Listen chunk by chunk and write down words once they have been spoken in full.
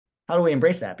how do we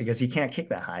embrace that? Because he can't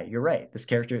kick that high. You're right. This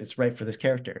character is right for this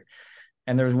character.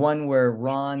 And there's one where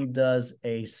Ron does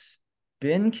a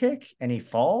spin kick and he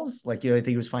falls. Like, I think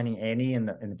he was finding Annie in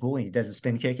the pool and he does a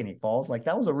spin kick and he falls. Like,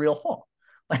 that was a real fall.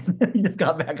 Like, he just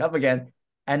got back up again.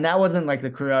 And that wasn't like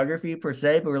the choreography per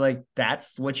se, but we're like,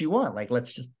 that's what you want. Like,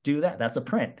 let's just do that. That's a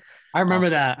print. I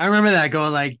remember that. I remember that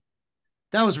going like,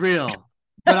 that was real.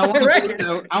 But Right.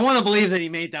 I want to believe that he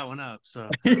made that one up. So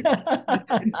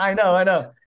I know, I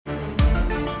know.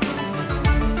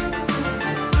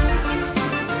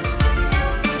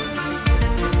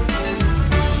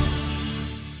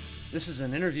 this is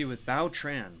an interview with Bao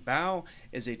Tran. Bao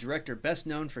is a director best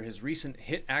known for his recent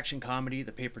hit action comedy,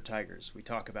 The Paper Tigers. We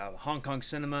talk about Hong Kong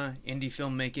cinema, indie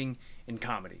filmmaking, and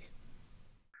comedy.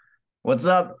 What's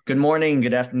up? Good morning,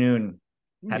 good afternoon.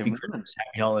 Happy Good Christmas,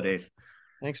 happy holidays.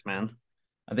 Thanks, man.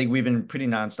 I think we've been pretty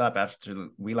nonstop after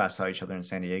we last saw each other in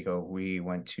San Diego. We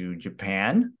went to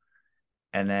Japan,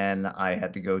 and then I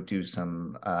had to go do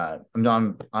some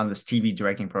I'm on this TV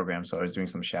directing program, so I was doing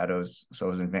some shadows. So I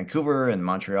was in Vancouver and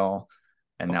Montreal,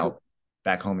 and now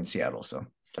back home in Seattle. So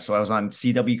I was on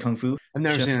CW Kung Fu. I've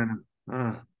never seen it.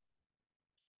 I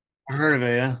heard of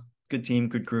it, yeah. Good team,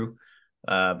 good crew.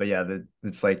 But yeah,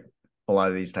 it's like a lot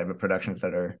of these type of productions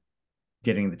that are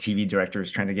getting the TV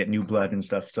directors trying to get new blood and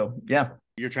stuff. So yeah.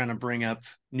 You're trying to bring up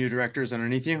new directors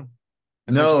underneath you?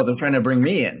 No, they're trying to bring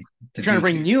me in. They're trying to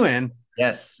bring you in?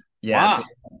 Yes. Yeah. Wow.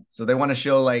 So they want to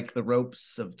show like the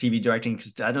ropes of TV directing,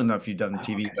 because I don't know if you've done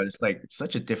TV, but it's like it's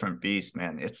such a different beast,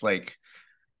 man. It's like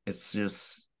it's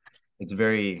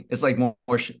like more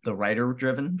the writer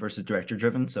driven versus director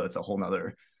driven. So it's a whole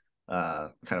nother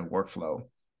kind of workflow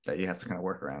that you have to kind of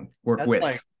work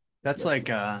with. That's like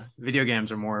video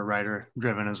games are more writer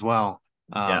driven as well.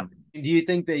 Yeah. Do you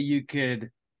think that you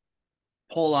could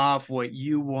pull off what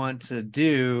you want to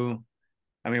do?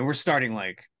 I mean, we're starting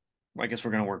like, I guess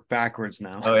we're going to work backwards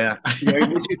now. Oh yeah.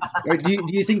 do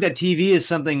you think that TV is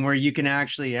something where you can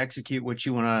actually execute what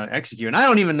you want to execute? And I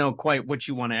don't even know quite what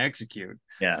you want to execute.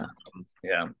 Yeah.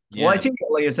 Well, I think,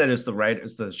 like I said, it's the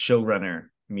showrunner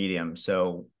medium.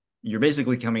 So you're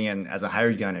basically coming in as a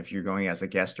hired gun if you're going as a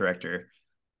guest director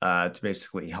to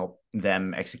basically help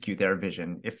them execute their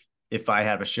vision. If I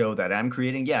have a show that I'm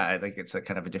creating, yeah, I think it's a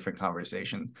kind of a different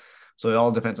conversation. So it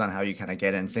all depends on how you kind of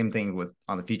get in. Same thing with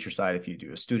on the feature side. If you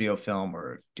do a studio film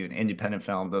or do an independent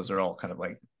film, those are all kind of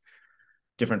like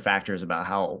different factors about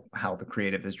how the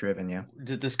creative is driven. Yeah.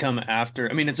 Did this come after?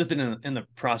 I mean, has it been in the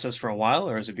process for a while,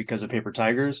 or is it because of Paper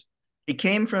Tigers? It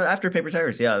came from after Paper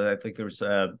Tigers. Yeah, I think there was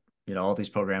all these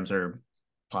programs are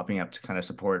popping up to kind of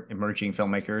support emerging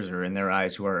filmmakers, or in their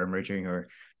eyes who are emerging or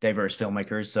diverse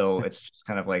filmmakers. So it's just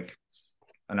kind of like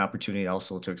an opportunity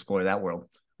also to explore that world,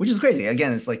 which is crazy.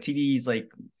 Again, it's like TV is like,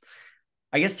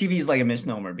 I guess TV is like a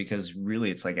misnomer, because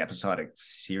really it's like episodic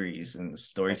series and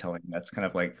storytelling. That's kind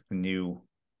of like the new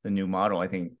model, I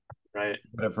think. Right.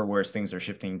 But for worse, things are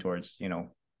shifting towards,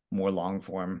 more long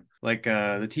form. Like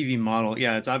the TV model.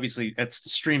 Yeah, it's the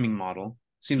streaming model.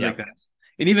 Seems like that.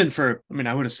 And even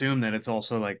I would assume that it's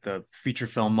also like the feature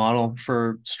film model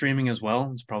for streaming as well.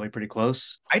 It's probably pretty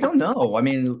close. I don't know. I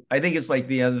mean, I think it's like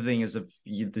the other thing is, if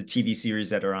the TV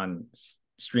series that are on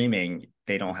streaming,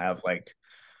 they don't have like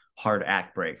hard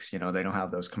act breaks. They don't have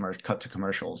those cut to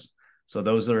commercials. So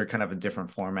those are kind of a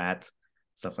different format,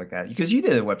 stuff like that. Because you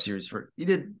did a web series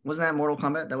wasn't that Mortal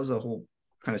Kombat? That was a whole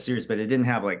kind of series, but it didn't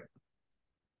have like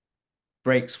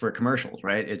breaks for commercials,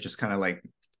 right? It just kind of like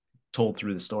told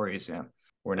through the stories. Yeah.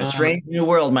 We're in a strange new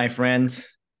world, my friend.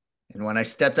 And when I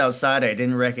stepped outside, I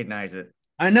didn't recognize it.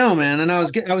 I know, man. And I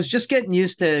was just getting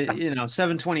used to,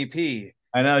 720p.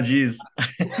 I know, geez.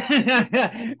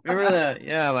 Remember that?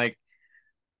 Yeah, like,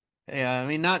 yeah. I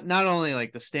mean, not only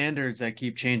like the standards that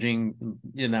keep changing,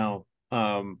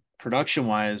 production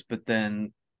wise, but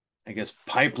then I guess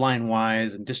pipeline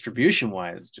wise and distribution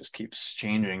wise, just keeps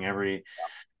changing every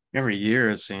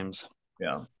year, it seems.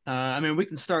 Yeah. I mean, we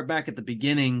can start back at the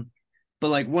beginning. But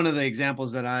like one of the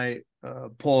examples that I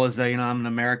pull is that, I'm an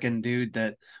American dude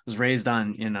that was raised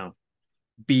on,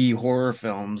 B horror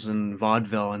films and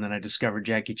vaudeville. And then I discovered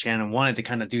Jackie Chan and wanted to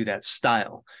kind of do that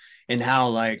style, and how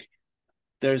like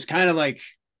there's kind of like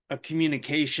a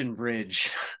communication bridge,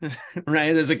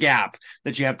 right? There's a gap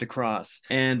that you have to cross.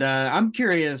 And I'm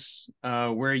curious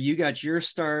where you got your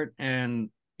start,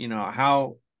 and,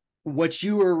 what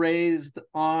you were raised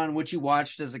on, what you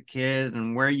watched as a kid,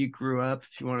 and where you grew up.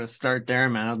 If you want to start there,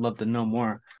 man, I'd love to know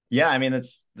more. Yeah, I mean,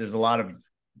 there's a lot of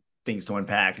things to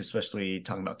unpack, especially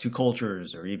talking about two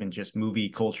cultures, or even just movie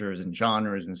cultures and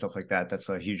genres and stuff like that. That's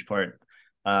a huge part.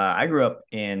 I grew up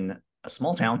in a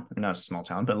small town, not a small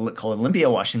town, but called Olympia,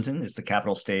 Washington. Is the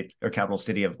capital state or capital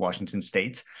city of Washington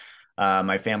State.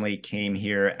 My family came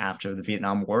here after the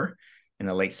Vietnam War in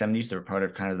the late 70s. They were part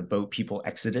of kind of the boat people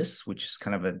exodus, which is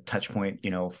kind of a touch point,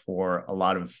 for a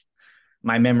lot of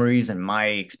my memories and my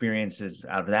experiences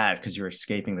out of that, because you're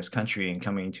escaping this country and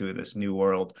coming to this new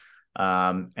world.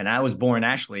 And I was born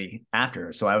actually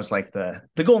after, so I was like the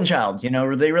golden child.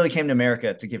 They really came to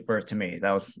America to give birth to me.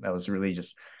 That was really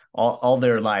just all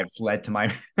their lives led to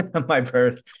my my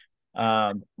birth.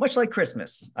 Much like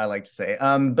Christmas, I like to say.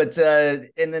 But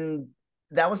and then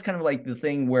that was kind of like the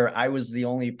thing where I was the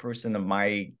only person of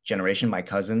my generation, my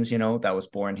cousins, that was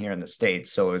born here in the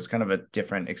States. So it was kind of a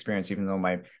different experience, even though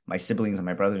my siblings and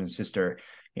my brothers and sister,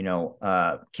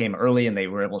 came early and they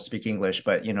were able to speak English.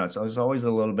 But it was always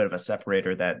a little bit of a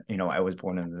separator that I was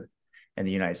born in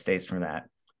the United States from that.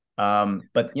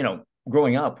 But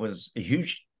growing up was a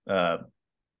huge, I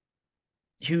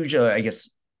guess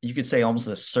you could say almost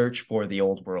a search for the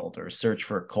old world, or a search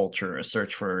for culture, a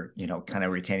search for, kind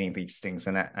of retaining these things.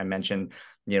 And I mentioned,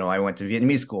 I went to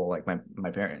Vietnamese school, like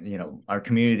my parent, our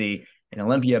community in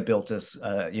Olympia built us,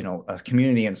 a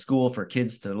community and school for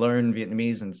kids to learn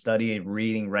Vietnamese and study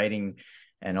reading, writing,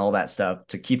 and all that stuff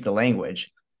to keep the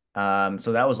language.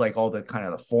 So that was like all the kind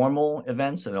of the formal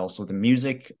events, and also the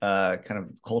music, kind of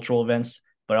cultural events.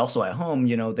 But also at home,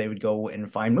 they would go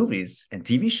and find movies and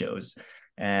TV shows,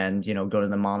 and go to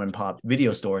the mom and pop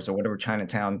video stores or whatever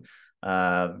Chinatown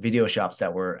video shops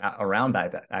that were around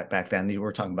back then. They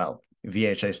were talking about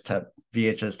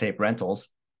VHS tape rentals,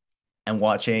 and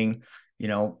watching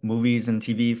movies and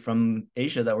TV from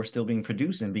Asia that were still being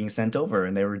produced and being sent over,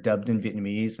 and they were dubbed in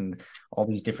Vietnamese and all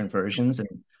these different versions. And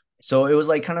so it was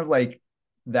like kind of like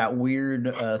that weird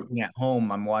thing at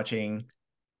home. I'm watching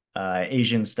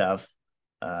Asian stuff,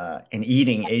 and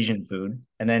eating Asian food.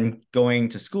 And then going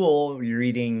to school, you're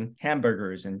eating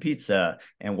hamburgers and pizza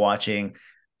and watching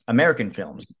American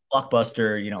films,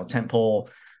 blockbuster, tentpole,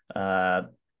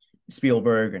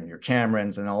 Spielberg and your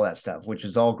Camerons and all that stuff, which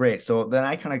is all great. So then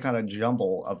I kind of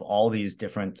jumble of all these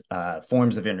different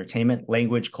forms of entertainment,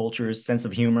 language, cultures, sense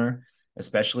of humor,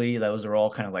 especially. Those are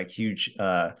all kind of like huge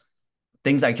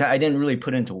things I didn't really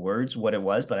put into words what it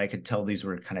was, but I could tell these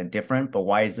were kind of different. But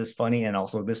why is this funny? And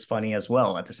also this funny as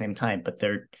well at the same time, but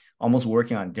they're almost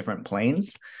working on different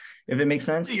planes, if it makes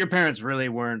sense. Your parents really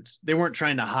weren't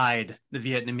trying to hide the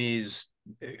Vietnamese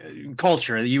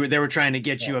culture. They were trying to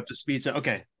get you up to speed. So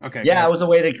okay. Yeah, it was a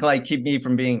way to like keep me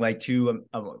from being like too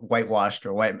whitewashed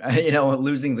or white,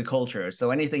 losing the culture.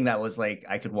 So anything that was like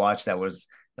I could watch that was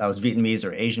Vietnamese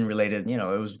or Asian related, it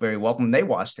was very welcome. They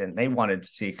watched it and they wanted to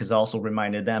see, because it also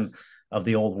reminded them of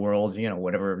the old world,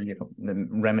 whatever, the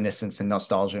reminiscence and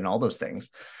nostalgia and all those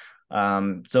things.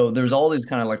 So there's all these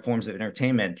kind of like forms of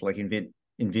entertainment, like in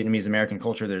Vietnamese American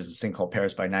culture, there's this thing called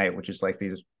Paris by Night, which is like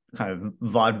these kind of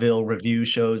vaudeville review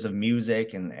shows of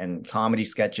music and comedy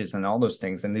sketches and all those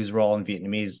things. And these were all in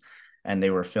Vietnamese, and they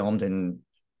were filmed and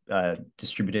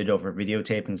distributed over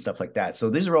videotape and stuff like that. So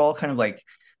these are all kind of like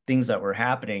things that were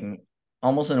happening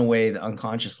almost in a way that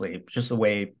unconsciously, just a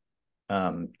way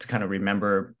to kind of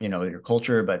remember, your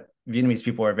culture. But Vietnamese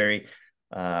people are very,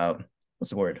 what's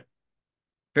the word?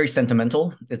 Very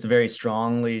sentimental. It's a very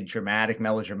strongly dramatic,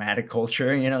 melodramatic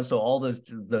culture, so all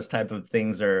those type of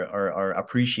things are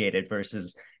appreciated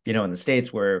versus, in the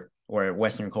States where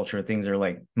Western culture, things are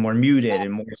like more muted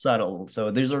and more subtle.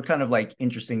 So these are kind of like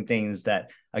interesting things that,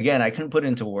 again, I couldn't put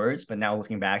into words, but now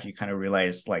looking back, you kind of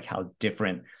realize like how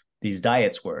different these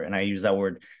diets were. And I use that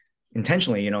word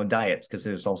intentionally, diets, because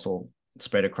it's also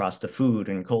spread across the food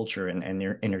and culture and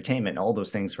your entertainment. All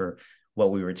those things were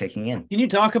what we were taking in. Can you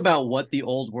talk about what the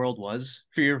old world was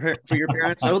for your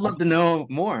parents? I would love to know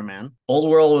more, man. Old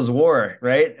world was war,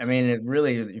 right? I mean, it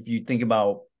really, if you think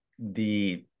about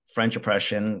the French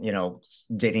oppression,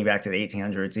 dating back to the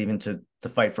 1800s, even to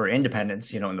fight for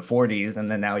independence, in the 40s, and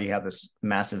then now you have this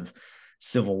massive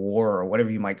civil war, or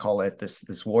whatever you might call it,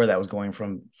 this war that was going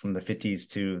from the 50s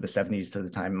to the 70s to the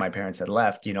time my parents had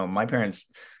left. My parents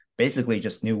basically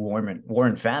just knew war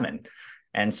and famine.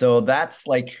 And so that's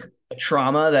like a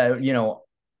trauma that,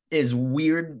 is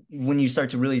weird when you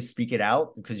start to really speak it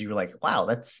out, because you're like, wow,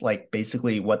 that's like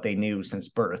basically what they knew since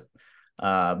birth.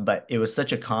 But it was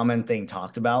such a common thing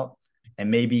talked about. And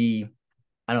maybe,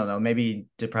 I don't know, maybe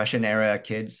Depression era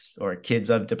kids or kids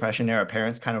of Depression era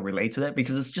parents kind of relate to that,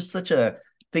 because it's just such a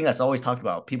thing that's always talked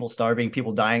about. People starving,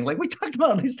 people dying. Like we talked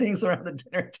about these things around the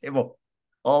dinner table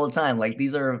all the time. Like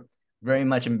these are very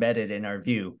much embedded in our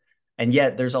view. And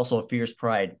yet there's also a fierce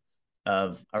pride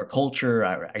of our culture,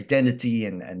 our identity,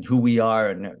 and who we are,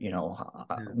 and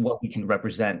what we can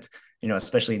represent.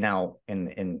 especially now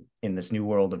in this new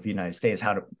world of the United States,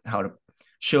 how to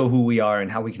show who we are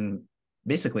and how we can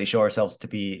basically show ourselves to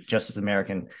be just as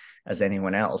American as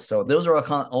anyone else. So those are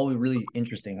all really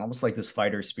interesting, almost like this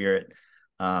fighter spirit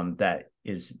that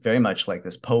is very much like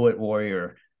this poet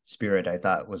warrior spirit. I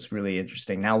thought was really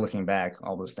interesting. Now looking back,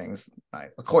 all those things,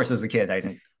 of course, as a kid,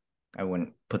 I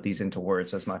wouldn't put these into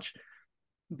words as much.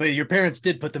 But your parents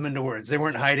did put them into words. They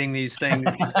weren't hiding these things.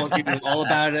 They told you all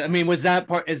about it. I mean, was that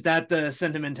part? Is that the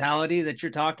sentimentality that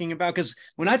you're talking about? Because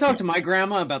when I talked to my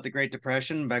grandma about the Great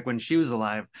Depression back when she was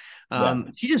alive,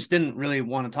 she just didn't really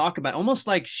want to talk about it, almost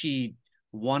like she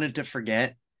wanted to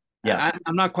forget. Yeah.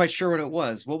 I'm not quite sure what it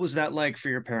was. What was that like for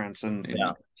your parents and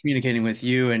communicating with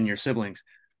you and your siblings?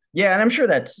 Yeah, and I'm sure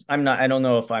I don't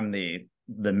know if I'm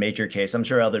the major case. I'm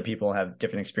sure other people have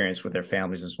different experience with their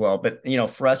families as well. But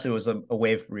for us, it was a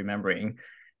way of remembering.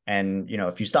 And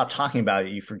if you stop talking about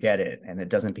it, you forget it, and it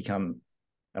doesn't become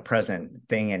a present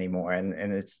thing anymore. And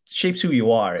it shapes who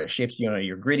you are. It shapes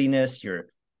your grittiness.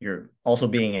 You're also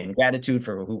being in gratitude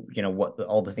for who what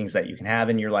all the things that you can have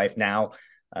in your life now,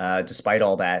 despite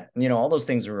all that. All those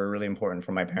things were really important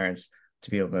for my parents to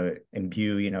be able to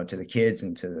imbue to the kids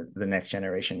and to the next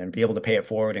generation, and be able to pay it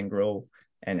forward and grow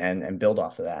and build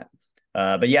off of that.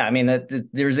 But yeah, I mean,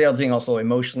 there's the other thing also.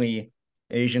 Emotionally,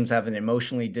 Asians have an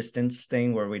emotionally distanced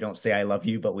thing where we don't say I love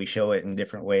you, but we show it in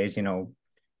different ways,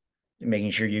 making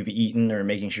sure you've eaten or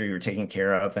making sure you're taken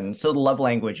care of. And so the love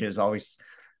language is always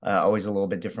a little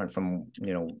bit different from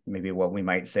maybe what we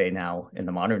might say now in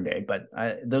the modern day. But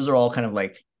those are all kind of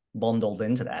like bundled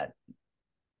into that.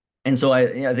 And so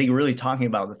I think really talking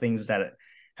about the things that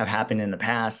have happened in the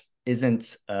past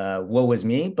isn't woe was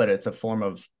me, but it's a form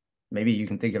of, maybe you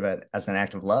can think of it as an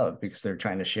act of love, because they're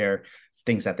trying to share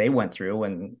things that they went through,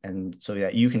 and so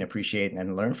that you can appreciate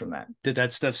and learn from that. Did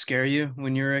that stuff scare you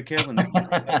when you were a kid?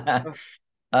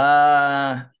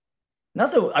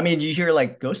 Not that, I mean, you hear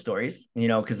like ghost stories,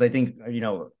 because I think,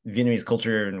 Vietnamese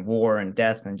culture and war and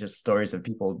death and just stories of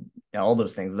people, all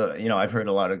those things, I've heard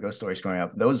a lot of ghost stories growing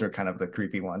up. Those are kind of the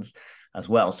creepy ones as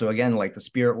well. So again, like the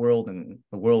spirit world and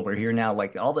the world we're here now,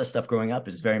 like all this stuff growing up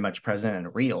is very much present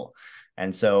and real.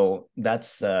 And so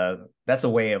that's a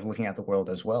way of looking at the world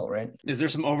as well, right? Is there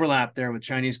some overlap there with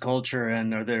Chinese culture,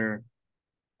 and are there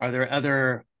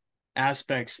other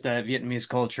aspects that Vietnamese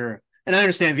culture, and I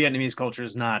understand Vietnamese culture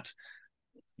is not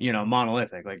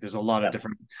monolithic, like there's a lot of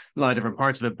different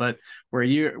parts of it, but where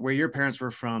your parents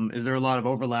were from, is there a lot of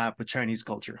overlap with Chinese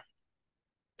culture?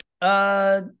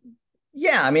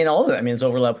 Yeah, I mean, all of it. I mean, it's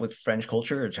overlap with French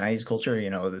culture or Chinese culture.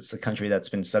 It's a country that's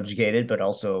been subjugated, but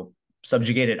also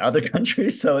subjugated other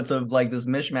countries. So it's like this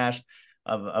mishmash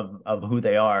of who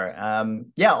they are.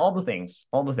 Yeah, all the things.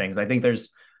 I think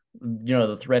there's,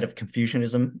 the thread of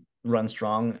Confucianism runs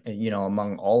strong,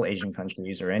 among all Asian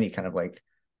countries, or any kind of like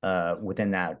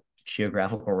within that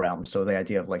geographical realm. So the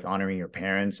idea of like honoring your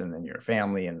parents and then your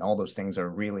family and all those things are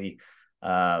really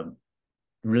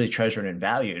really treasured and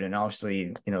valued. And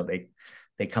obviously,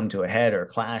 they come to a head or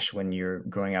clash when you're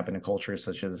growing up in a culture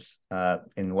such as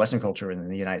in Western culture in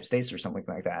the United States or something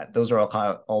like that. Those are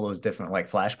all those different like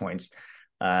flashpoints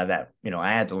that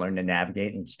I had to learn to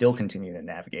navigate and still continue to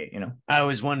navigate. I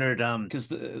always wondered, because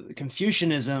the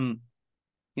Confucianism,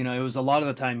 it was a lot of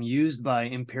the time used by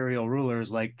imperial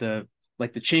rulers, like the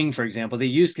Qing, for example. They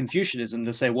used Confucianism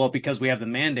to say, well, because we have the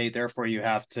mandate, therefore you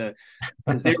have to,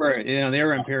 because they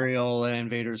were imperial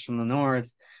invaders from the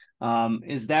north.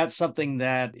 Is that something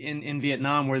that in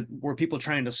Vietnam were people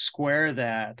trying to square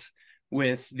that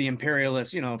with the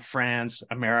imperialists, France,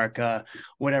 America,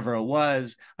 whatever it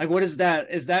was? Like, what is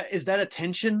that? Is that a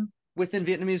tension within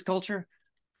Vietnamese culture?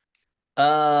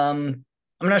 I'm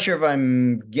not sure if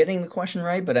I'm getting the question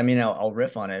right, but I mean, I'll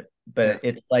riff on it. But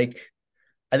It's like,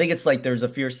 I think it's like there's a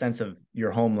fierce sense of your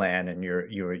homeland and your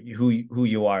who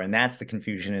you are, and that's the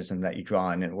Confucianism that you draw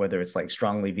on, and whether it's like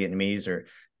strongly Vietnamese or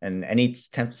and any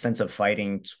sense of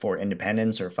fighting for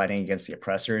independence or fighting against the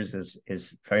oppressors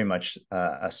is very much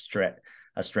a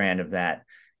strand of that.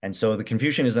 And so the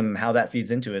Confucianism, how that feeds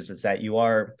into is that you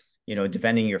are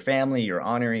defending your family, you're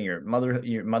honoring your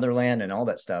motherland and all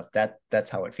that stuff. That's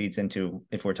how it feeds into,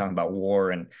 if we're talking about war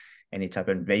and any type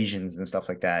of invasions and stuff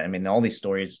like that. I mean, all these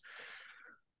stories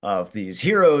of these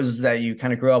heroes that you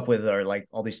kind of grew up with are like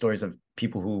all these stories of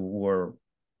people who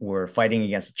were fighting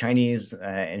against the Chinese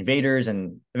invaders,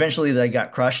 and eventually they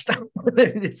got crushed.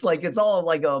 It's all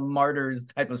like a martyrs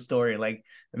type of story. Like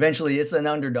eventually it's an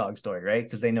underdog story, right?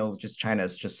 Because they know just China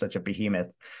is just such a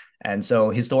behemoth. And so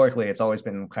historically, it's always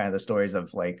been kind of the stories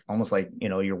of like almost like,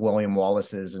 your William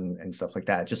Wallace's and stuff like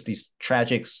that, just these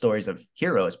tragic stories of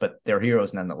heroes, but they're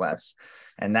heroes nonetheless.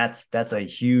 And that's a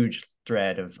huge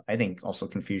thread of, I think, also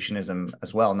Confucianism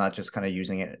as well, not just kind of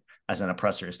using it as an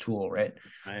oppressor's tool, right?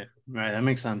 Right. That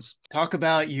makes sense. Talk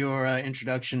about your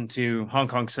introduction to Hong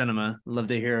Kong cinema. Love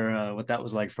to hear what that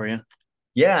was like for you.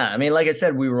 Yeah, I mean, like I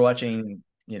said, we were watching,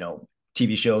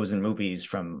 TV shows and movies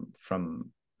from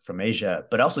Asia,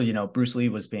 but also, Bruce Lee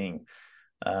was being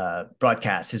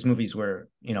broadcast. His movies were,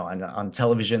 on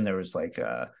television. There was like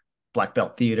Black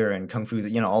Belt Theater and Kung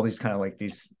Fu, all these kind of like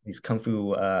these Kung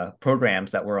Fu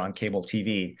programs that were on cable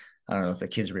TV. I don't know if the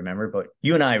kids remember, but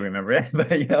you and I remember it.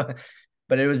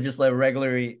 But it was just like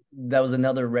that was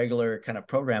another regular kind of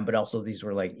program, but also these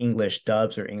were like English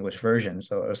dubs or English versions.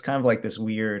 So it was kind of like this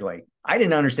weird, like I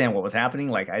didn't understand what was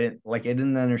happening. I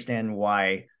didn't understand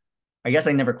why. I guess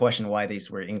I never questioned why these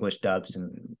were English dubs,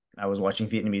 and I was watching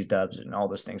Vietnamese dubs and all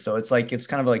those things. So it's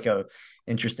kind of like a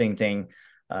interesting thing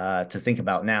to think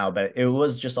about now. But it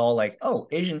was just all like, oh,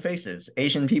 Asian faces,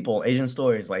 Asian people, Asian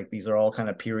stories. Like these are all kind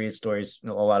of period stories.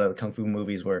 A lot of the kung fu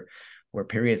movies were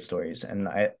period stories, and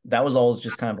that was all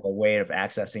just kind of a way of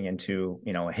accessing into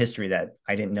a history that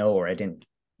I didn't know or I didn't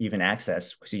even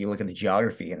access. So you look at the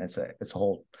geography, and it's a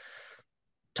whole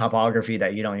topography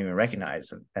that you don't even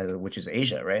recognize, which is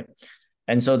Asia, right?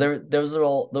 And so those are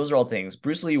all things.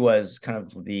 Bruce Lee was kind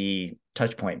of the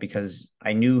touch point because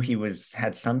I knew he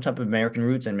had some type of American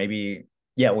roots, and maybe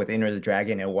with Enter the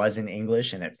Dragon it was in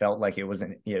English and it felt like it was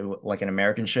like an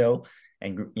American show,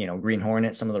 and Green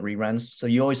Hornet, some of the reruns. So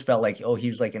you always felt like, oh, he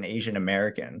was like an Asian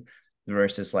American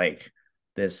versus like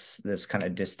this kind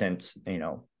of distant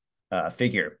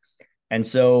figure. And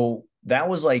so that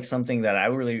was like something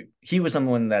that he was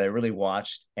someone that I really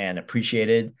watched and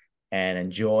appreciated and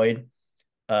enjoyed.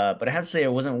 But I have to say,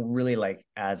 it wasn't really like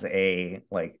as a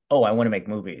like, oh, I want to make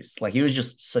movies. Like he was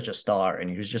just such a star, and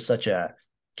he was just such a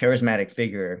charismatic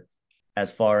figure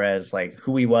as far as like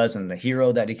who he was and the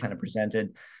hero that he kind of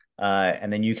presented.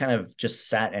 And then you kind of just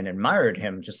sat and admired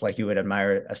him, just like you would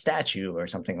admire a statue or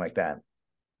something like that.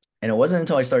 And it wasn't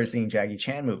until I started seeing Jackie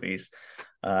Chan movies,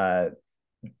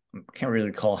 can't really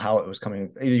recall how it was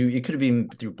coming. It could have been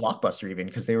through Blockbuster even,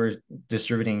 because they were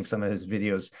distributing some of his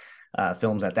videos,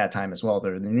 films at that time as well.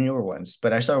 They're the newer ones.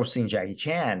 But I started seeing Jackie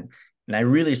Chan, and I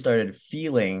really started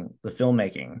feeling the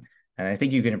filmmaking. And I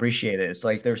think you can appreciate it. It's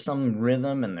like there's some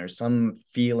rhythm and there's some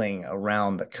feeling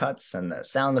around the cuts and the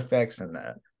sound effects and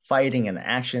the fighting and the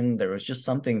action. There was just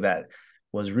something that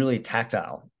was really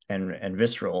tactile and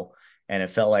visceral. And it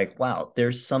felt like, wow,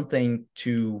 there's something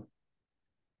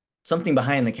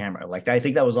behind the camera. Like I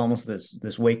think that was almost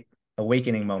this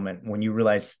awakening moment when you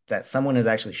realize that someone is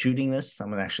actually shooting this,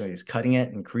 someone actually is cutting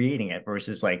it and creating it,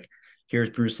 versus like, here's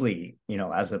Bruce Lee,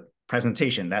 as a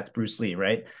presentation, that's Bruce Lee,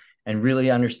 right? And really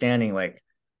understanding like,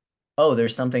 oh,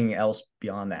 there's something else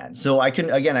beyond that. So I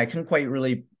couldn't quite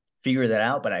really figure that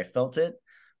out, but I felt it.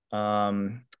 I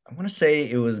want to say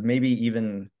it was maybe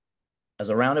even as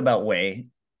a roundabout way,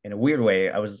 in a weird way.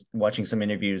 I was watching some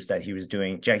interviews that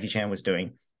Jackie Chan was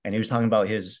doing, and he was talking about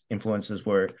his influences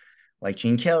were like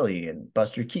Gene Kelly and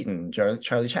Buster Keaton,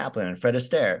 Charlie Chaplin, and Fred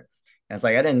Astaire. And it's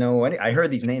like, I didn't know I heard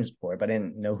these names before, but I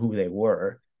didn't know who they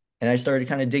were. And I started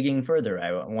kind of digging further.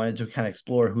 I wanted to kind of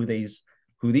explore who these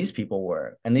people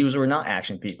were. And these were not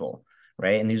action people,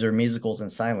 right? And these are musicals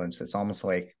and silence. It's almost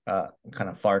like kind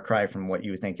of far cry from what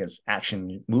you would think is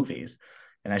action movies.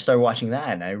 And I started watching that,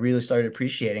 and I really started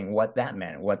appreciating what that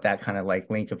meant, what that kind of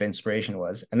like link of inspiration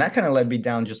was. And that kind of led me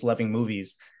down just loving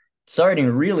movies, starting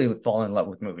to really fall in love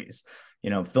with movies,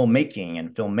 filmmaking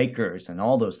and filmmakers and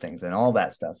all those things and all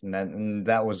that stuff. And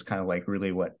that was kind of like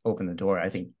really what opened the door, I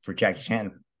think, for Jackie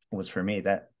Chan was for me.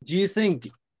 That. Do you think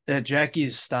that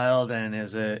Jackie's style then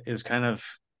is kind of,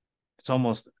 it's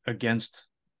almost against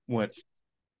what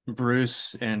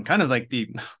Bruce and kind of like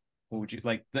what would you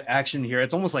like the action here?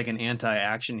 It's almost like an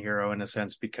anti-action hero in a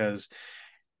sense, because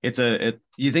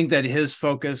you think that his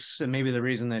focus, and maybe the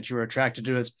reason that you were attracted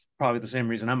to it is probably the same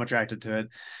reason I'm attracted to it,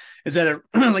 is that it,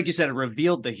 like you said, it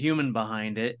revealed the human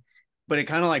behind it, but it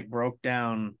kind of like broke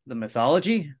down the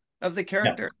mythology of the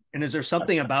character. Yeah. And is there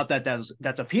something about that's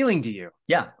appealing to you?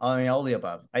 Yeah, I mean, all the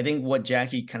above. I think what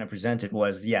Jackie kind of presented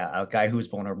was, a guy who's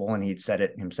vulnerable, and he'd said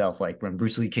it himself, like when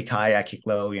Bruce Lee kick high, I kick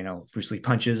low, Bruce Lee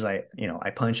punches, I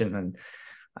punch, and then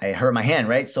I hurt my hand,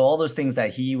 right? So all those things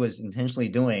that he was intentionally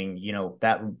doing,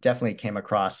 that definitely came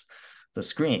across the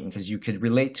screen because you could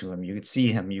relate to him, you could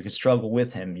see him, you could struggle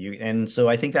with him. And so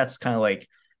I think that's kind of like,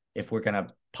 if we're going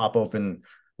to pop open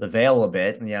the veil a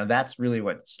bit, that's really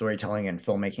what storytelling and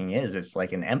filmmaking is. It's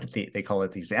like an empathy. They call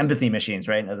it these empathy machines,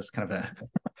 right? Now, this kind of a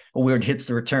a weird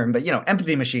hipster term, but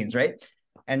empathy machines, right?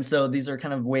 And so these are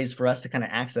kind of ways for us to kind of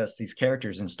access these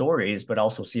characters and stories, but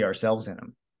also see ourselves in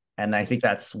them. And I think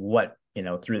that's what,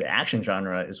 through the action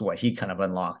genre is what he kind of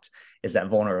unlocked, is that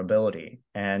vulnerability.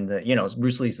 And,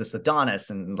 Bruce Lee's this Adonis,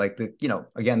 and like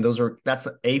again, that's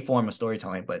a form of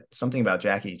storytelling, but something about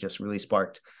Jackie just really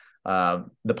sparked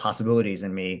the possibilities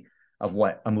in me of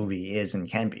what a movie is and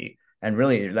can be. And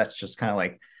really, that's just kind of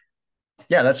like,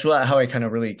 yeah, that's how I kind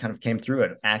of really kind of came through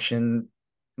it. Action,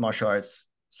 martial arts,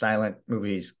 silent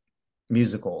movies,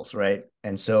 musicals, right?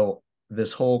 And so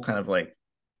this whole kind of like,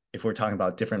 if we're talking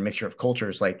about different mixture of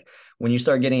cultures, like when you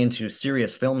start getting into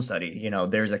serious film study,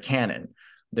 there's a canon,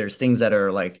 there's things that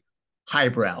are like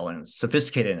highbrow and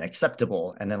sophisticated and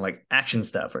acceptable, and then like action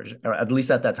stuff, or at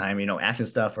least at that time, action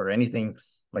stuff or anything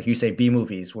like you say B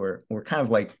movies were kind of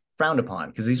like frowned upon,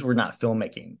 because these were not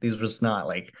filmmaking. These was not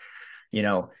like,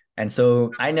 and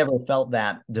so I never felt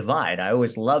that divide. I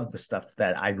always loved the stuff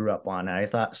that I grew up on.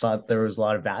 And I saw there was a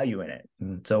lot of value in it.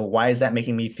 And so why is that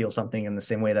making me feel something in the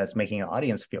same way that's making an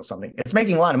audience feel something? It's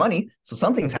making a lot of money, so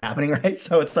something's happening, right?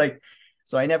 So it's like,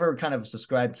 so I never kind of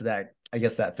subscribed to that, I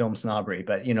guess, that film snobbery.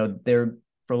 But there,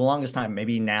 for the longest time,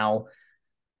 maybe now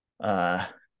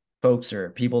folks or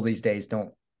people these days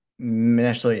don't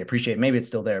necessarily appreciate, maybe it's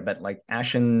still there, but like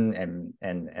action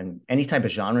and any type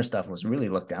of genre stuff was really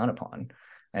looked down upon,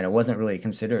 and it wasn't really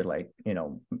considered like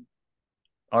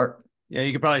art. Yeah,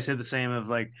 you could probably say the same of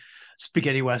like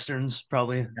spaghetti westerns,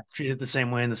 probably treated the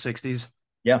same way in the 60s.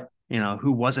 Yeah,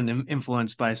 who wasn't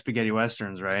influenced by spaghetti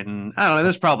westerns, right? And I don't know,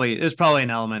 there's probably an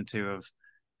element too of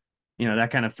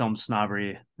that kind of film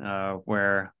snobbery,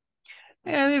 where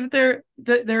there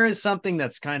is something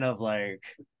that's kind of like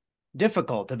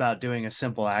difficult about doing a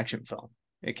simple action film.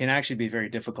 It can actually be very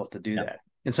difficult to do that.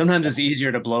 And sometimes it's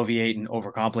easier to bloviate and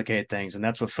overcomplicate things. And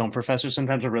that's what film professors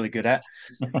sometimes are really good at.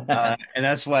 And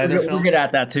that's why we're good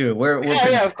at that too.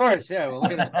 Yeah, of course. Yeah, we'll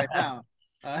look at it right now.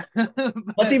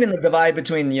 Plus, even the divide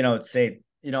between, say,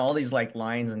 all these like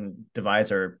lines and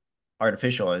divides are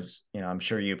artificial, as, I'm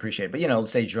sure you appreciate, but,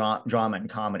 let's say drama and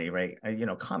comedy, right?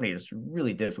 Comedy is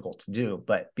really difficult to do,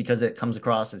 but because it comes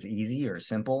across as easy or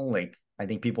simple, like I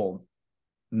think people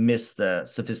miss the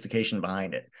sophistication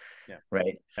behind it. Yeah.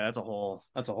 Right. Yeah, that's a whole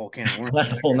can of worms.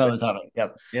 That's a whole nother topic.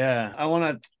 Yep. Yeah. I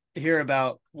want to hear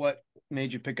about what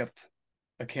made you pick up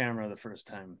a camera the first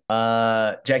time.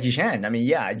 Jackie Chan. I mean,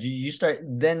 yeah, you start,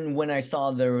 then when I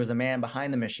saw there was a man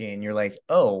behind the machine, you're like,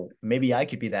 oh, maybe I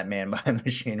could be that man behind the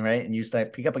machine, right? And you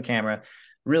start pick up a camera.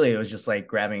 Really, it was just like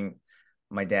grabbing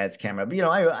my dad's camera. But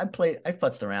I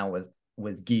futzed around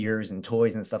with gears and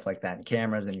toys and stuff like that, and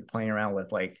cameras, and you're playing around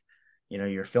with like,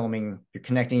 you're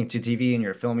connecting it to TV and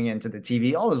you're filming it into the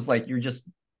TV. All this, like, you're just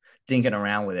dinking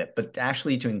around with it. But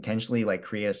actually to intentionally like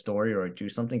create a story or do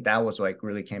something, that was like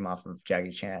really came off of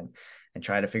Jackie Chan, and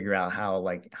try to figure out how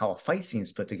a fight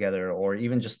scene's put together, or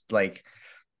even just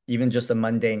a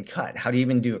mundane cut. How do you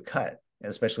even do a cut,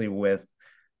 especially with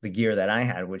the gear that I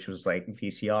had, which was like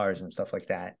VCRs and stuff like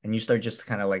that. And you start just to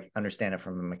kind of like understand it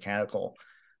from a mechanical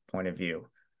point of view.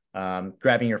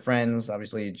 Grabbing your friends,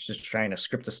 obviously just trying to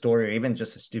script a story, or even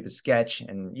just a stupid sketch.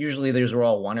 And usually those were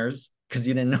all oneers because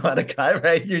you didn't know how to cut,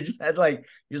 right? You just had you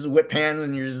just whip pans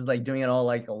and you're just like doing it all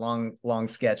like a long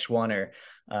sketch oneer.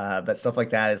 But stuff like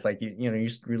that is like, you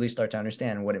really start to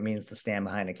understand what it means to stand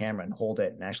behind a camera and hold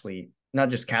it and actually not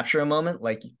just capture a moment.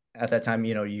 Like at that time,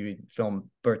 you film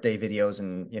birthday videos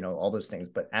and, all those things,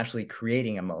 but actually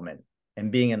creating a moment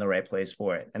and being in the right place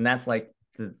for it. And that's like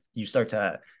you start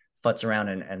to futz around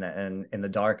and in the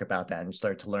dark about that, and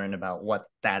start to learn about what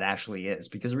that actually is,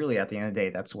 because really at the end of the day,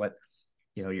 that's what,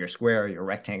 your square, your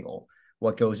rectangle,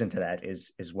 what goes into that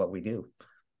is what we do.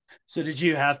 So did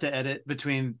you have to edit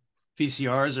between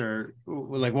VCRs, or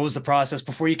like what was the process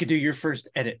before you could do your first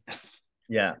edit?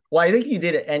 Yeah, well, I think you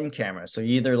did an end camera, so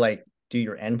you either like do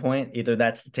your end point, either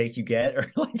that's the take you get,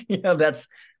 or like that's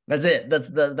it, that's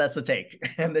the take,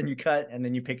 and then you cut, and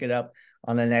then you pick it up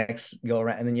on the next go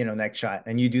around, and then next shot,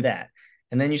 and you do that,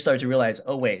 and then you start to realize,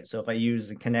 oh wait, so if I use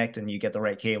the connect and you get the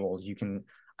right cables, you can.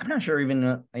 I'm not sure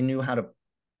even I knew how to.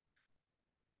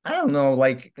 I don't know,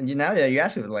 like now that you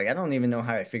asked it, like I don't even know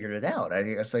how I figured it out. I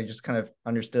guess I just kind of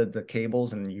understood the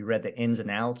cables, and you read the ins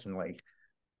and outs, and like,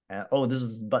 oh, this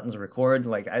is buttons record.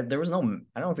 Like there was no,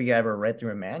 I don't think I ever read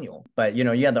through a manual, but you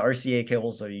had the RCA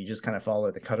cables, so you just kind of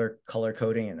follow the color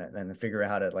coding and then figure out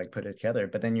how to like put it together.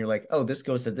 But then you're like, oh, this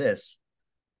goes to this.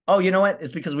 Oh, you know what?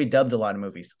 It's because we dubbed a lot of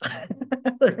movies. I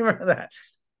remember that.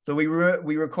 So we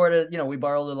recorded, we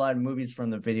borrowed a lot of movies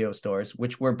from the video stores,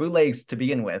 which were bootlegs to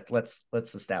begin with. Let's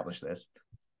establish this.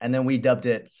 And then we dubbed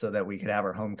it so that we could have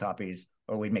our home copies,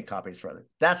 or we'd make copies for it.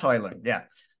 That's how I learned. Yeah.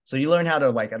 So you learn how to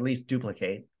like at least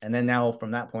duplicate, and then now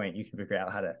from that point you can figure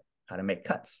out how to make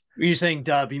cuts. When you're saying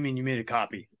dub, you mean you made a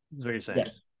copy? Is what you're saying?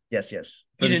 Yes, yes,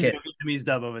 for You the didn't do kids. a Vietnamese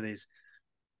dub over these.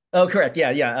 Oh, correct.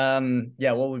 Yeah.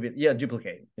 What would be, yeah,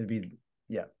 duplicate. It'd be,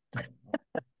 yeah.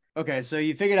 Okay, so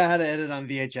you figured out how to edit on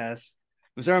VHS.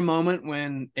 Was there a moment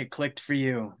when it clicked for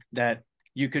you that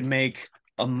you could make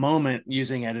a moment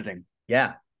using editing?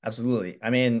 Yeah, absolutely. I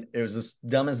mean, it was this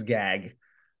dumbest gag,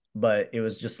 but it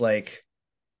was just like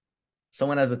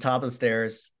someone at the top of the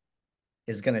stairs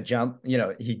is gonna jump.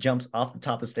 He jumps off the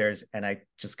top of the stairs, and I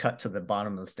just cut to the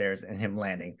bottom of the stairs and him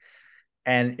landing.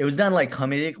 And it was done like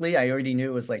comedically. I already knew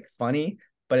it was like funny,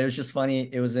 but it was just funny.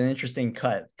 It was an interesting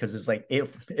cut because it was like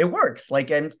it works.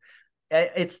 Like, and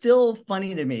it's still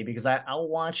funny to me because I'll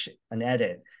watch an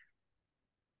edit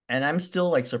and I'm still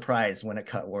like surprised when a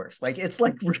cut works. Like it's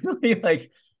like really like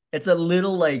it's a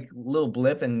little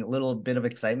blip and a little bit of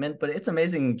excitement, but it's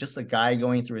amazing just a guy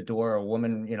going through a door, a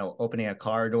woman, opening a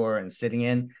car door and sitting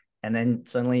in, and then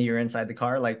suddenly you're inside the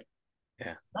car. Like,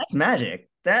 Yeah, that's magic.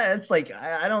 That's like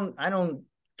I don't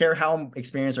care how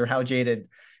experienced or how jaded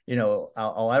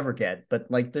I'll ever get, but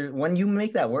like when you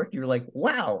make that work, you're like,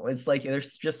 wow, it's like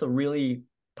there's just a really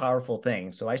powerful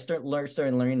thing. So I started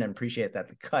learning to appreciate that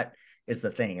the cut is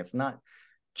the thing. It's not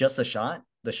just the shot.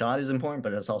 The shot is important,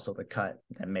 but it's also the cut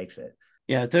that makes it.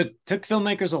 yeah. It took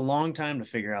filmmakers a long time to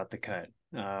figure out the cut.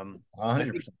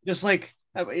 100%. Just like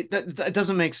it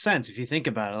doesn't make sense if you think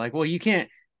about it. Like, well, you can't.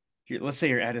 Let's say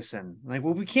you're Edison. Like,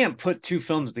 well, we can't put two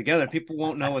films together. People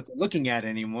won't know what they're looking at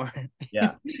anymore.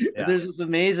 Yeah, But yeah, there's this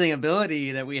amazing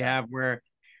ability that we yeah, have where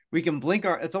we can blink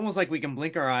our. It's almost like we can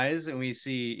blink our eyes and we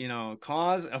see,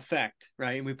 cause effect,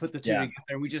 right? And we put the two yeah,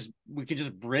 together. We can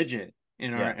just bridge it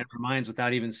in our yeah. minds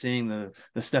without even seeing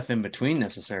the stuff in between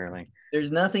necessarily.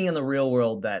 There's nothing in the real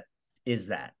world that is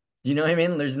that. You know what I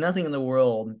mean? There's nothing in the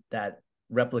world that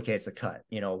replicates a cut.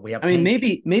 We have I mean,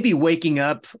 paint. maybe waking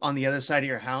up on the other side of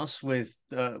your house with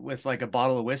like a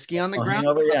bottle of whiskey on the Oh, ground.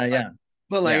 hangover. Yeah, yeah,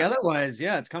 But like yeah. otherwise,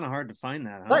 yeah, it's kind of hard to find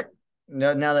that, huh? But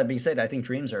now that being said, I think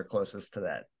dreams are closest to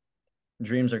that.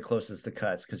 Dreams are closest to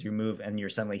cuts because you move and you're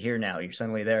suddenly here now, you're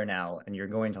suddenly there now, and you're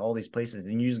going to all these places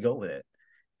and you just go with it.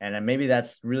 And then maybe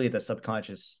that's really the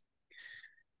subconscious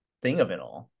thing of it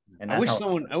all. And I that's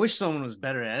wish how. someone was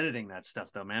better at editing that stuff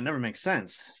though, man. It never makes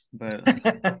sense. But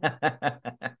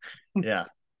Yeah.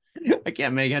 I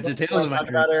can't make heads or What do you tails want of to my talk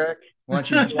dreams. about, Eric? Why don't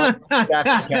you get back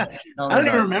to the cat? Tell I me don't even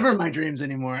about remember my dreams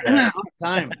anymore. I it. don't have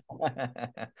time.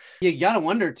 You gotta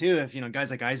wonder too if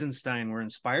guys like Eisenstein were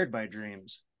inspired by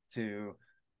dreams to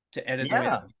edit the way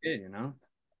Yeah. they did.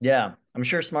 Yeah. I'm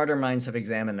sure smarter minds have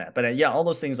examined that. But yeah, all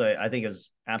those things I think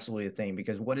is absolutely a thing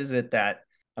because what is it that,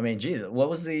 I mean, geez, what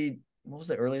was the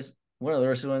earliest? One of the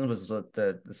earliest ones was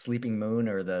the sleeping moon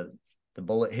or the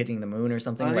bullet hitting the moon or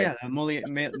something Oh like. yeah,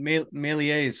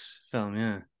 Méliès film,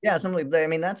 yeah. Yeah, something like that. I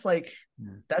mean, Yeah.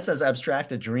 that's as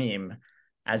abstract a dream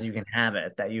as you can have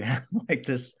it. That you have like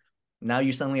this. Now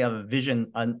you suddenly have a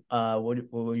vision, what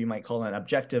you might call an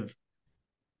objective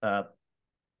uh,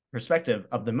 perspective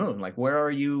of the moon. Like, where are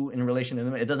you in relation to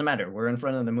the moon? It doesn't matter. We're in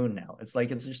front of the moon now. It's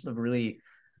like it's just a really.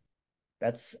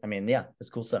 I mean, yeah, it's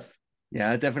cool stuff.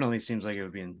 Yeah, it definitely seems like it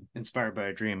would be inspired by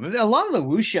a dream. A lot of the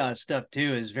wuxia stuff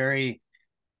too is very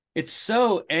it's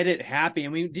so edit happy. I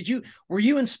mean, were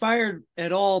you inspired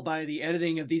at all by the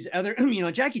editing of these other,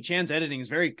 Jackie Chan's editing is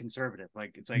very conservative.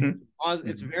 Like it's like Mhm.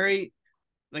 it's very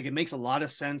like it makes a lot of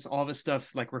sense. All of his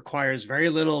stuff like requires very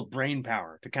little brain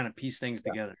power to kind of piece things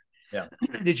Yeah, together. yeah.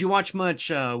 Did you watch much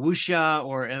wuxia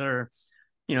or other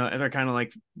kind of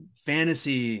like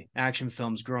fantasy action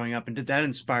films growing up? And did that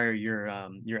inspire your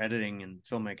editing and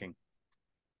filmmaking?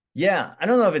 Yeah, I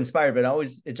don't know if inspired, but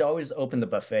it's always opened the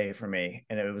buffet for me,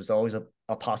 and it was always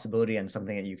a possibility and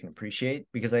something that you can appreciate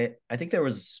because I think there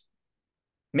was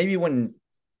maybe when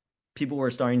people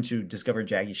were starting to discover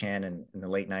Jackie Chan in the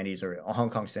late 90s or Hong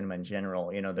Kong cinema in general,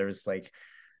 there was like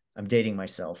I'm dating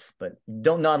myself, but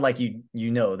don't nod like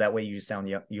that way you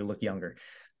sound you look younger.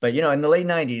 But in the late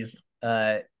 90s,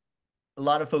 a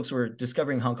lot of folks were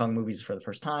discovering Hong Kong movies for the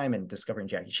first time and discovering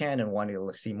Jackie Chan and wanting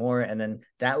to see more. And then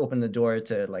that opened the door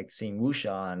to like seeing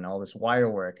wuxia and all this wire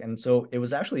work. And so it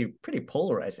was actually pretty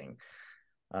polarizing.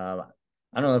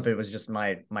 I don't know if it was just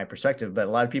my perspective, but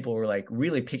a lot of people were like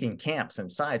really picking camps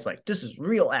and sides. Like this is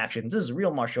real action, this is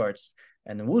real martial arts,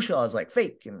 and the wuxia is like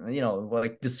fake, and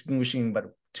like distinguishing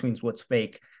between what's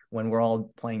fake when we're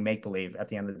all playing make believe. At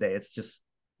the end of the day,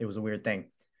 it was a weird thing.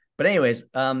 But anyways,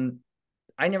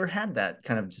 I never had that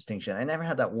kind of distinction. I never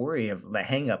had that worry of the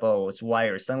hang up. Oh, it's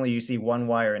wires. Suddenly you see one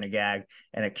wire in a gag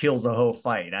and it kills the whole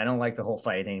fight. I don't like the whole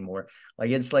fight anymore. Like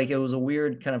it's like it was a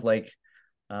weird kind of like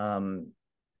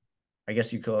I I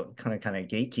guess you could kind of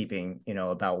gatekeeping,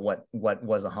 about what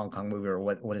was a Hong Kong movie, or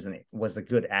what was a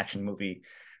good action movie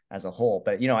as a whole.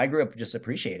 But I grew up just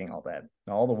appreciating all that,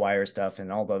 all the wire stuff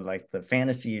and all the like the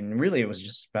fantasy, and really it was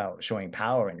just about showing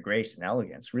power and grace and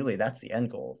elegance. Really, that's the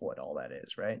end goal of what all that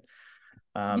is, right?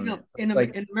 In It's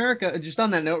like, in America, just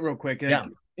on that note, real quick, like, yeah,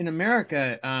 in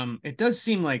America, it does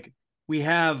seem like we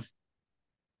have.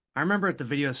 I remember at the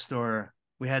video store,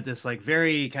 we had this like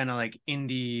very kind of like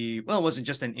indie. Well, it wasn't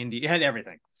just an indie; it had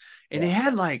everything, and yeah,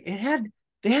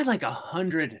 they had like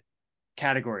 100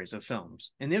 categories of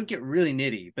films, and they would get really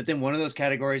nitty. But then one of those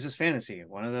categories is fantasy,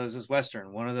 one of those is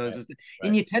western, one of those right, is,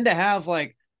 and right. you tend to have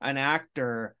like an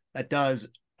actor that does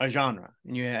a genre,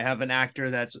 and you have an actor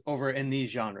that's over in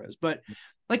these genres. But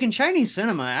like in Chinese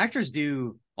cinema, actors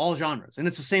do all genres, and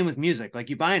it's the same with music. Like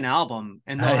you buy an album,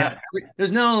 and they'll have Yeah.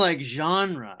 there's no like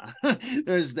genre.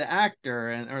 There's the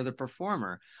actor or the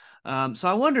performer. So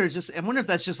I wonder if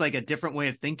that's just like a different way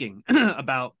of thinking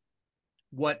about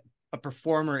what a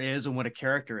performer is and what a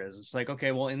character is. It's like,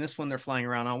 okay, well, in this one they're flying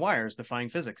around on wires defying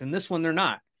physics, in this one they're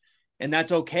not, and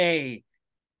that's okay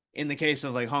in the case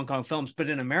of like Hong Kong films. But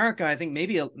in America, I think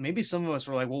maybe some of us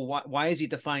were like, well, why is he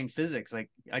defying physics? Like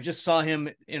I just saw him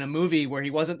in a movie where he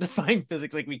wasn't defying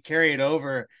physics. Like we carry it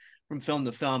over from film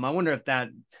to film. I wonder if that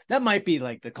might be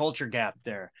like the culture gap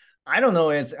there. I don't know.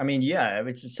 I mean, yeah,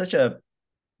 it's such a,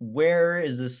 where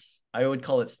is this? I would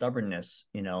call it stubbornness,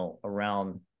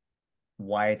 around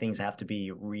why things have to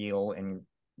be real, and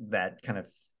that kind of,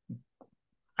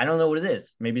 I don't know what it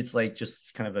is. Maybe it's like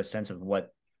just kind of a sense of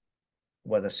what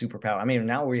a superpower. I mean,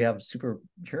 now we have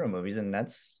superhero movies, and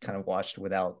that's kind of watched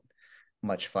without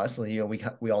much fuss.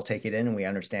 We all take it in and we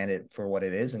understand it for what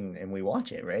it is, and we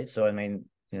watch it, right? So I mean,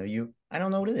 I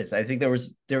don't know what it is. I think there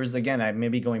was again, I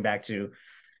maybe going back to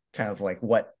kind of like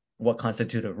what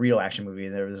constitute a real action movie.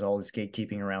 There was all this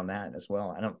gatekeeping around that as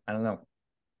well. I don't know.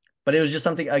 But it was just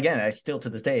something, again, I still to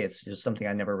this day, it's just something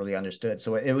I never really understood.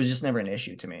 So it was just never an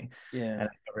issue to me. Yeah. And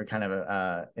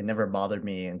it never bothered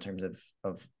me in terms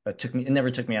it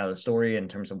never took me out of the story in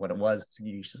terms of what it was.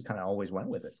 You just kind of always went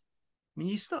with it. I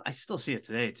mean, I still see it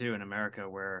today too in America,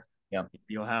 where Yeah.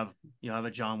 you'll have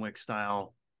a John Wick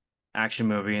style action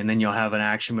movie, and then you'll have an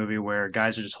action movie where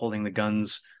guys are just holding the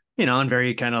guns, in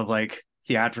very kind of like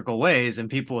theatrical ways,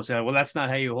 and people will say, well, that's not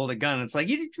how you hold a gun. It's like,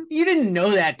 you didn't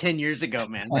know that 10 years ago,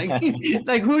 man. Like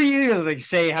like who are you to like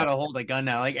say how to hold a gun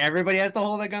now? Like everybody has to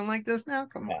hold a gun like this now?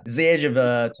 Come on. It's the age of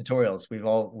tutorials.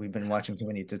 We've been watching too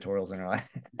many tutorials in our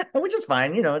life, which is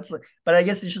fine. It's like, but I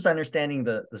guess it's just understanding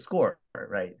the score,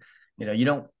 right? You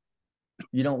don't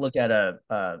look at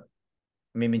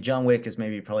maybe John Wick is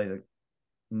maybe probably the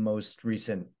most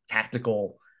recent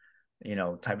tactical,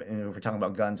 type. And if we're talking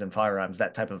about guns and firearms,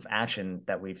 that type of action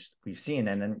that we've seen,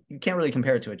 and then you can't really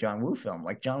compare it to a John Woo film.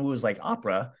 Like John Woo is like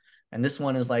opera, and this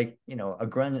one is like a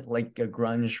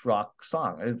grunge rock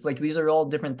song. It's like these are all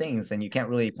different things, and you can't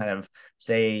really kind of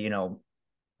say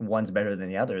one's better than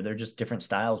the other. They're just different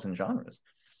styles and genres.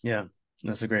 Yeah,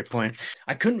 that's a great point.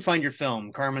 I couldn't find your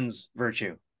film, Carmen's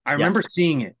Virtue. I Yeah, remember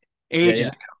seeing it yeah, ages yeah.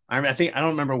 ago. I think I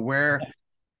don't remember where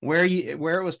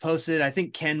it was posted. I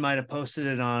think Ken might have posted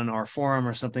it on our forum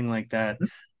or something like that.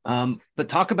 But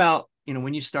talk about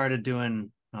when you started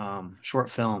doing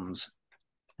short films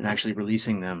and actually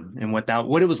releasing them, and what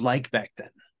it was like back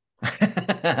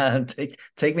then.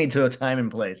 take me to a time and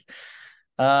place.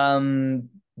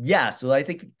 Yeah, so I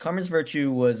think Carmen's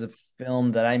Virtue was a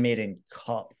film that I made in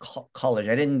college.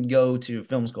 I didn't go to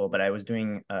film school, but I was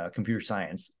doing computer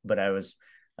science. But I was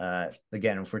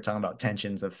again, if we're talking about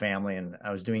tensions of family, and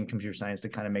I was doing computer science to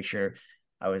kind of make sure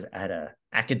I was at a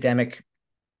academic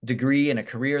degree and a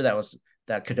career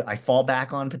that could I fall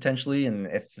back on potentially, and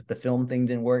if the film thing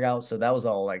didn't work out. So that was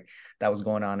all like that was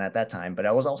going on at that time. But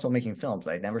I was also making films.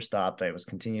 I never stopped. I was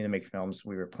continuing to make films.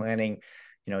 We were planning,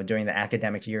 during the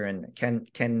academic year. And Ken,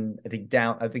 I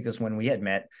think this when we had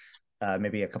met,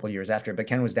 maybe a couple of years after. But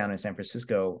Ken was down in San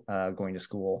Francisco going to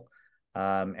school.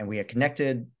 And we had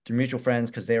connected through mutual friends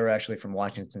because they were actually from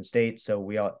Washington State. So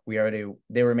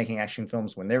they were making action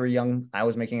films when they were young. I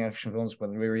was making action films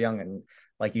when we were young. And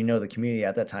like, the community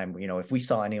at that time, if we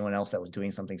saw anyone else that was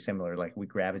doing something similar, like we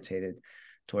gravitated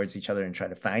towards each other and tried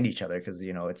to find each other, because,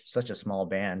 it's such a small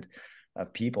band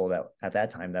of people that at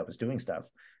that time that was doing stuff.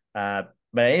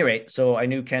 But at any rate, so I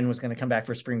knew Ken was going to come back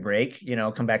for spring break,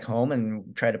 come back home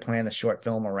and try to plan the short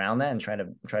film around that, and try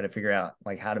to figure out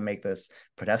like how to make this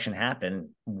production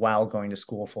happen while going to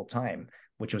school full time,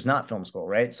 which was not film school,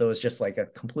 right? So it's just like a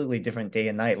completely different day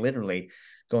and night, literally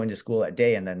going to school at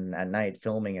day and then at night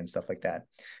filming and stuff like that.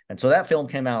 And so that film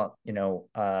came out,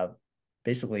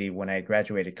 basically when I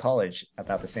graduated college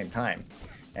about the same time.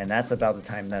 And that's about the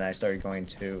time that I started going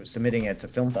to submitting it to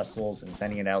film festivals and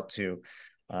sending it out to,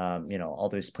 all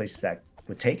those places that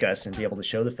would take us and be able to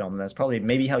show the film. And that's probably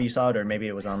maybe how you saw it, or maybe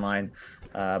it was online.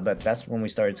 But that's when we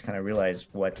started to kind of realize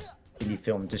what indie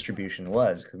film distribution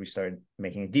was, because we started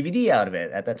making a DVD out of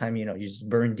it. At that time, you just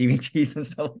burn DVDs and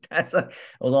stuff like that. So it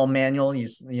was all manual. You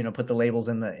put the labels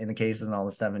in the cases and all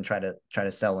this stuff and try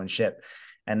to sell and ship.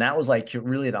 And that was like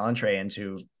really the entree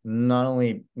into not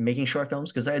only making short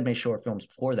films, because I had made short films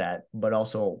before that, but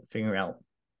also figuring out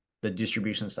the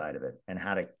distribution side of it and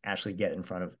how to actually get in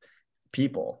front of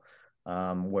people.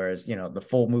 Whereas, the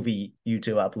full movie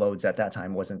YouTube uploads at that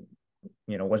time wasn't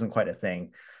quite a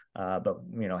thing. But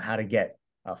how to get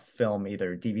a film,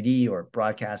 either DVD or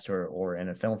broadcast or in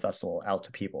a film festival, out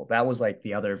to people. That was like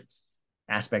the other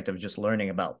aspect of just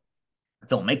learning about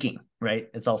filmmaking, right?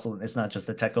 It's not just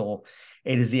the technical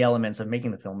A to Z elements of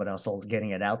making the film, but also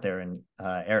getting it out there. And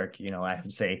Eric, I have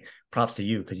to say props to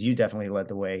you, because you definitely led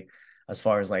the way as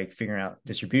far as like figuring out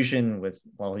distribution with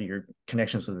your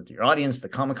connections with your audience, the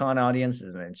Comic-Con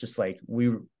audiences. And it's just like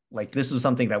this was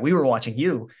something that we were watching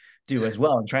you do as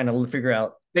well, and trying to figure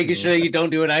out, making sure you don't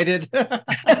do what I did.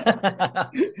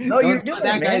 No, you're doing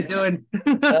that it, guy's man.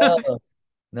 doing.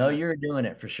 No, you're doing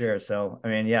it for sure. So I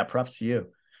mean, yeah, props to you.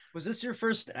 Was this your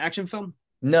first action film?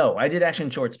 No, I did action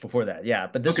shorts before that. Yeah,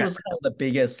 but this Okay. was kind of the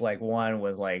biggest like one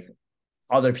with like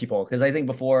other people, because I think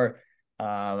before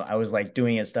I was like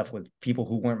doing it stuff with people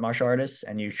who weren't martial artists,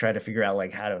 and you try to figure out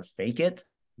like how to fake it.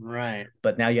 Right.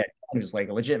 But now you just like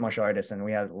a legit martial artist, and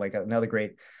we have like another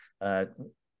great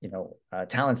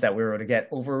talents that we were able to get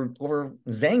over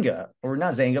Zanga, or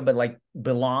not Zanga, but like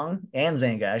Belong and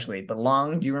Zanga actually.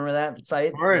 Belong, do you remember that site?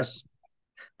 Of course.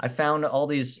 I found all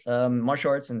these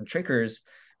martial arts and trickers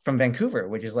from Vancouver,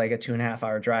 which is like a 2.5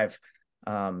 hour drive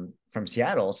from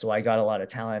Seattle. So I got a lot of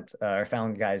talent, or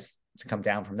found guys to come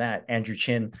down from that. Andrew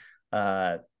Chin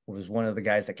was one of the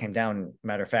guys that came down.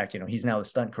 Matter of fact, he's now the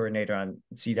stunt coordinator on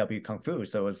CW Kung Fu.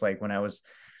 So it was like when I was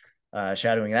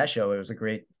shadowing that show, it was a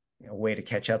great way to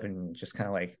catch up and just kind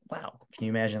of like, wow, can you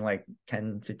imagine like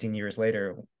 10, 15 years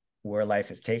later where life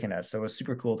has taken us? So it was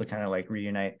super cool to kind of like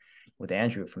reunite with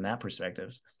Andrew from that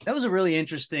perspective. That was a really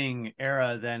interesting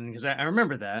era then, because I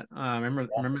remember that. Remember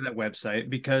that website,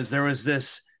 because there was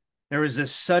this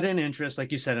sudden interest,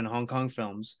 like you said, in Hong Kong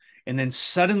films, and then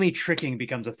suddenly tricking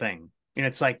becomes a thing, and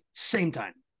it's like same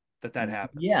time that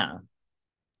happens. Yeah,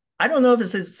 I don't know if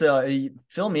it's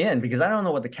fill me in, because I don't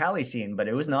know what the Cali scene, but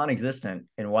it was non-existent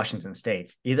in Washington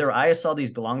State. Either I saw these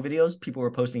Belong videos, people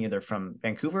were posting either from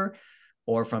Vancouver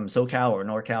or from SoCal or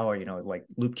NorCal, or like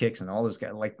Loop Kicks and all those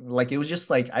guys. Like it was just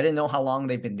like, I didn't know how long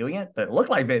they've been doing it, but it looked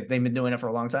like they've been doing it for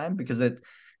a long time, because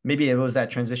maybe it was that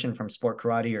transition from sport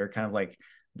karate or kind of like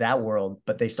that world,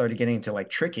 but they started getting into like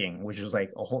tricking, which was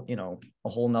like a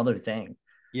whole nother thing.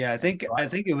 Yeah, I think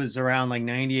it was around like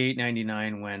 98,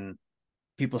 99 when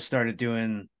people started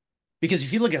doing, because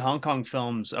if you look at Hong Kong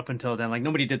films up until then, like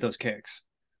nobody did those kicks,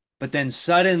 but then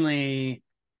suddenly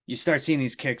you start seeing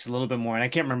these kicks a little bit more. And I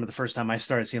can't remember the first time I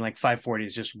started seeing like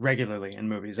 540s just regularly in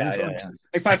movies. And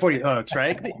like 540 hooks,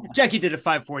 right? Jackie did a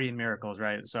 540 in Miracles,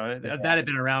 right? So that had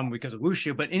been around because of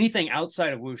wushu, but anything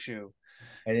outside of wushu,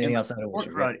 anything outside of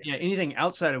wushu, yeah, anything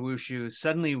outside of wushu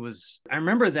suddenly was. I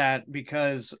remember that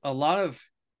because a lot of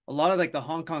like the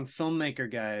Hong Kong filmmaker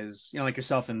guys, like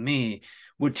yourself and me,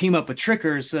 would team up with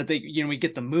trickers so that they, we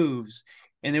get the moves.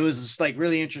 And it was this like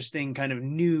really interesting kind of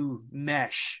new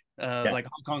mesh, like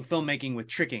Hong Kong filmmaking with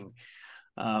tricking.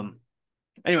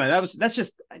 Anyway, that's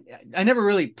just, I never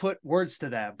really put words to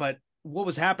that, but what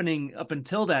was happening up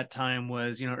until that time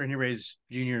was, Ernie Reyes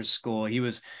Jr.'s school. He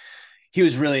was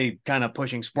really kind of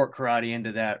pushing sport karate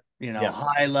into that,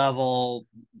 high level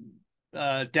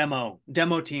demo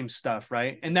team stuff,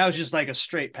 right? And that was just like a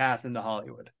straight path into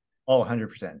Hollywood. Oh,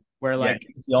 100%. Where like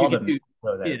all the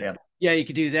you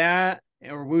could do that,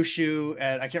 or wushu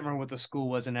at, I can't remember what the school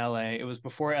was in LA. It was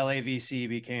before LAVC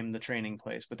became the training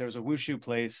place, but there was a wushu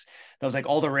place that was like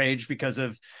all the rage because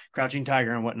of Crouching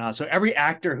Tiger and whatnot. So every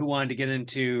actor who wanted to get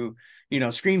into,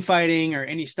 screen fighting, or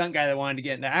any stunt guy that wanted to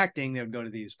get into acting, they would go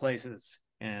to these places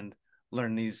and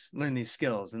learn these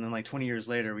skills. And then like 20 years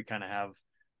later, we kind of have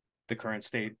the current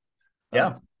state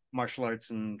of martial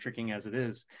arts and tricking as it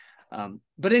is.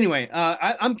 But anyway,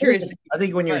 I'm curious. I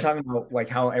think when you were talking about like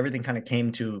how everything kind of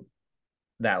came to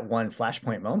that one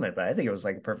flashpoint moment, but I think it was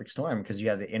like a perfect storm, because you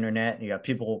have the internet, you have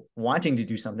people wanting to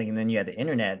do something, and then you had the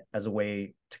internet as a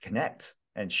way to connect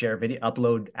and share video,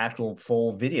 upload actual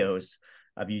full videos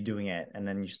of you doing it. And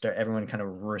then you start, everyone kind of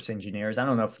reverse engineers. I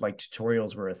don't know if like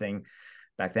tutorials were a thing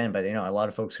back then, but a lot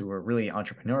of folks who were really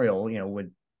entrepreneurial,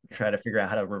 would try to figure out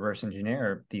how to reverse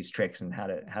engineer these tricks and how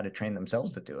to train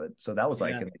themselves to do it. So that was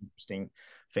like an interesting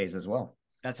phase as well.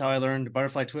 That's how I learned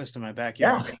butterfly twist in my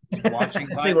backyard. Yeah. Watching,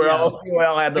 I think we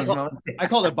all had those moments. I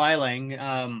called it bilang,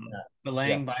 Yeah.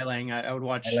 bilang. I would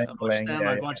watch them.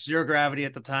 Yeah, I'd watch Zero Gravity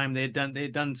at the time. They'd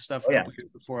done stuff oh a yeah. couple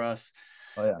years before us.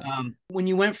 Oh yeah. When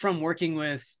you went from working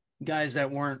with guys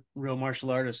that weren't real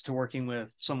martial artists to working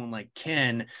with someone like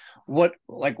Ken, what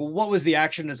was the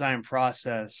action design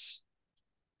process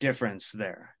difference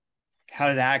there? How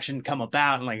did action come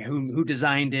about, and like who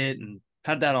designed it, and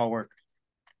how did that all work?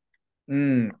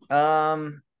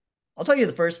 I'll tell you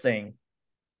the first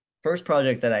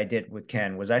project that I did with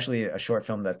Ken was actually a short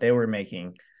film that they were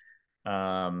making.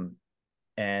 And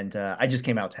I just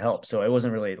came out to help. So it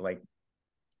wasn't really like,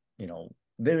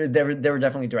 they were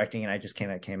definitely directing, and I just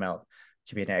came out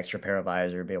to be an extra pair of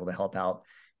eyes or be able to help out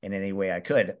in any way I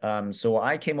could. So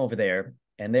I came over there,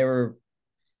 and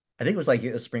I think it was like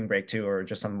a spring break too, or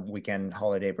just some weekend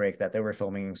holiday break that they were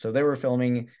filming. So they were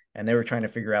filming, and they were trying to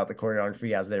figure out the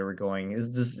choreography as they were going. This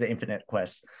is the Infinite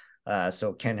Quest.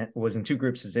 So Ken was in two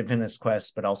groups: his Infinite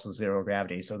Quest, but also Zero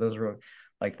Gravity. So those were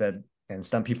like and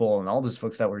stunt people and all those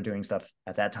folks that were doing stuff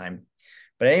at that time.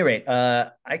 But at any rate,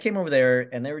 I came over there,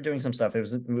 and they were doing some stuff. It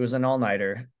was an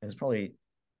all-nighter. It was probably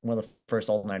one of the first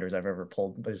all-nighters I've ever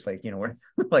pulled. But it's like, we're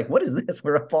like, what is this?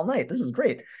 We're up all night. This is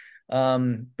great.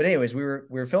 But anyways, we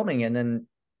were filming, and then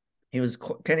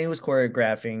Kenny was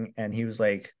choreographing, and he was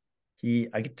like,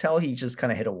 I could tell he just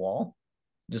kind of hit a wall,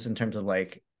 just in terms of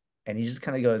like, and he just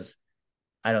kind of goes,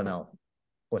 I don't know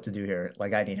what to do here.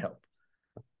 Like, I need help.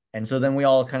 And so then we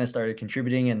all kind of started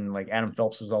contributing, and like Adam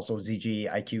Phelps was also a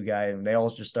ZG IQ guy, and they all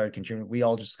just started contributing. We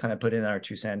all just kind of put in our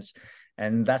 2 cents,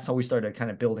 and that's how we started kind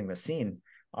of building the scene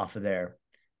off of there.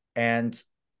 And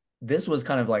this was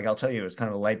kind of like, I'll tell you, it was kind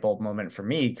of a light bulb moment for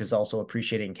me, because also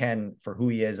appreciating Ken for who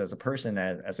he is as a person,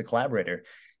 as a collaborator.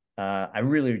 I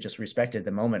really just respected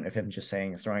the moment of him just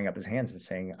throwing up his hands and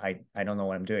saying, I don't know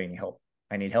what I'm doing. Help.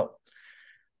 I need help.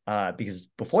 Because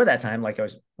before that time, like I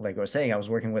was saying, I was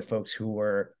working with folks who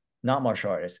were not martial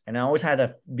artists, and I always had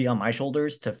to be on my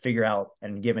shoulders to figure out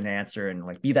and give an answer, and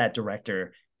like be that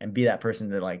director and be that person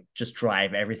to like just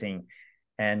drive everything.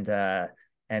 And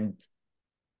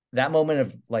that moment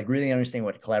of like really understanding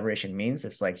what collaboration means,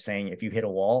 it's like saying, if you hit a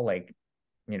wall, like,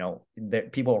 the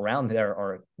people around there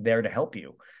are there to help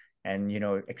you, and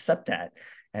accept that.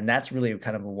 And that's really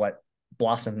kind of what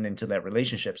blossomed into that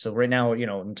relationship. So right now,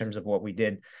 in terms of what we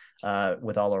did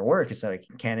with all our work, it's like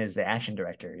Ken is the action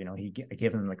director. I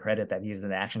give him the credit that he's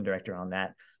an action director on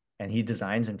that, and he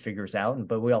designs and figures out.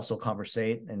 But we also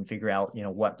conversate and figure out,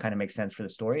 what kind of makes sense for the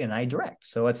story, and I direct.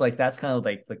 So it's like, that's kind of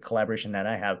like the collaboration that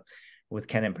I have with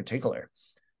Ken in particular.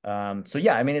 So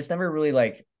yeah, I mean, it's never really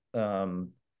like, I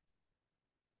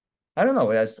don't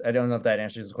know. I don't know if that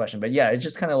answers the question, but yeah, it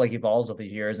just kind of like evolves over the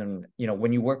years. And,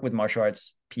 when you work with martial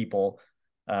arts people,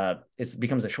 it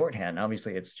becomes a shorthand.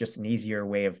 Obviously, it's just an easier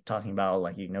way of talking about,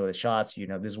 like, the shots, this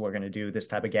is what we're going to do, this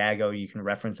type of gag. You can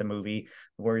reference a movie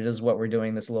where this is what we're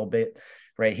doing this little bit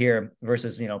right here,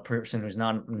 versus, person who's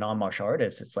non-martial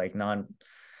artist. It's like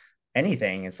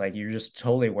anything. It's like, you're just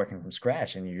totally working from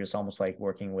scratch, and you're just almost like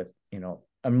working with,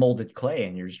 unmolded clay,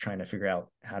 and you're just trying to figure out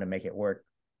how to make it work.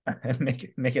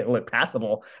 make it look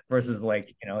passable, versus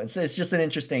like, it's just an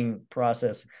interesting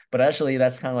process. But actually,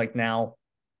 that's kind of like now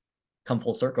come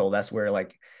full circle. That's where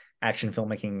like action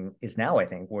filmmaking is now, I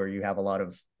think, where you have a lot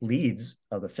of leads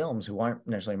of the films who aren't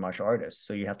necessarily martial artists.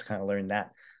 So you have to kind of learn that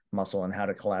muscle and how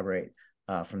to collaborate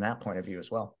from that point of view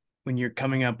as well. When you're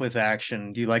coming up with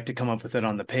action, do you like to come up with it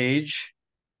on the page,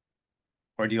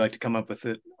 or do you like to come up with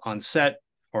it on set,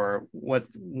 or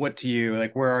what do you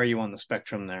like? Where are you on the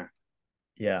spectrum there?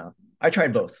 Yeah, I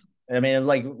tried both. I mean,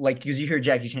 like, because you hear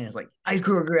Jackie Chan is like, I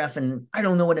choreograph and I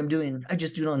don't know what I'm doing. I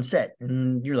just do it on set.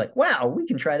 And you're like, wow, we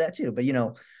can try that too. But,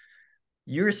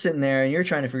 you're sitting there and you're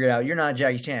trying to figure it out. You're not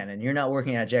Jackie Chan, and you're not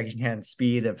working at Jackie Chan's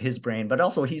speed of his brain, but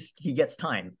also he gets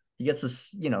time. He gets to,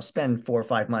 spend 4 or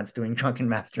 5 months doing Drunken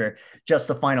Master, just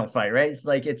the final fight, right? It's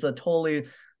like, it's a totally,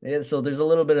 so there's a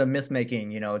little bit of myth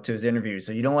making, to his interview.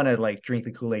 So you don't want to like drink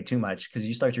the Kool-Aid too much, because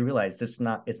you start to realize it's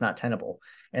not tenable,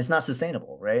 and it's not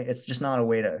sustainable, right? It's just not a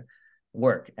way to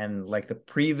work. And like the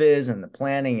previs and the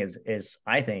planning is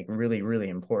I think really, really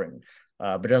important.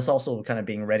 But it's also kind of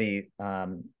being ready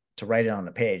to write it on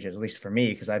the page, at least for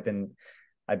me, because I've been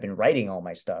writing all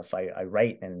my stuff. I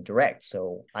write and direct,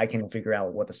 so I can figure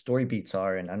out what the story beats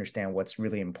are and understand what's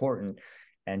really important,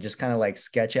 and just kind of like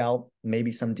sketch out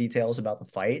maybe some details about the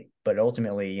fight. But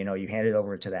ultimately, you hand it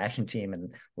over to the action team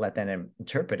and let them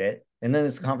interpret it. And then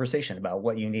it's a conversation about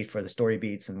what you need for the story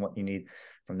beats and what you need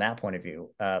from that point of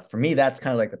view. For me, that's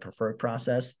kind of like the preferred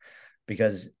process,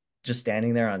 because just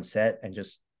standing there on set and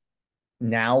just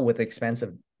now with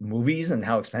expensive movies and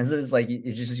how expensive it's like,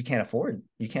 it's just, you can't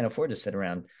afford to sit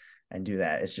around and do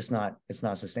that. It's just not, it's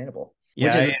not sustainable.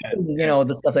 Which Yeah, is, you know,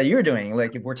 the stuff that you're doing.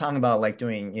 Like if we're talking about like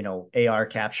doing, you know, AR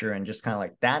capture and just kind of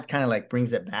like that kind of like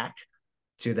brings it back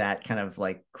to that kind of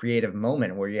like creative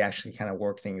moment where you actually kind of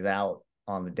work things out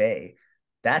on the day.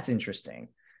 That's interesting.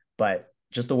 But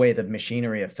just the way the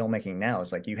machinery of filmmaking now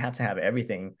is like, you have to have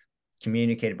everything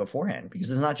communicated beforehand, because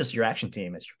it's not just your action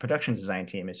team, it's your production design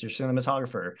team, it's your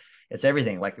cinematographer, it's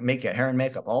everything, like makeup, hair and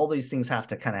makeup, all these things have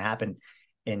to kind of happen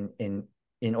in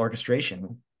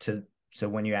orchestration to, so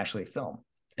when you actually film.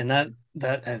 and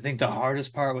that I think the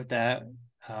hardest part with that,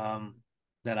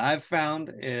 that I've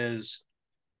found is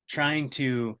trying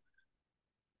to,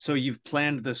 so you've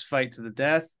planned this fight to the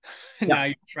death, and Yeah. now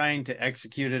you're trying to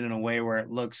execute it in a way where it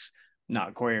looks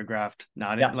not choreographed,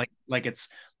 not Yeah. like it's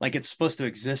supposed to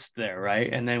exist there,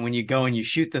 right? And then when you go and you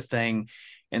shoot the thing,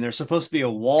 and there's supposed to be a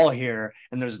wall here,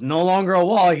 and there's no longer a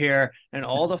wall here, and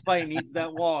all the fight needs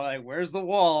that wall. Like, where's the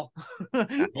wall?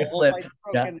 The You whole flip. fight's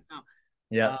Yeah. broken now.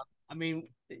 Yeah. I mean,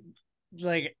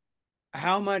 like,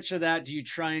 how much of that do you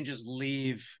try and just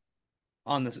leave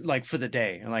on this, like for the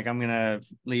day? And like, I'm gonna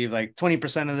leave like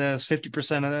 20% of this,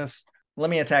 50% of this. Let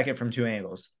me attack it from two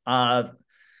angles.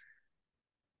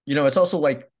 You know, it's also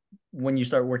like when you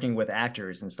start working with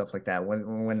actors and stuff like that,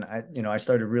 when I, you know, I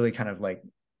started really kind of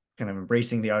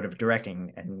embracing the art of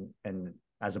directing and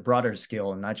as a broader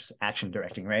skill and not just action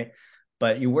directing, right?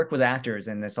 But you work with actors,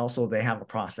 and it's also, they have a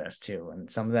process too, and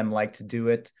some of them like to do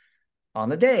it on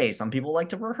the day, some people like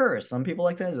to rehearse, some people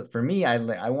like that. For me,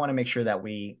 I want to make sure that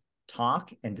we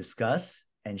talk and discuss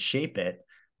and shape it.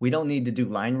 We don't need to do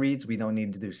line reads, we don't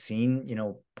need to do scene, you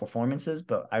know, performances,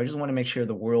 but I just want to make sure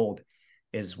the world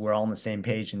is, we're all on the same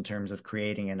page in terms of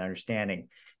creating and understanding.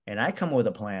 And I come with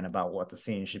a plan about what the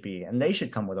scene should be, and they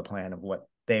should come with a plan of what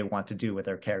they want to do with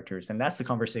their characters. And that's the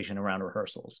conversation around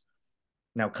rehearsals.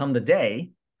 Now, come the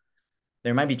day,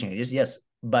 there might be changes, yes,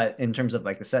 but in terms of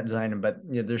like the set design, but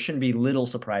you know, there shouldn't be little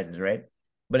surprises, right?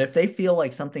 But if they feel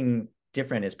like something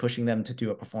different is pushing them to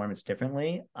do a performance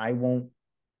differently, I won't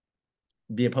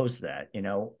be opposed to that. You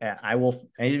know, I will,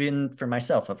 even for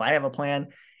myself, if I have a plan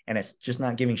and it's just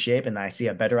not giving shape and I see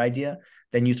a better idea,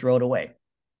 then you throw it away.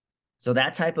 So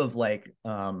that type of like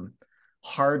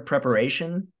hard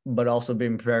preparation, but also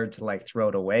being prepared to like throw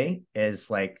it away, is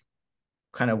like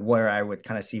kind of where I would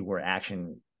kind of see where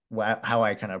action, how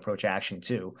I kind of approach action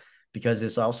too, because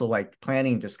it's also like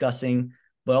planning, discussing,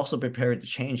 but also prepared to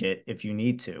change it if you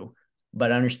need to,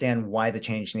 but understand why the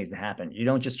change needs to happen. You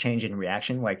don't just change it in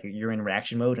reaction, like you're in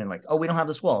reaction mode and like, oh, we don't have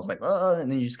this wall. It's like, oh,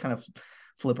 and then you just kind of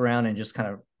flip around and just kind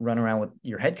of run around with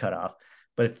your head cut off.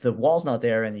 But if the wall's not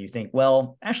there and you think,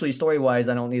 well, actually, story wise,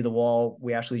 I don't need the wall.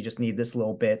 We actually just need this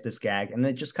little bit, this gag, and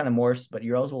then it just kind of morphs, but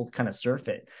you're also kind of surf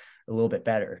it a little bit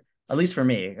better. At least for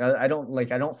me, I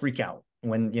don't freak out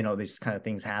when, you know, these kind of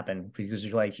things happen, because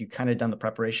you're like, you kind of done the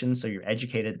preparation. So you're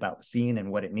educated about the scene and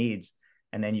what it needs,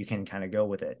 and then you can kind of go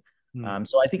with it.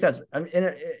 So I think that's,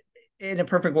 in a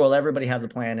perfect world, everybody has a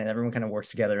plan and everyone kind of works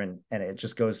together, and it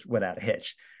just goes without a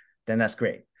hitch. Then that's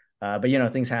great. But you know,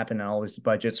 things happen and all these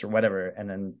budgets or whatever, and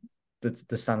then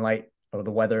the sunlight or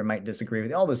the weather might disagree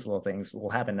with you. All those little things will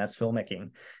happen. That's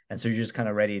filmmaking, and so you're just kind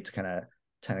of ready to kind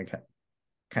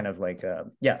of like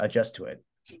adjust to it.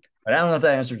 But I don't know if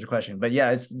that answers your question. But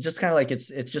yeah, it's just kind of like it's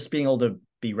just being able to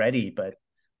be ready, but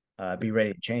be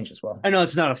ready to change as well. I know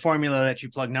it's not a formula that you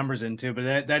plug numbers into,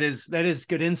 but that is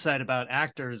good insight about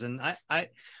actors. And I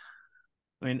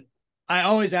mean, I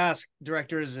always ask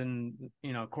directors and,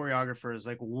 you know, choreographers,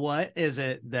 like, what is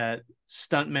it that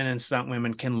stuntmen and stunt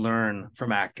women can learn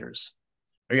from actors?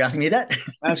 Are you asking me that?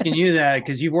 I'm asking you that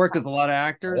because you've worked with a lot of A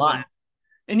actors, lot.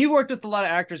 and you've worked with a lot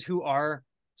of actors who are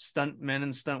stunt men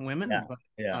and stunt women. Yeah. But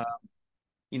Yeah.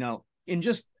 you know, in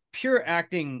just pure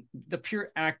acting, the pure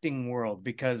acting world,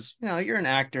 because, you know, you're an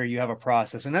actor, you have a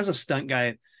process, and as a stunt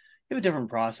guy, you have a different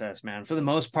process, man. For the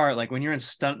most part, like when you're in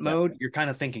stunt Yeah. mode, you're kind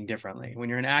of thinking differently. When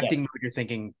you're in acting Yes. mode, you're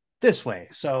thinking this way.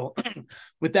 So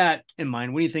with that in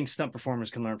mind, what do you think stunt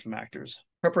performers can learn from actors?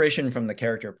 Preparation from the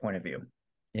character point of view.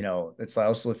 You know, it's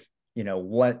also, you know,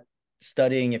 what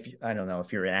studying, if I don't know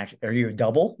if you're an actor, are you a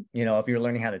double? You know, if you're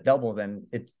learning how to double, then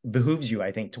it behooves you,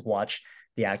 I think, to watch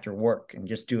the actor work and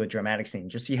just do a dramatic scene,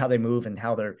 just see how they move and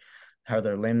how their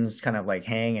limbs kind of like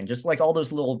hang, and just like all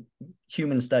those little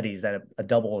human studies that a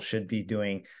double should be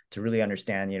doing to really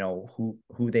understand, you know,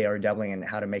 who they are doubling and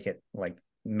how to make it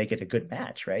a good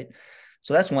match, right?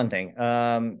 So that's one thing.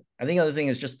 I think the other thing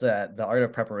is just the art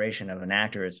of preparation of an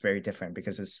actor is very different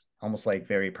because it's almost like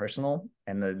very personal,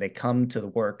 and they come to the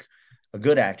work. A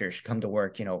good actor should come to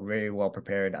work, you know, very well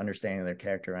prepared, understanding their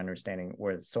character, understanding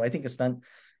where. So I think a stunt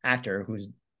actor who's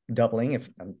doubling if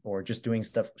or just doing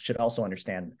stuff should also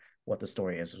understand what the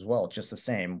story is as well, just the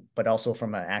same, but also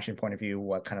from an action point of view,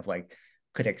 what kind of like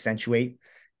could accentuate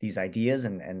these ideas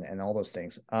and all those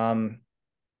things.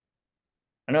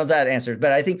 I don't know if that answers,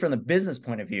 but I think from the business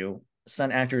point of view,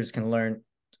 stunt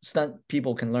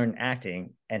people can learn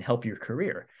acting and help your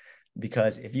career.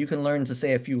 Because if you can learn to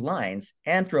say a few lines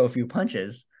and throw a few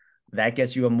punches, that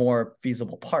gets you a more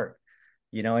feasible part.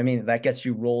 You know, I mean, that gets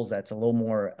you roles that's a little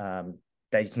more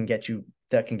that can get you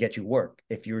work.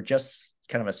 If you're just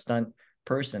kind of a stunt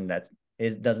person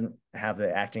doesn't have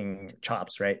the acting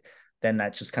chops, right? Then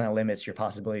that just kind of limits your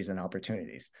possibilities and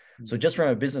opportunities. Mm-hmm. So just from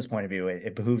a business point of view,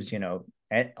 it behooves, you know,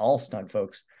 all stunt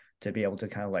folks to be able to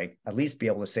kind of like at least be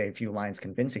able to say a few lines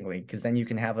convincingly, because then you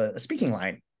can have a speaking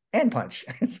line and punch.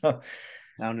 So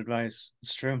sound advice.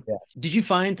 It's true. Yeah. Did you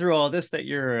find through all this that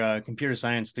your computer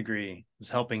science degree was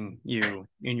helping you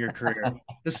in your career?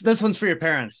 This one's for your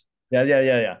parents.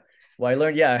 Yeah. Well, I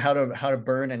learned, how to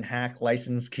burn and hack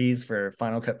license keys for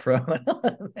Final Cut Pro.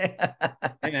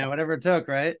 Hey man, whatever it took,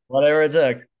 right? Whatever it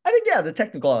took. I think, the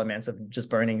technical elements of just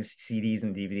burning CDs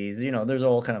and DVDs, you know, there's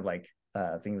all kind of like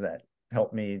things that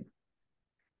help me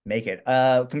make it.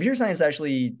 Computer science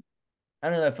actually, I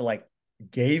don't know if it like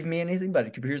gave me anything,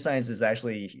 but computer science is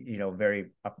actually, you know,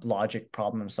 very logic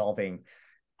problem solving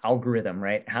algorithm,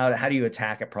 right? How do you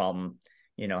attack a problem?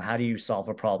 You know, how do you solve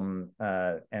a problem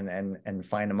and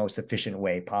find the most efficient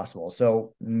way possible?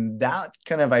 So that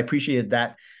kind of, I appreciated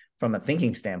that from a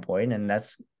thinking standpoint, and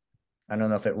that's, I don't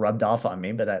know if it rubbed off on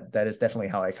me, but that is definitely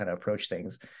how I kind of approach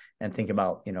things and think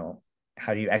about, you know,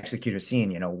 how do you execute a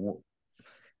scene, you know,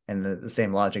 and the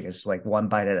same logic is like one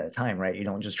bite at a time, right? You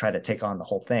don't just try to take on the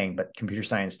whole thing, but computer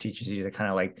science teaches you to kind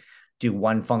of like do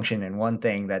one function and one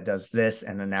thing that does this,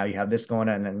 and then now you have this going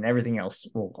on, and then everything else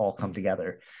will all come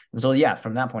together. And so,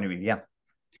 from that point of view,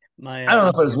 I don't know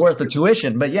if it was worth the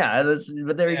tuition, but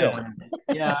but there you go.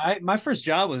 My first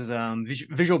job was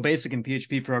Visual Basic and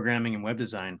PHP programming and web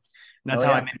design. And that's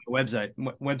how I made a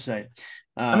website.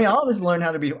 I mean, I always learned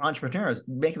how to be entrepreneurs,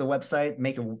 make the website,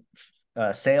 make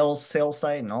a sales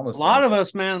site, and all those. A lot of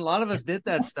us did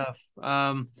that stuff.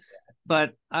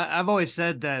 But I've always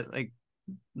said that like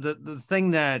the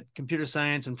thing that computer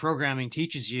science and programming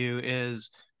teaches you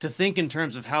is to think in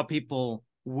terms of how people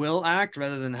will act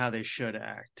rather than how they should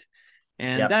act.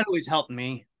 And that always helped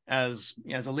me as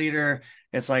a leader.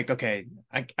 It's like, okay,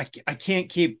 I can't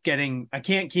keep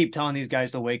telling these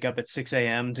guys to wake up at 6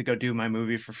 a.m. to go do my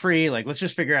movie for free. Like, let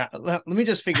me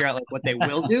just figure out like what they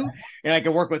will do, and I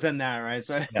can work within that, right?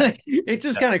 So it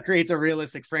just kind of creates a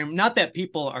realistic frame. Not that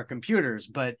people are computers,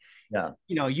 but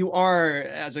you know, you are,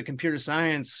 as a computer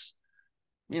science,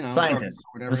 you know, scientist,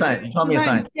 call me a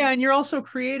scientist. Yeah, and you're also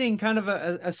creating kind of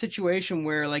a situation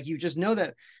where like you just know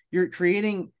that you're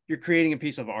creating a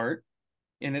piece of art.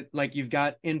 And it, like, you've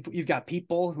got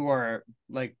people who are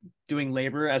like doing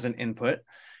labor as an input,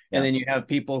 and then you have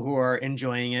people who are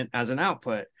enjoying it as an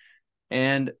output.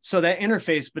 And so that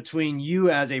interface between you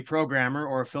as a programmer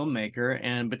or a filmmaker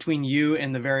and between you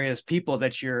and the various people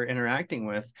that you're interacting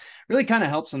with really kind of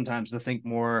helps sometimes to think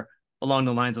more along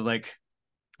the lines of like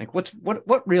what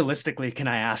realistically can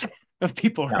I ask of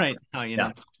people right now? You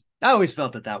know, I always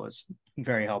felt that was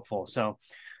very helpful. So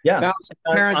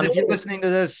parents, if you're listening to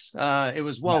this, it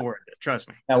was well worth it. Trust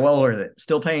me. Yeah, well worth it.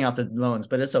 Still paying off the loans,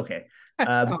 but it's okay.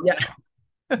 But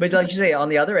like you say, on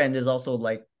the other end is also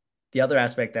like the other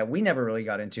aspect that we never really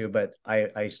got into, but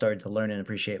I started to learn and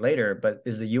appreciate later, but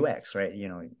is the UX, right? You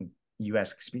know,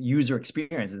 user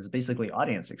experience is basically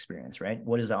audience experience, right?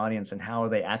 What is the audience and how are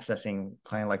they accessing,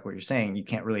 kind of like what you're saying? You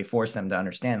can't really force them to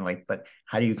understand, like, but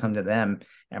how do you come to them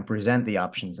and present the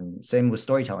options? And same with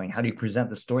storytelling. How do you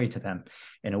present the story to them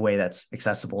in a way that's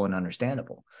accessible and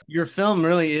understandable? Your film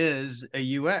really is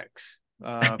a UX.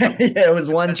 It was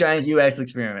one giant UX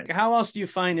experiment. How else do you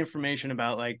find information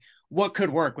about like what could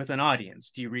work with an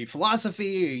audience? Do you read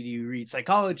philosophy? Or do you read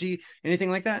psychology? Anything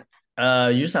like that?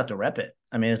 You just have to rep it.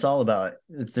 I mean, it's all about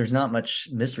there's not much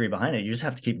mystery behind it. You just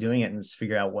have to keep doing it and just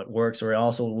figure out what works, or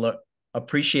also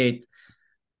appreciate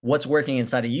what's working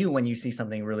inside of you when you see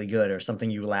something really good or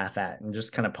something you laugh at, and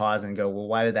just kind of pause and go, well,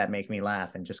 why did that make me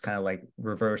laugh? And just kind of like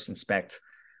reverse inspect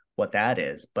what that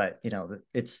is. But, you know,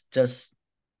 it's just,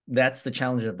 that's the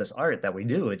challenge of this art that we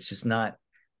do. It's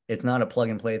it's not a plug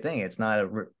and play thing. It's not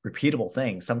a repeatable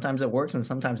thing. Sometimes it works and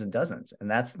sometimes it doesn't. And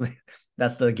that's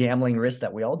the gambling risk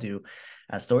that we all do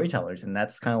as storytellers. And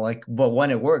that's kind of like, but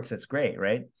when it works, it's great,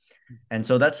 right? And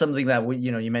so that's something that we,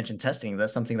 you mentioned testing.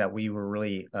 That's something that we were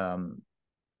really,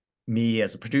 me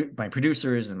as my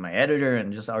producers and my editor,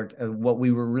 and just what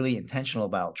we were really intentional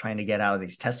about trying to get out of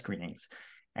these test screenings.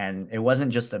 And it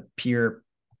wasn't just a pure,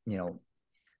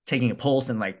 taking a pulse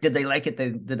and like, did they like it?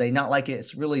 Did they not like it?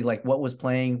 It's really like what was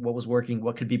playing, what was working,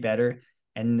 what could be better,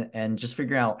 and just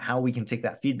figure out how we can take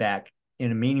that feedback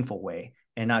in a meaningful way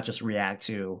and not just react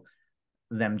to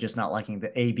them just not liking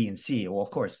the A, B, and C. Well,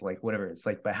 of course, like whatever. It's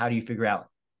like, but how do you figure out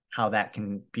how that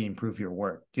can improve your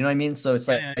work? Do you know what I mean? So it's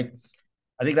like,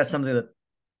 I think that's something that,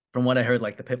 from what I heard,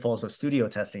 like the pitfalls of studio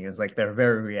testing is like they're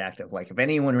very reactive. Like if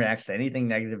anyone reacts to anything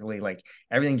negatively, like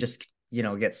everything just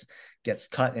gets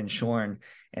cut and shorn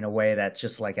in a way that's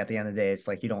just like, at the end of the day, it's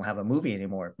like you don't have a movie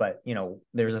anymore. But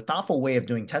there's a thoughtful way of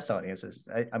doing test audiences.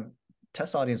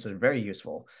 Test audiences are very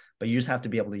useful, but you just have to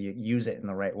be able to use it in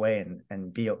the right way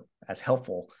and be as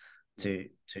helpful to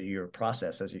your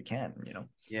process as you can.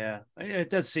 Yeah, it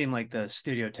does seem like the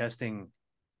studio testing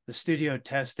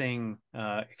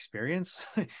experience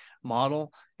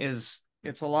model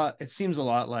it seems a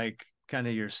lot like kind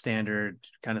of your standard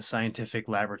kind of scientific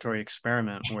laboratory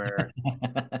experiment where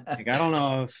like, I don't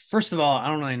know first of all, I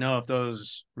don't really know if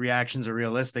those reactions are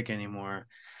realistic anymore.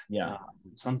 Yeah.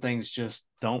 Some things just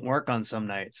don't work on some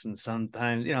nights, and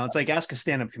sometimes it's like, ask a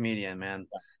stand-up comedian, man.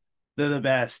 They're the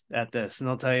best at this, and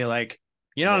they'll tell you like,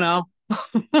 you don't know.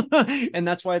 And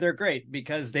that's why they're great,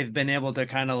 because they've been able to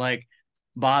kind of like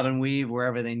bob and weave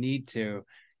wherever they need to.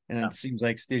 And it seems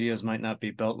like studios might not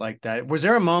be built like that. Was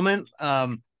there a moment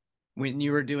when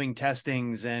you were doing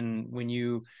testings and when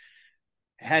you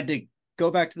had to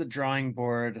go back to the drawing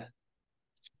board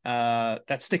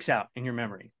that sticks out in your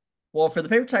memory? Well, for the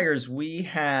Paper Tigers, we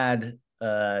had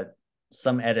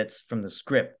some edits from the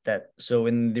script so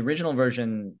in the original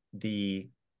version, I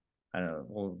don't know,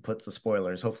 we'll put the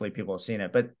spoilers. Hopefully people have seen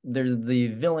it, but there's the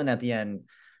villain at the end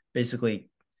basically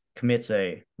commits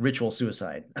a ritual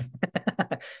suicide.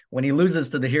 When he loses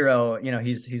to the hero,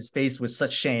 he's faced with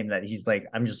such shame that he's like,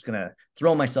 I'm just going to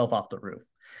throw myself off the roof.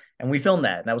 And we filmed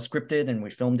that. That was scripted and we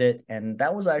filmed it. And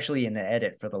that was actually in the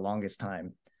edit for the longest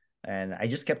time. And I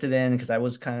just kept it in because I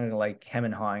was kind of like hem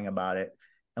and hawing about it.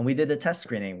 And we did the test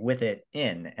screening with it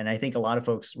in. And I think a lot of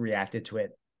folks reacted to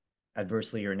it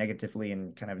adversely or negatively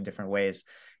in kind of different ways.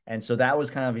 And so that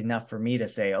was kind of enough for me to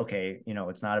say, okay,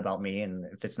 it's not about me. And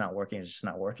if it's not working, it's just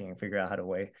not working, and figure out how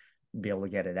to be able to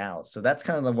get it out. So that's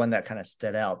kind of the one that kind of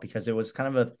stood out, because it was kind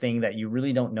of a thing that you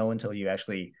really don't know until you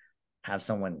actually have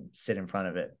someone sit in front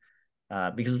of it.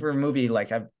 Because for a movie,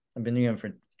 like I've been doing it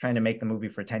for trying to make the movie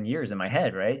for 10 years in my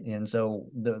head. Right. And so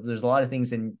there's a lot of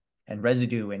things and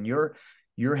residue in your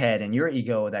head and your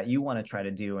ego that you want to try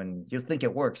to do, and you think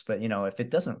it works, but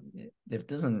if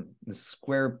the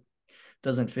square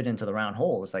doesn't fit into the round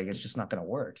hole, it's like, it's just not going to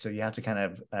work. So you have to kind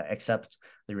of accept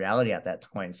the reality at that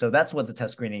point. So that's what the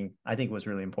test screening, I think, was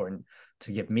really important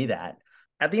to give me that.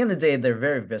 At the end of the day, they're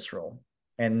very visceral.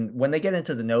 And when they get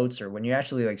into the notes, or when you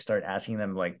actually like start asking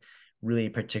them like really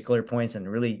particular points and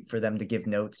really for them to give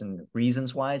notes and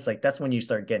reasons why, it's like, that's when you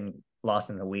start getting lost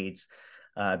in the weeds,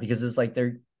 because it's like,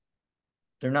 they're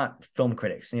not film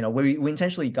critics. We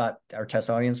intentionally got our test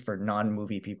audience for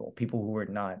non-movie people who were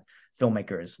not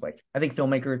filmmakers. Like, I think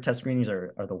filmmaker test screenings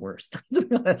are the worst. To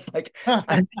be honest, like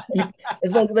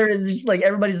it's like they're just like,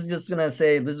 everybody's just gonna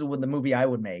say this is what the movie I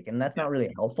would make, and that's not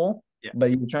really helpful. Yeah.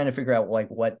 But you're trying to figure out like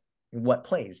what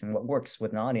plays and what works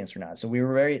with an audience or not. So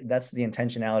that's the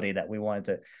intentionality that we wanted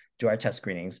to do our test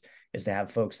screenings, is to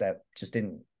have folks that just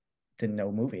didn't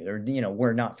know movie, or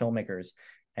we're not filmmakers,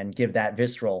 and give that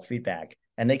visceral feedback.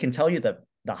 And they can tell you the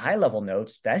high level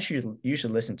notes that you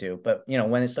should listen to. But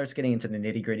when it starts getting into the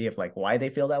nitty gritty of like why they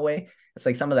feel that way, it's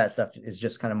like some of that stuff is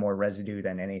just kind of more residue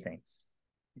than anything.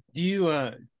 Do you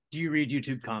read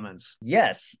YouTube comments?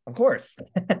 Yes, of course.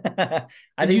 Do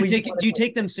you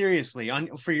take them seriously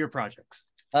for your projects?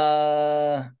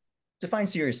 Define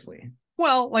seriously.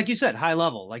 Well, like you said, high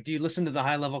level. Like, do you listen to the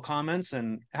high level comments,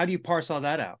 and how do you parse all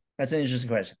that out? That's an interesting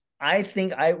question. I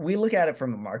think we look at it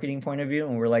from a marketing point of view,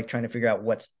 and we're like trying to figure out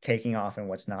what's taking off and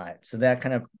what's not. So that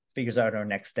kind of figures out our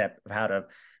next step of how to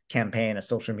campaign a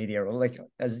social media, or like,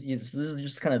 this is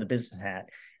just kind of the business hat,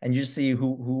 and you see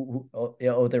who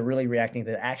they're really reacting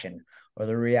to the action, or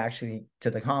they're reacting to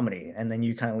the comedy, and then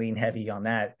you kind of lean heavy on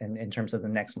that in terms of the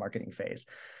next marketing phase.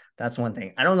 That's one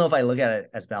thing. I don't know if I look at it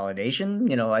as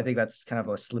validation. I think that's kind of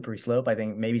a slippery slope. I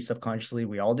think maybe subconsciously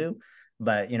we all do,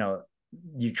 but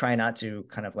you try not to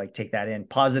kind of like take that in,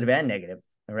 positive and negative.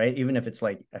 right? Even if it's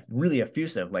like really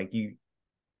effusive, like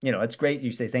it's great.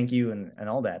 You say thank you and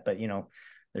all that, but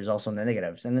there's also the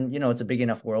negatives. And then, it's a big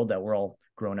enough world that we're all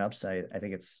grown ups. So I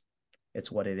think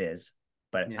it's what it is,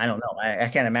 but Yeah. I don't know. I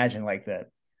can't imagine like the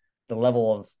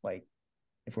level of like,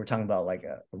 if we're talking about like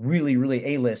a really,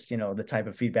 really A-list, the type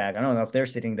of feedback, I don't know if they're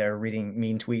sitting there reading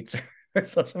mean tweets or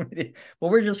social media, but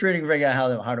we're just trying to figure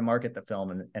out how to market the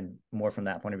film and more from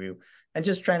that point of view and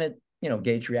just trying to,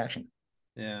 gauge reaction.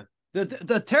 Yeah.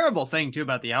 The terrible thing too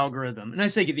about the algorithm, and I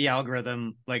say the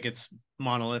algorithm like it's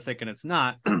monolithic and it's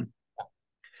not.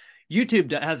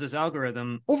 YouTube has this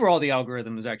algorithm. Overall, the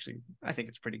algorithm is actually, I think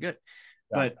it's pretty good.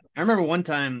 Yeah. But I remember one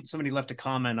time somebody left a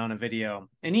comment on a video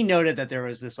and he noted that there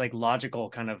was this like logical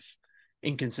kind of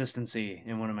inconsistency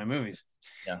in one of my movies.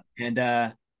 Yeah. And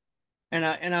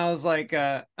I was like,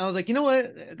 you know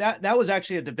what? That was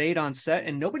actually a debate on set,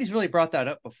 and nobody's really brought that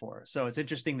up before. So it's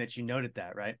interesting that you noted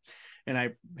that, right? And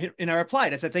I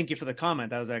replied, I said, thank you for the comment.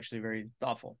 That was actually very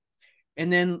thoughtful.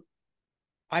 And then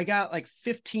I got like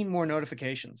 15 more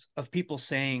notifications of people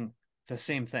saying the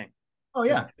same thing. Oh,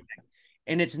 yeah.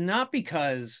 And it's not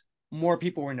because more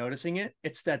people were noticing it.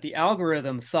 It's that the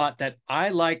algorithm thought that I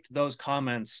liked those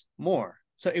comments more.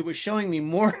 So it was showing me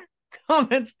more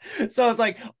comments. So it's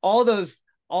like all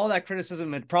that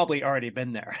criticism had probably already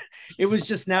been there. It was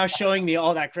just now showing me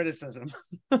all that criticism.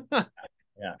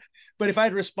 Yeah. But if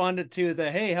I'd responded to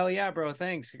the, hey, hell yeah, bro,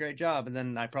 thanks, great job, and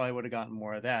then I probably would have gotten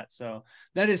more of that. So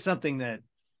that is something that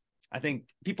I think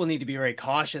people need to be very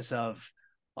cautious of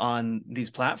on these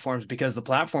platforms, because the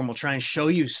platform will try and show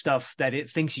you stuff that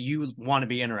it thinks you want to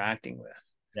be interacting with.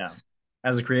 Yeah.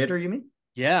 As a creator, you mean?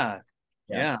 Yeah.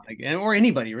 Yeah. Like, or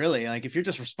anybody really. Like if you're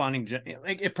just responding,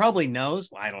 like it probably knows.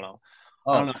 Well, I don't know.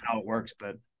 I don't know how it works,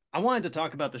 but I wanted to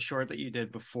talk about the short that you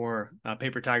did before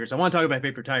Paper Tigers. I want to talk about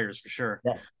Paper Tigers for sure.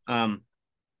 Yeah.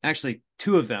 Actually,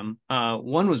 two of them.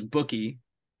 One was Bookie,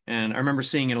 and I remember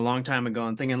seeing it a long time ago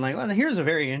and thinking like, well, here's a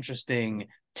very interesting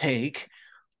take.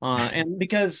 And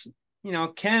because,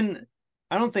 Ken,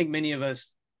 I don't think many of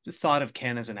us thought of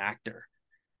Ken as an actor.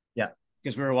 Yeah.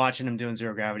 Because we were watching him doing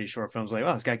zero gravity short films, like,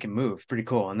 oh, this guy can move, pretty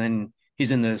cool. And then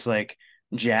he's in this like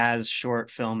jazz short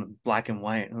film, black and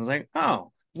white. And I was like,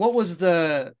 oh, what was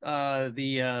the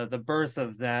birth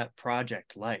of that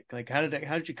project like? Like, how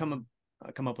did you come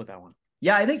up with that one?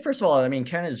 Yeah, I think first of all, I mean,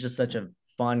 Ken is just such a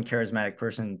fun, charismatic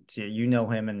person.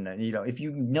 Him, and if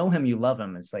you know him, you love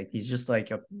him. It's like he's just like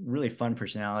a really fun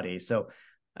personality. So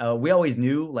we always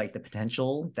knew like the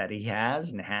potential that he has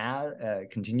and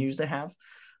continues to have.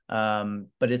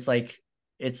 But it's like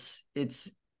it's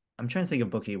I'm trying to think of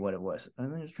Bookie what it was.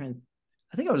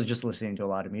 I think I was just listening to a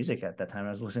lot of music at that time.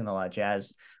 I was listening to a lot of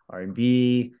jazz,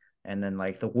 R&B, and then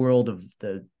like the world of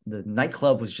the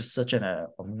nightclub was just such a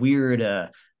weird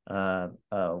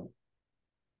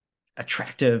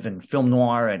attractive, and film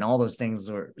noir and all those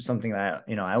things were something that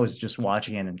I was just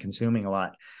watching and consuming a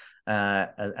lot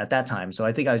at that time. So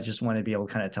I think I just wanted to be able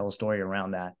to kind of tell a story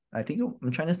around that. I think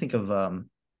I'm trying to think of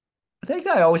I think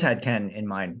I always had Ken in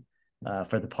mind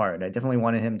for the part. I definitely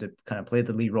wanted him to kind of play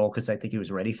the lead role because I think he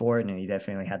was ready for it and he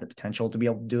definitely had the potential to be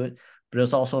able to do it. But it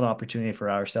was also an opportunity for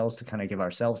ourselves to kind of give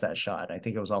ourselves that shot. I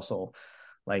think it was also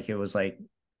like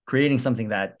creating something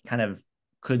that kind of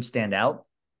could stand out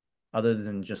other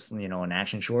than just an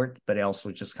action short, but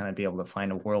also just kind of be able to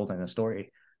find a world and a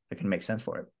story that can make sense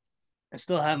for it. I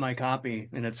still have my copy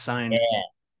and it's signed. Yeah,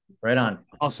 right on.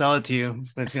 I'll sell it to you.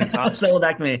 It's going to cost. Sell it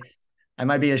back to me. I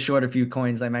might be short a few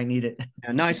coins. I might need it.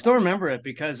 Yeah, no, I still remember it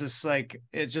because it's like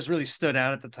it just really stood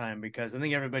out at the time, because I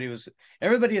think everybody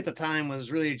at the time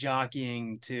was really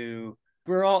jockeying to.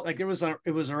 We're all like it was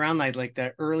around like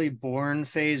that early Bourne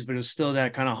phase, but it was still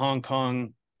that kind of Hong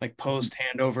Kong like post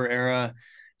handover era.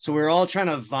 So we were all trying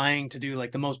to vying to do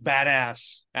like the most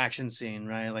badass action scene,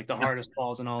 right? Like the hardest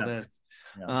balls and all this.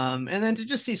 Yeah. And then to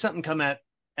just see something come at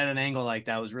an angle like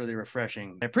that was really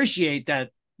refreshing. I appreciate that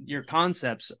your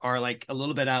concepts are like a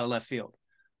little bit out of left field.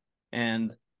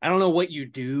 And I don't know what you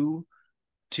do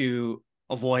to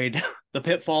avoid the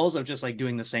pitfalls of just like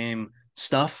doing the same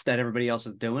stuff that everybody else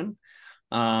is doing.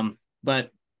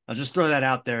 But I'll just throw that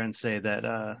out there and say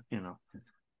that,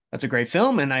 that's a great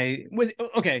film. And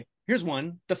okay, here's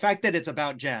one. The fact that it's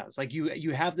about jazz, like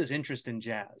you have this interest in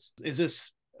jazz. Is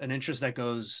this an interest that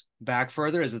goes back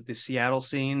further? Is it the Seattle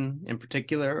scene in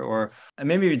particular, or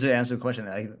maybe to answer the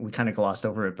question, we kind of glossed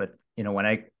over it, but when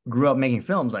I grew up making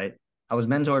films, I was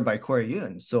mentored by Corey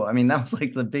Yuen. So I mean, that was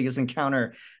like the biggest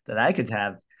encounter that I could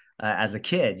have as a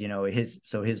kid. His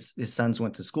sons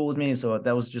went to school with me, so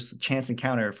that was just a chance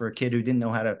encounter for a kid who didn't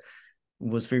know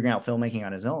was figuring out filmmaking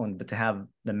on his own, but to have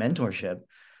the mentorship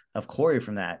of Corey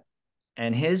from that.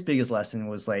 And his biggest lesson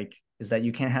was like is that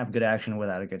you can't have good action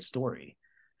without a good story.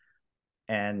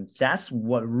 And that's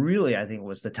what really I think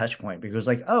was the touch point, because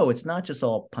like, oh, it's not just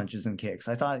all punches and kicks.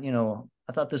 I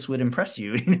thought this would impress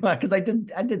you, because I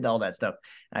did all that stuff.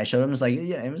 And I showed him, it's like,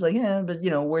 yeah, it was like, yeah, but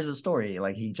where's the story?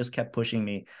 Like he just kept pushing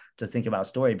me to think about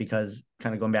story, because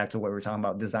kind of going back to what we were talking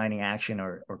about, designing action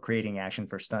or creating action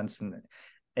for stunts. And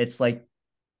it's like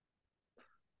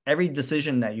every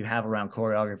decision that you have around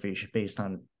choreography should be based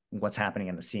on what's happening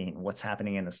in the scene, what's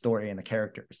happening in the story and the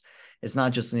characters. It's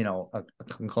not just, a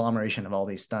conglomeration of all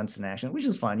these stunts and action, which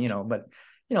is fun, but,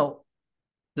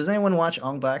 does anyone watch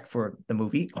Ong Bak for the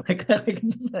movie?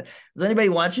 Does anybody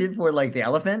watch it for like the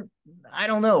elephant? I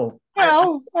don't know.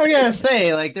 Well, I gotta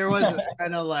say, like there was this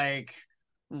kind of like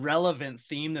relevant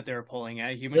theme that they were pulling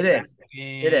at human It is.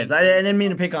 trafficking. It is. I didn't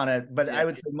mean to pick on it, but Yeah. I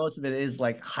would say most of it is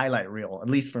like highlight reel, at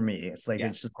least for me. It's like, Yeah,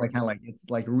 it's just like kind of like, it's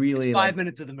like really it's like 5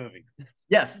 minutes of the movie.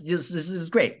 yes, just this is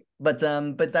great. But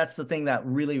that's the thing that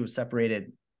really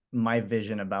separated my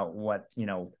vision about what,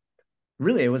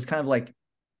 really it was kind of like,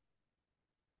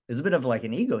 it's a bit of like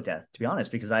an ego death, to be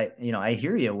honest, because I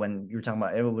hear you when you were talking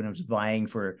about everyone was vying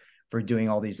for doing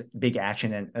all these big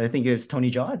action. And I think it was Tony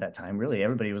Jaa at that time. Really,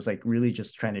 everybody was like really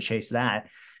just trying to chase that.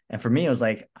 And for me, it was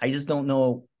like, I just don't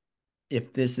know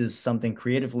if this is something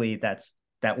creatively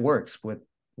that works with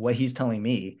what he's telling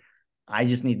me. I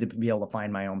just need to be able to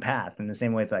find my own path. In the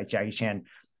same way that like Jackie Chan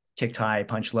kicked high,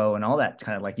 punch low, and all that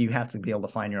kind of like, you have to be able to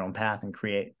find your own path and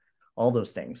create all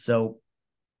those things. So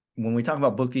when we talk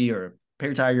about Bookie or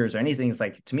Paper Tigers or anything, it's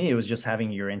like, to me, it was just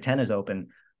having your antennas open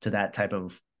to that type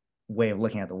of way of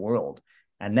looking at the world.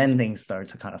 And then things start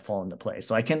to kind of fall into place.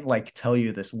 So I can't like tell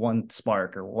you this one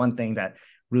spark or one thing that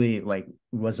really like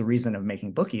was a reason of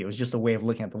making Bookie. It was just a way of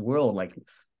looking at the world. Like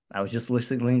I was just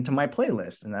listening to my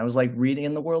playlist, and I was like reading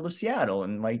in the world of Seattle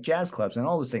and like jazz clubs and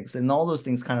all those things. And all those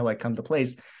things kind of like come to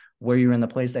place where you're in the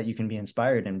place that you can be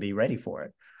inspired and be ready for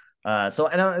it. So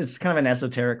I know it's kind of an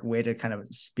esoteric way to kind of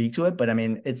speak to it, but I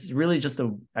mean, it's really just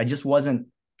I just wasn't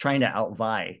trying to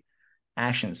outvie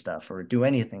action stuff or do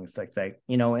anything like that,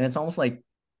 and it's almost like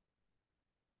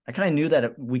I kind of knew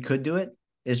that we could do it.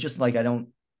 It's just like, I don't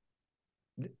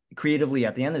creatively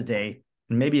at the end of the day,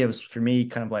 and maybe it was for me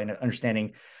kind of like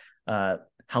understanding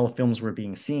how films were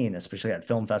being seen, especially at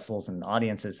film festivals and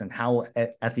audiences, and how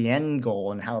at the end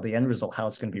goal and how the end result, how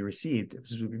it's going to be received.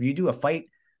 If you do a fight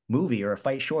movie or a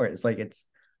fight short, it's like it's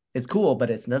cool, but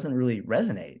it doesn't really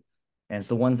resonate. And it's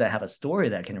the ones that have a story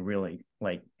that can really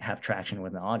like have traction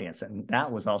with the audience. And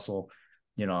that was also,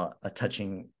 a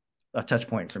touch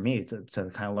point for me to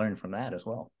kind of learn from that as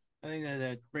well. I think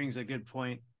that brings a good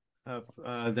point of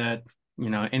that,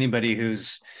 anybody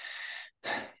who's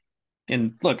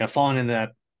look, I've fallen into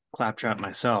that claptrap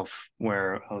myself,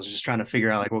 where I was just trying to figure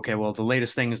out like, okay, well, the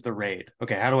latest thing is The Raid.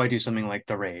 Okay, how do I do something like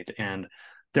The Raid? And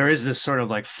there is this sort of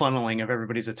like funneling of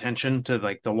everybody's attention to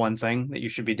like the one thing that you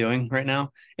should be doing right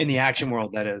now in the action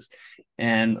world, that is.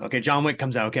 And okay, John Wick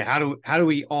comes out. Okay, how do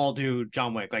we all do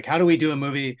John Wick? Like, how do we do a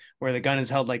movie where the gun is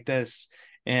held like this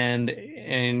and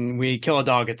we kill a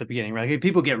dog at the beginning, right? Like,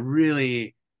 people get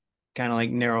really kind of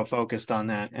like narrow focused on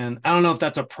that. And I don't know if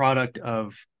that's a product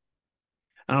of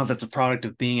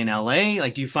being in LA.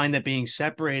 Like, do you find that being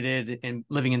separated and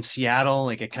living in Seattle,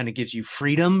 like it kind of gives you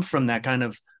freedom from that kind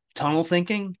of tunnel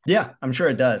thinking? Yeah, I'm sure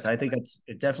it does. I think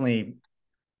it definitely,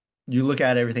 you look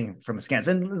at everything from a scan.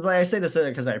 And like I say this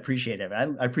because I appreciate it.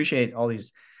 I appreciate all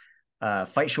these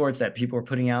fight shorts that people are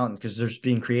putting out, because they're just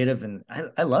being creative, and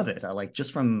I love it. I like,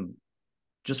 just from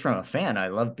a fan, I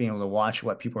love being able to watch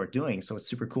what people are doing. So it's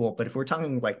super cool. But if we're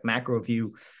talking like macro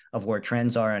view of where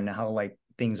trends are and how like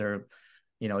things are,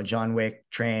 John Wick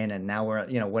train, and now we're,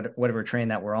 whatever train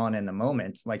that we're on in the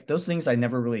moment, like those things I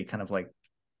never really kind of like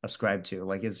ascribe to.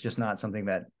 Like, it's just not something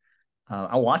that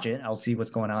I'll watch it. I'll see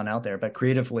what's going on out there. But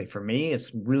creatively for me,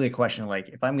 it's really a question of like,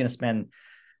 if I'm going to spend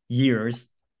years,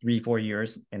 3-4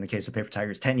 years, in the case of Paper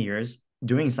Tigers, 10 years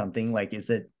doing something, like, is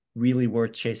it really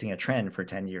worth chasing a trend for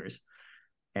 10 years?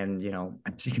 And,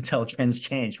 as you can tell, trends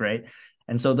change, right?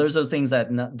 And so those are things that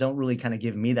don't really kind of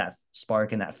give me that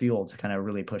spark and that fuel to kind of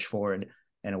really push forward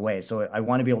in a way. So I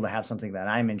want to be able to have something that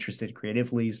I'm interested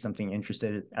creatively, something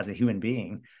interested as a human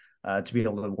being, to be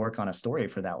able to work on a story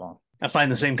for that long. I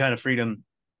find the same kind of freedom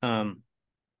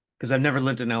because I've never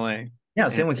lived in LA. Yeah,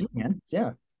 same with you, man.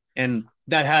 Yeah. And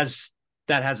that has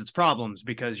its problems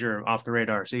because you're off the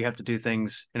radar. So you have to do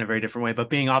things in a very different way. But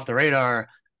being off the radar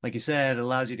like you said, it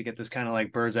allows you to get this kind of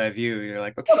like bird's eye view. You're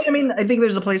like, Well, okay, I mean, I think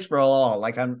there's a place for all.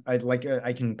 Like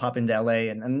I can pop into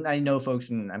LA and I know folks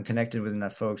and I'm connected with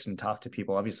enough folks and talk to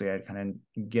people. Obviously, I kind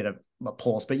of get a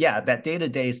pulse. But yeah, that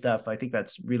day-to-day stuff, I think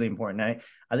that's really important.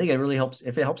 I think it really helps.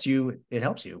 If it helps you, it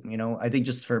helps you. You know, I think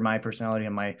just for my personality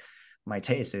and my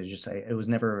taste, it was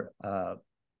never a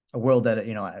world that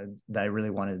that I really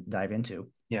want to dive into.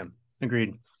 yeah,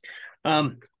 agreed.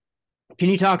 Um, can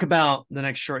you talk about the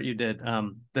next short you did,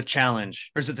 the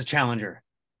challenge, or is it the Challenger?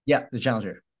 Yeah, the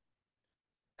Challenger.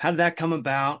 How did that come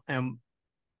about? And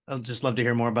I'll just love to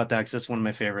hear more about that because that's one of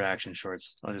my favorite action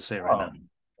shorts. I'll just say it right Oh, now.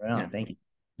 right Yeah, on. Thank you.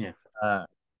 yeah. Uh,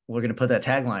 we're gonna put that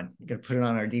tagline. We're gonna put it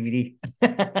on our DVD.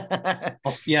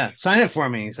 Yeah, sign it for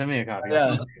me. Send me a copy.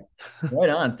 Yeah, right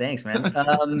on. Thanks,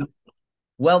 man.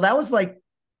 Well, that was like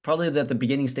probably the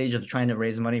beginning stage of trying to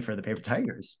raise money for the Paper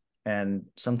Tigers. And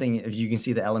something, if you can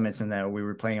see the elements in there, we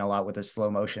were playing a lot with the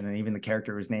slow motion and even the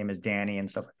character whose name is Danny and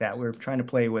stuff like that. We were trying to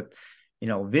play with,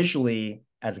 visually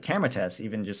as a camera test,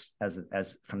 even just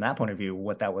as from that point of view,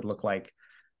 what that would look like,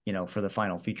 for the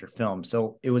final feature film.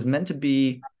 So it was meant to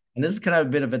be, and this is kind of a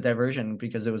bit of a diversion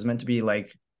because it was meant to be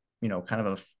like, kind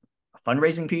of a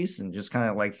fundraising piece and just kind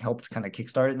of like helped kind of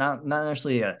kickstart it. Not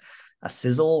necessarily a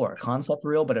sizzle or a concept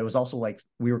reel, but it was also like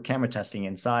we were camera testing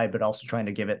inside, but also trying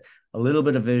to give it a little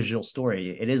bit of visual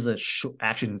story. It is a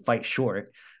action fight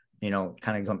short,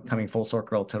 kind of coming full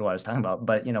circle to what I was talking about.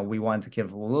 But, we wanted to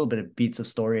give a little bit of beats of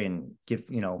story and give,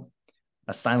 it's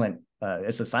a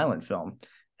silent film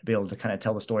to be able to kind of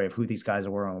tell the story of who these guys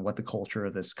were and what the culture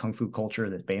of this Kung Fu culture,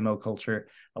 this Beimo culture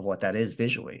of what that is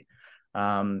visually.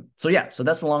 So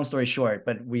that's a long story short,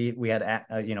 but we had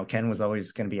Ken was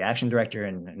always going to be action director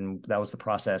and that was the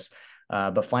process,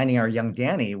 but finding our young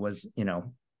Danny was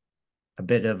a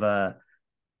bit of a,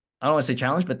 I don't want to say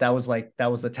challenge, but that was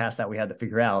the task that we had to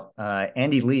figure out.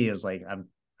 Andy Lee was like,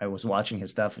 I was watching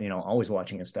his stuff, always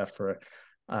watching his stuff for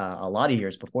a lot of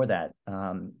years before that.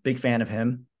 Big fan of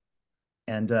him,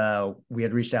 and we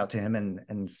had reached out to him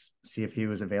and see if he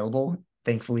was available.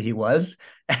 Thankfully he was,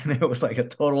 and it was like a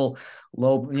total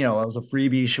low, it was a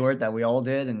freebie short that we all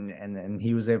did, and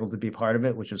he was able to be part of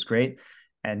it, which was great.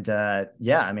 And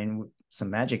yeah, I mean, some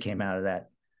magic came out of that.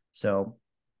 So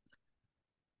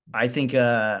I think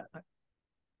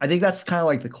that's kind of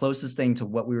like the closest thing to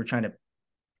what we were trying to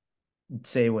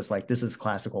say was like, this is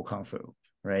classical kung fu,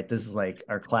 right? This is like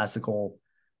our classical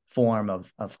form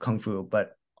of kung fu,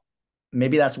 but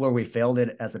maybe that's where we failed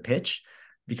it as a pitch,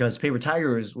 because Paper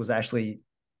Tigers was actually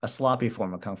a sloppy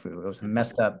form of kung fu. It was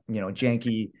messed up,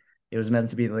 janky. It was meant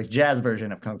to be like jazz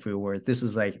version of kung fu, where this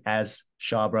is like as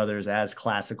Shaw Brothers, as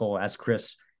classical, as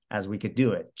crisp as we could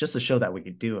do it, just to show that we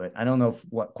could do it. I don't know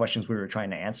what questions we were trying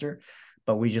to answer,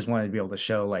 but we just wanted to be able to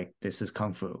show like, this is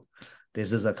kung fu.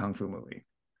 This is a kung fu movie.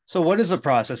 So, what is the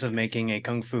process of making a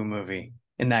kung fu movie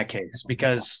in that case?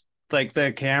 Because like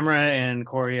the camera and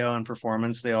choreo and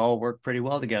performance, they all work pretty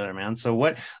well together, man. So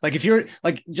what, like if you're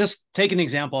like, just take an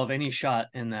example of any shot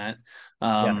in that,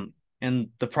 Yeah. and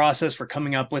the process for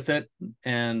coming up with it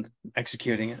and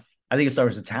executing it. I think it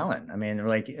starts with talent. I mean,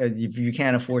 like if you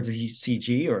can't afford to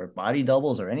CG or body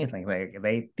doubles or anything,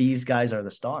 like these guys are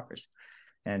the stars,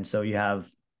 and so you have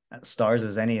stars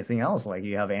as anything else. Like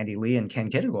you have Andy Lee and Ken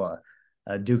Kitagawa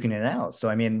duking it out. So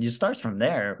I mean, it starts from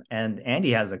there, and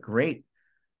Andy has a great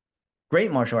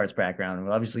martial arts background,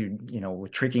 obviously,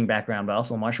 with tricking background, but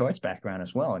also martial arts background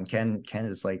as well. And Ken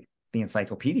is like the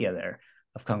encyclopedia there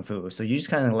of kung fu. So you just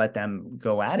kind of let them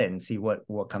go at it and see what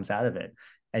comes out of it,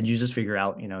 and you just figure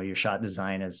out your shot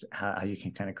design as how you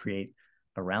can kind of create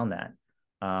around that.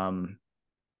 I'm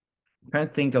trying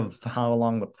to think of how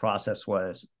long the process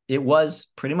was. It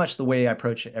was pretty much the way I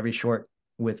approach every short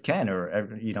with Ken,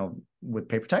 or with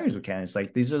Paper Tigers with Ken. It's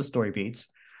like, these are the story beats.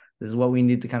 This is what we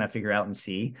need to kind of figure out and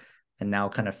see, and now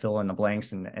kind of fill in the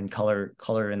blanks and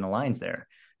color in the lines there.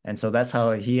 And so that's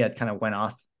how he had kind of went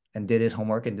off and did his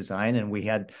homework and design. And we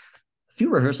had a few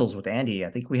rehearsals with Andy. I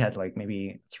think we had like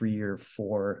maybe 3 or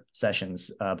 4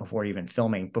 sessions before even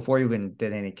filming, before we even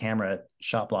did any camera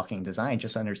shot blocking design,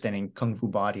 just understanding kung fu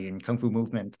body and kung fu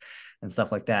movement and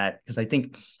stuff like that. Because I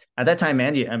think at that time,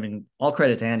 Andy, I mean, all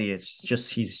credit to Andy. It's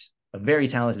just, he's a very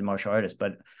talented martial artist,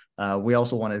 but we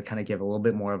also wanted to kind of give a little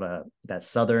bit more of that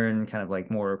Southern kind of like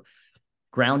more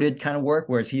grounded kind of work,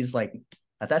 whereas he's like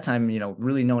at that time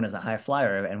really known as a high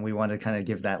flyer, and we wanted to kind of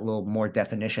give that little more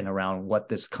definition around what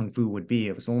this kung fu would be.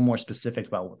 It was a little more specific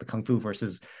about what the kung fu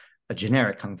versus a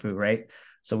generic kung fu, right?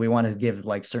 So we wanted to give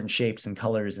like certain shapes and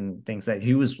colors and things that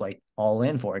he was like all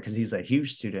in for, because he's a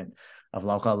huge student of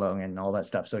Lau Ka Leung and all that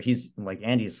stuff. So he's like,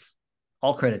 Andy's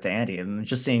all credit to Andy, and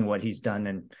just seeing what he's done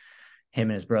and him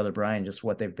and his brother Brian, just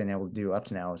what they've been able to do up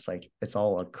to now. It's like it's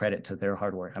all a credit to their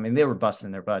hard work. I mean, they were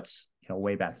busting their butts,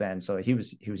 way back then. So he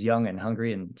was young and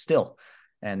hungry and still,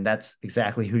 and that's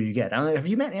exactly who you get. I don't know. Have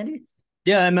you met Andy?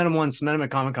 Yeah, I met him once. Met him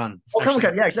at Comic-Con. Oh,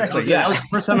 Comic-Con. Yeah, exactly. Yeah, that was the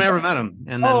first time I ever met him.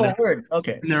 And then word.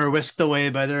 Okay. they were whisked away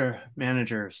by their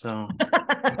manager. So,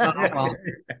 oh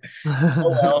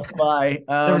well, bye.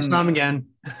 Never saw him again.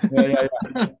 Yeah.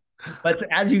 But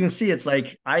as you can see, it's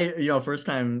like first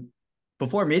time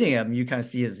before meeting him, you kind of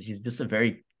see he's just a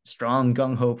very strong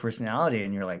gung-ho personality,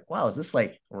 and you're like, wow, is this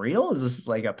like real? Is this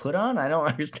like a put on? I don't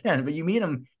understand. But you meet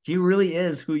him, he really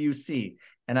is who you see.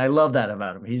 And I love that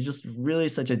about him. He's just really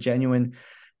such a genuine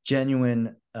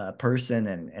person,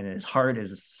 and his heart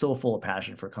is so full of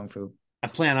passion for Kung Fu. I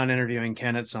plan on interviewing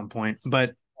Ken at some point,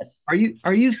 but yes.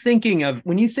 Are you thinking of,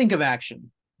 when you think of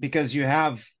action, because you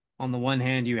have, on the one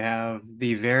hand, you have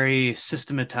the very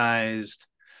systematized,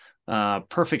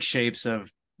 perfect shapes of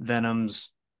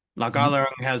Venoms. La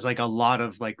Galerung has like a lot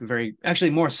of like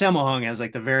actually more Sammo Hung has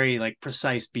like the very like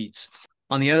precise beats.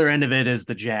 On the other end of it is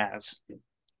the jazz,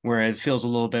 where it feels a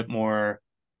little bit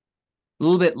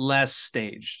less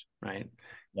staged, right?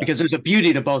 Yeah. Because there's a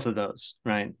beauty to both of those,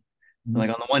 right? Mm-hmm. Like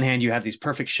on the one hand, you have these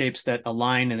perfect shapes that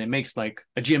align, and it makes like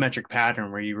a geometric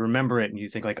pattern where you remember it and you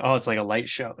think like, oh, it's like a light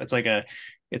show. It's like a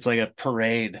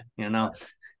parade,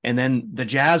 And then the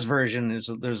jazz version is,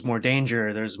 there's more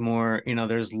danger. There's more,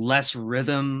 there's less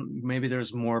rhythm. Maybe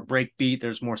there's more breakbeat.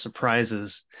 There's more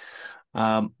surprises.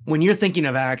 When you're thinking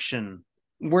of action,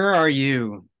 where are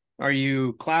you? Are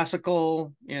you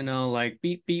classical, like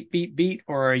beat, beat, beat, beat,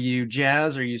 or are you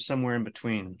jazz? Or are you somewhere in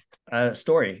between?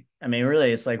 Story. I mean,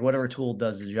 really, it's like whatever tool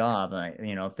does the job.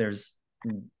 If there's,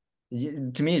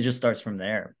 to me, it just starts from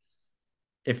there.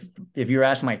 If you're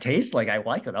asking my taste, like I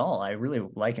like it all. I really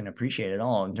like and appreciate it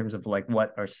all in terms of like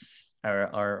what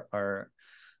our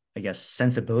I guess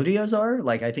sensibilities are.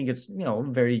 Like I think it's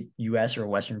very US or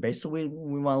Western based, so we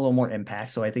want a little more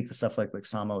impact. So I think the stuff like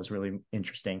Samo is really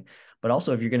interesting. But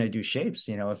also if you're going to do shapes,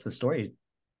 if the story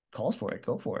calls for it,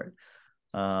 go for it.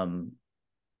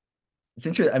 It's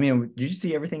interesting. I mean, did you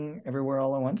see Everything Everywhere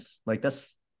All at Once? Like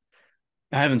that's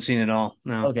I haven't seen it all.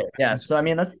 No. Okay, yeah. So I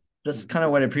mean, that's kind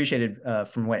of what I appreciated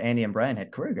from what Andy and Brian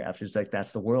had choreographed. Is like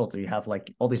that's the world. You have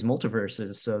like all these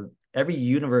multiverses. So every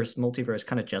multiverse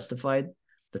kind of justified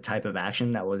the type of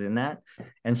action that was in that,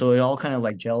 and so it all kind of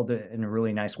like gelled in a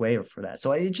really nice way for that.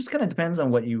 So it just kind of depends on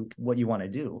what you want to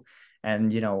do.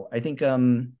 And I think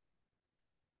about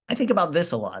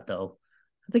this a lot though.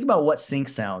 I think about what sync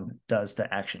sound does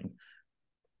to action,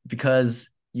 because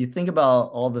you think about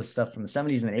all the stuff from the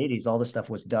 70s and the 80s, all the stuff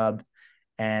was dubbed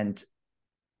in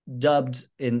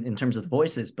terms of the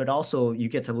voices, but also you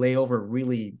get to lay over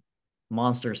really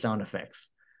monster sound effects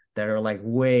that are like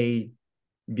way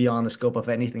beyond the scope of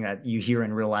anything that you hear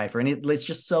in real life, it's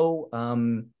just so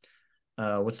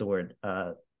what's the word?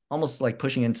 Almost like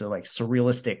pushing into like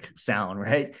surrealistic sound,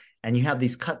 right? And you have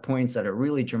these cut points that are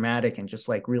really dramatic and just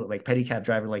like really like Pedicab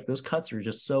Driver, like those cuts are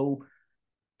just so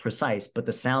precise, but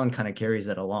the sound kind of carries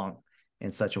it along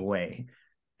in such a way.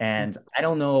 And I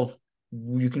don't know if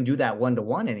you can do that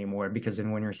one-to-one anymore, because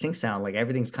when you're sync sound, like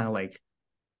everything's kind of like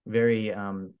very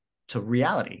to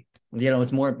reality.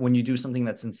 It's more when you do something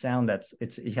that's in sound,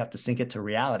 you have to sync it to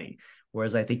reality.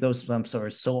 Whereas I think those bumps are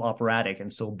so operatic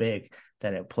and so big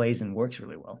that it plays and works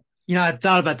really well. I've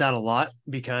thought about that a lot,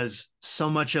 because so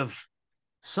much of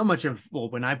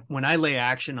when I lay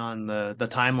action on the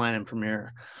timeline in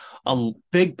Premiere, a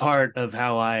big part of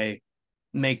how I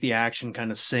make the action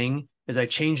kind of sing is I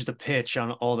change the pitch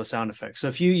on all the sound effects. So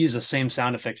if you use the same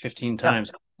sound effect 15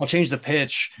 times, I'll change the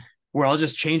pitch, where I'll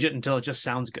just change it until it just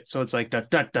sounds good. So it's like da,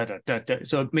 da, da, da, da, da.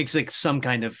 So it makes like some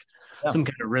kind of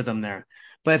rhythm there.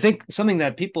 But I think something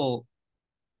that people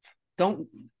don't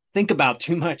think about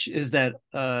too much is that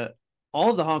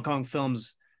all of the Hong Kong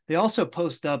films, they also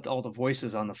post-dubbed all the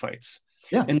voices on the fights.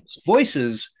 Yeah. And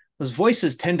those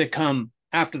voices tend to come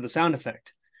after the sound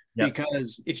effect. Yep.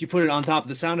 Because if you put it on top of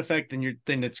the sound effect,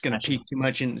 then it's going to peak too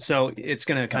much, and so it's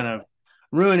going to kind of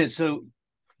ruin it. So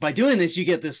by doing this, you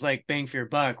get this like bang for your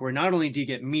buck, where not only do you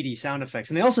get meaty sound effects,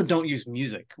 and they also don't use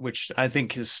music, which I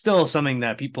think is still something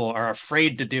that people are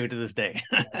afraid to do to this day.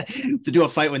 To do a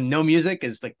fight with no music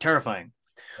is like terrifying.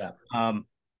 Yeah.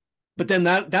 But then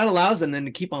that allows them then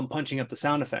to keep on punching up the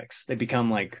sound effects. They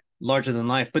become like larger than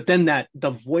life. But then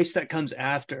the voice that comes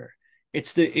after,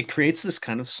 it creates this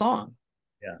kind of song.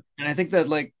 Yeah. And I think that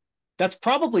like that's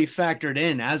probably factored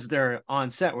in as they're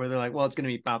on set, where they're like, well, it's going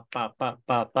to be bop, bop, bop,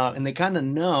 bop, bop. And they kind of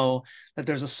know that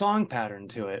there's a song pattern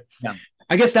to it. Yeah.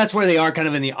 I guess that's where they are kind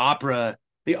of in the opera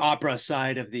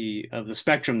side of the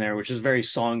spectrum there, which is very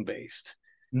song based.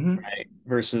 Mhm. right?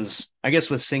 Versus, I guess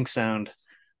with sync sound,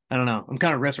 I don't know. I'm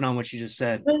kind of riffing on what you just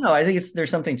said. No, I think there's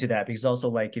something to that because also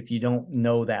like if you don't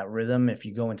know that rhythm, if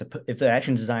you go into if the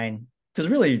action design, because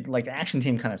really like the action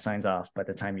team kind of signs off by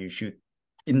the time you shoot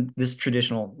in this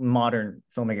traditional modern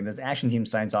filmmaking, the action team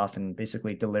signs off and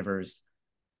basically delivers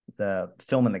the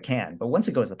film in the can. But once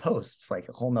it goes to post, it's like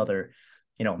a whole nother,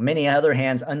 many other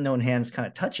hands, unknown hands kind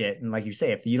of touch it. And like you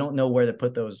say, if you don't know where to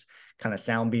put those kind of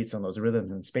sound beats on those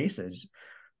rhythms and spaces,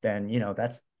 then,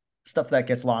 that's stuff that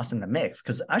gets lost in the mix.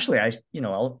 Cause actually I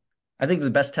think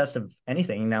the best test of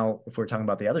anything now, if we're talking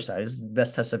about the other side, is the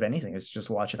best test of anything is just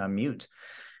watch it on mute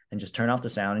and just turn off the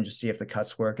sound and just see if the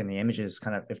cuts work and the images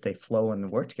kind of, if they flow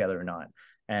and work together or not.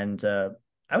 And,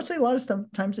 I would say a lot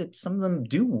of times some of them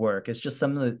do work. It's just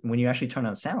some of the, when you actually turn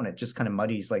on sound, it just kind of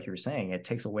muddies, like you were saying, it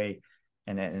takes away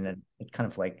and it kind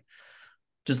of like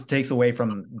just takes away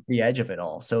from the edge of it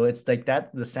all. So it's like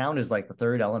that the sound is like the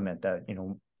third element that,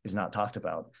 is not talked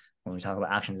about. When we talk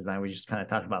about action design, we just kind of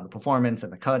talk about the performance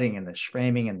and the cutting and the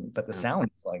framing, but the sound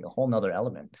is like a whole nother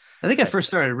element. I think I first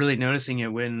started really noticing it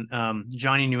when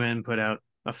Johnny Nguyen put out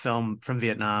a film from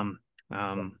Vietnam.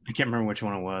 I can't remember which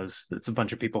one it was. It's a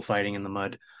bunch of people fighting in the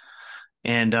mud,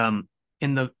 and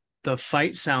in the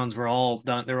fight sounds were all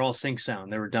done. They were all sync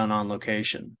sound. They were done on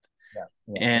location, Yeah,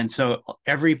 yeah, and so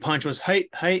every punch was height,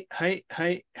 height, height,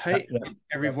 height, height. yeah,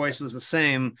 Every yeah, voice was the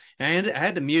same. And I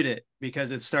had to mute it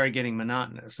because it started getting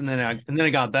monotonous, and then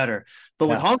it got better. But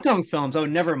with yeah, Hong Kong films, I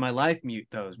would never in my life mute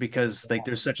those because like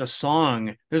there's such a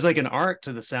song. There's like an art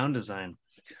to the sound design.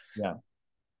 yeah.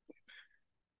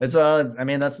 It's I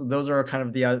mean those are kind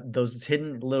of the those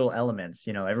hidden little elements.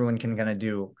 Everyone can kind of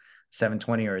do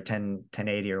 720 or a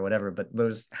 1080 or whatever, but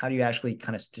those, how do you actually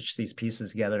kind of stitch these pieces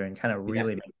together and kind of Yeah.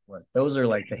 really make it work? Those are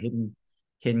like the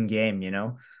hidden game.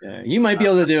 Yeah, you might be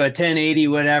able to do a 1080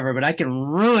 whatever, but I can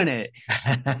ruin it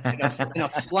in a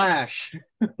flash.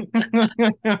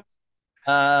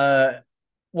 uh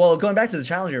well, going back to the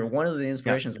Challenger, one of the Yeah.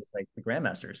 inspirations was like the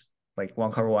Grandmasters, like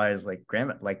Wong Kar Wai's like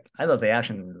like I thought the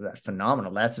action is that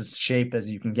phenomenal. That's as shape as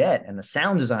you can get, and the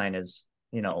sound design is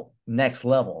next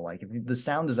level. Like the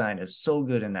sound design is so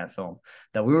good in that film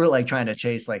that we were like trying to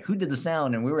chase like who did the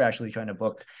sound, and we were actually trying to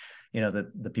book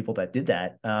the people that did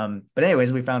that. But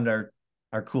anyways, we found our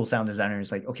cool sound designers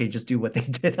like, okay, just do what they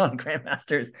did on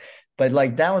Grandmasters. But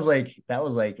like that was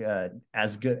like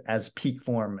as good as peak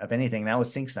form of anything. That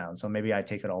was sync sound, so maybe I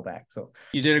take it all back. So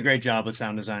You did a great job with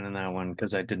sound design on that one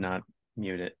because I did not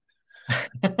mute it.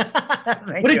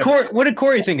 thank you. What did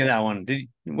Corey think of that one?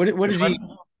 What Which is he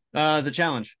one? the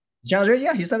challenge? Challenger,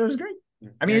 yeah, he said it was great.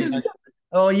 I mean, Yeah,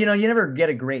 oh, you never get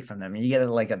a great from them. You get it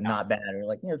like a not bad or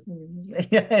like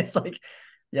yeah, it's like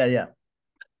yeah.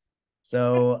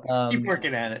 So keep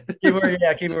working at it. keep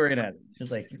working at it.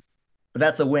 It's like, but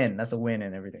that's a win. That's a win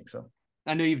and everything. So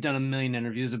I know you've done a million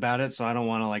interviews about it, so I don't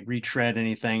want to like retread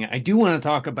anything. I do want to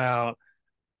talk about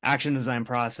action design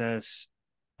process,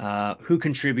 who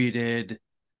contributed,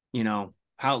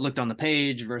 how it looked on the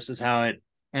page versus how it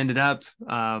ended up.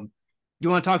 You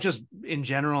want to talk just in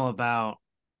general about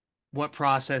what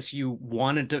process you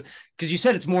wanted to, because you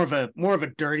said it's more of a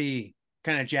dirty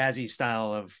kind of jazzy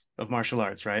style of martial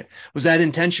arts, right? Was that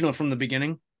intentional from the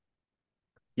beginning?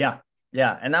 yeah,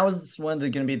 and that was one of the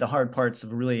going to be the hard parts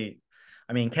of really.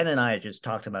 I mean, Ken and I just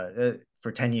talked about it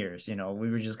for 10 years. We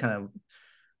were just kind of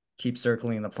keep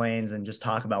circling the planes and just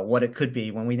talk about what it could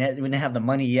be when we didn't have the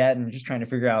money yet and just trying to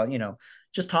figure out,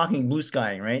 just talking blue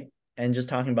skying, right? And just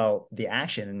talking about the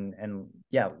action and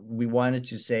yeah, we wanted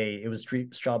to say it was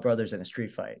Straw Brothers in a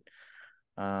street fight.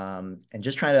 And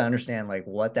just trying to understand like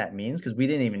what that means because we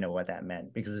didn't even know what that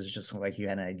meant because it's just like you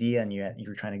had an idea and you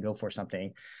were trying to go for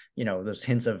something, those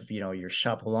hints of your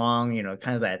shop along,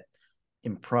 kind of that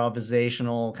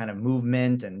improvisational kind of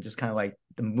movement and just kind of like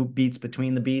the beats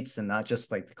between the beats and not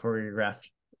just like the choreographed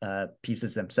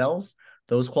pieces themselves,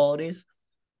 those qualities,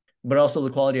 but also the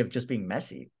quality of just being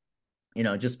messy,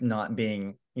 just not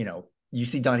being, you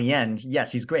see Donnie Yen,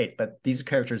 yes, he's great, but these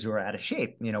characters who are out of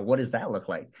shape, what does that look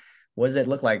like? What does it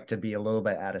look like to be a little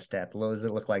bit out of step? What does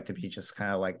it look like to be just kind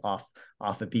of like off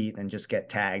a beat and just get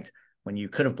tagged when you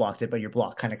could have blocked it, but your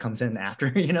block kind of comes in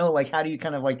after, like how do you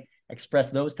kind of like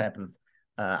express those type of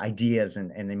ideas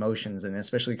and emotions, and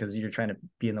especially because you're trying to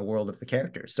be in the world of the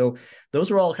characters. So those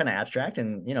were all kind of abstract,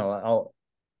 and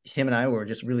him and I were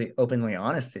just really openly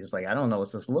honest. It's like I don't know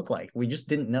what this look like. We just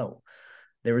didn't know.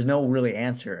 There was no really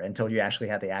answer until you actually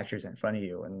had the actors in front of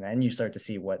you, and then you start to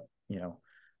see what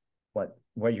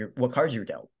what cards you're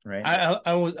dealt. Right.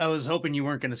 I was hoping you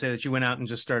weren't going to say that you went out and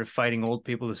just started fighting old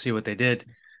people to see what they did.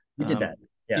 We did that.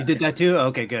 You Yeah. did that too.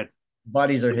 Okay, good.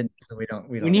 Bodies are hidden, so we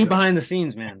We don't need do behind the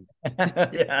scenes, man.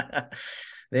 it. Yeah.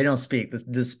 They don't speak.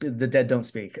 The dead don't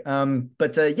speak.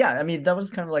 But yeah, I mean, that was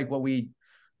kind of like what we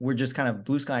were just kind of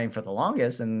blue skying for the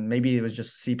longest, and maybe it was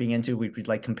just seeping into. We'd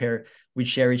like compare, we'd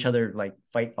share each other like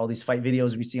all these fight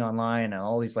videos we see online and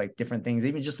all these like different things,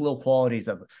 even just little qualities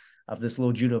of this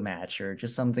little judo match, or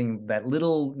just something, that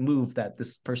little move that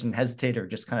this person hesitated or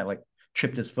just kind of like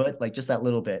tripped his foot, like just that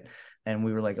little bit. And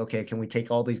we were like, okay, can we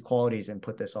take all these qualities and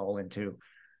put this all into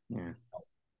Yeah.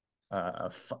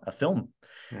 a film?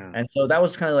 Yeah. And so that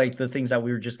was kind of like the things that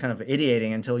we were just kind of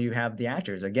ideating until you have the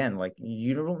actors. Again, like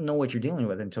you don't know what you're dealing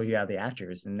with until you have the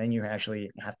actors, and then you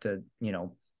actually have to,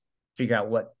 figure out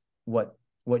what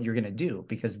you're going to do,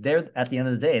 because they're, at the end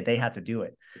of the day, they have to do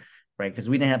it, right? Because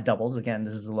we didn't have doubles. Again,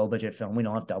 this is a low budget film. We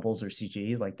don't have doubles or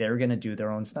CG. Like they're going to do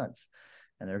their own stunts,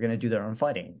 and they're going to do their own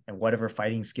fighting, and whatever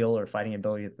fighting skill or fighting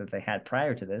ability that they had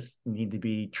prior to this need to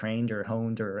be trained or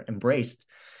honed or embraced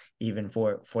even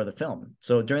for the film.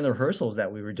 So during the rehearsals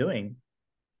that we were doing,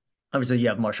 obviously you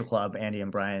have Marshall Club, Andy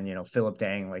and Brian, Philip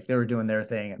Dang, like they were doing their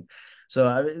thing. And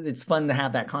so it's fun to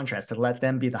have that contrast, to let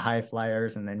them be the high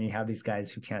flyers, and then you have these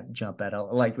guys who can't jump at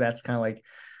all. Like that's kind of like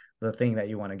the thing that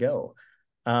you want to go.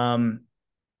 And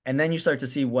then you start to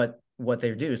see what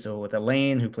they do. So with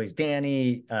Elaine, who plays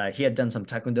Danny, he had done some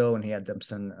taekwondo, and he had done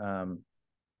some I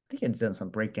think he had done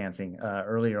some breakdancing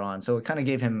earlier on. So it kind of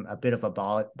gave him a bit of a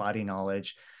body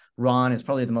knowledge. Ron is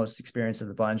probably the most experienced of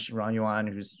the bunch. Ron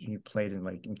Yuan, he played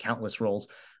in countless roles,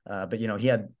 but he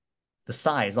had the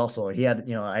size also. He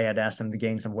had, I had asked him to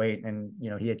gain some weight, and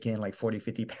he had gained like 40,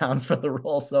 50 pounds for the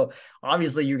role. So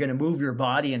obviously you're going to move your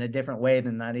body in a different way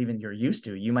than not even you're used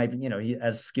to. You might, he,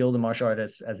 as skilled a martial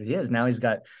artist as he is, now he's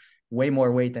got way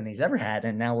more weight than he's ever had,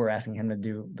 and now we're asking him to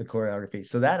do the choreography.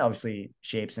 So that obviously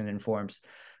shapes and informs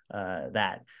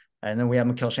that. And then we have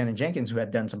Mikhail Shannon Jenkins, who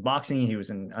had done some boxing. He was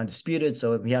in Undisputed.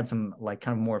 So he had some like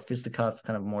kind of more fisticuff,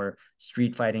 kind of more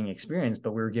street fighting experience,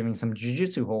 but we were giving some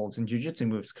jujitsu holds and jujitsu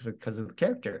moves because of the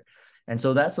character. And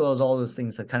so that's all those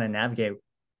things that kind of navigate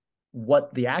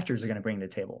what the actors are going to bring to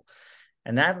the table.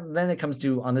 And then it comes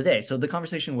to on the day. So the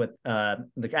conversation with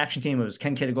the action team, it was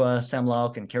Ken Kitagawa, Sam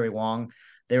Lauk, and Kerry Wong.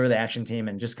 They were the action team,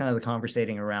 and just kind of the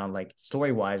conversating around like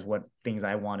story-wise, what things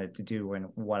I wanted to do and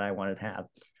what I wanted to have.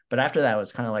 But after that, it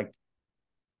was kind of like,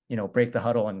 break the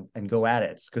huddle and go at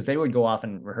it, because they would go off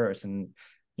and rehearse. And,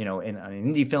 in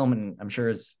an indie film, and I'm sure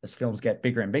as films get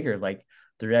bigger and bigger, like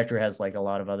the director has like a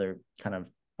lot of other kind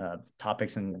of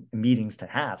topics and meetings to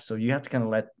have. So you have to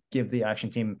kind of give the action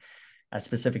team as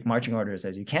specific marching orders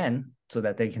as you can, so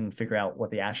that they can figure out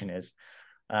what the action is.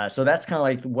 So that's kind of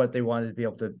like what they wanted to be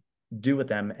able to do with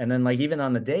them. And then like even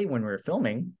on the day when we were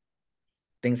filming,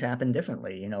 things happen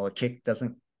differently. A kick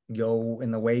doesn't go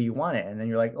in the way you want it, and then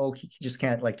you're like, oh, he just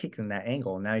can't like kick in that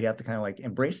angle. Now you have to kind of like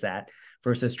embrace that,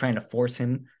 versus trying to force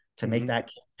him to make that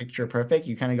picture perfect.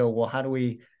 You kind of go, well, how do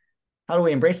we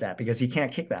embrace that, because he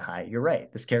can't kick that high. You're right,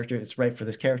 this character is right for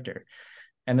this character.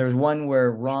 And there's one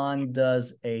where Ron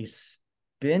does a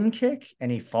spin kick and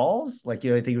he falls, like,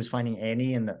 I think he was finding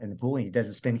Annie in the pool, and he does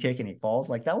a spin kick and he falls.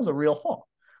 Like that was a real fall.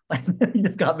 Like he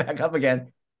just got back up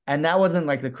again. And that wasn't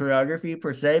like the choreography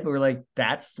per se, but we're like,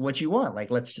 that's what you want. Like,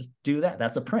 let's just do that.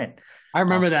 That's a print. I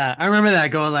remember that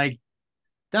going like,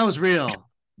 that was real.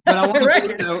 But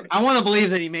I want to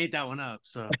believe that he made that one up.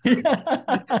 So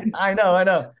I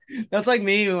know. That's like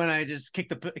me when I just kick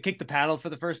the paddle for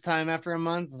the first time after a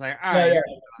month. It's like, all right,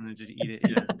 and then just eat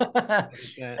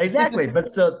it. Exactly. But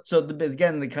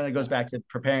again, it kind of goes back to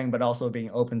preparing, but also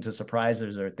being open to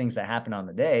surprises or things that happen on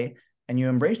the day, and you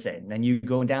embrace it, and then you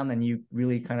go down and you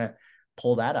really kind of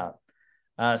pull that up.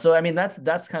 So I mean, that's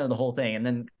kind of the whole thing. And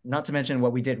then not to mention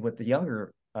what we did with the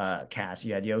younger cast.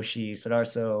 You had Yoshi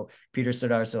Sodarso, Peter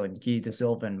Sodarso, and Guy De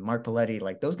Silva and Mark Paletti.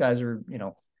 Like those guys are,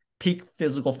 peak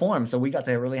physical form. So we got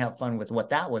to really have fun with what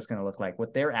that was going to look like,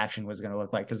 what their action was going to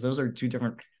look like, because those are two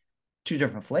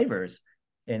different flavors.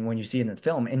 And when you see it in the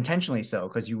film, intentionally so,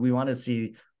 because we want to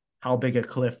see how big a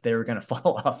cliff they were going to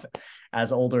fall off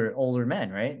as older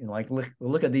men, right? And like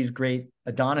look at these great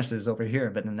Adonises over here,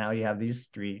 but then now you have these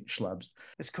three schlubs.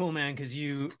 It's cool, man, because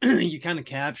you you kind of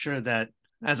capture that.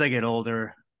 As I get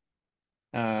older,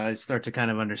 I start to kind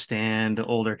of understand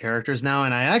older characters now,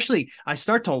 and I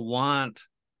start to want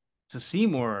to see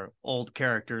more old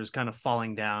characters kind of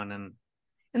falling down, and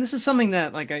this is something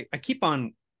that like I keep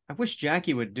on. I wish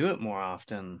Jackie would do it more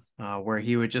often, where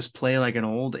he would just play like an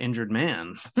old injured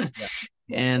man. Yeah.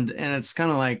 and it's kind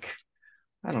of like,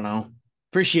 I don't know,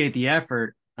 appreciate the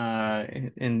effort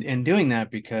in doing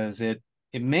that, because it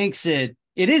makes it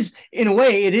is, in a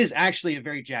way, it is actually a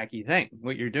very Jackie thing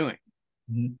what you're doing,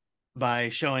 by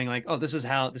showing like, oh, this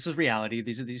is reality.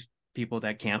 These are these people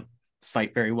that can't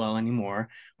fight very well anymore.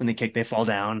 When they kick, they fall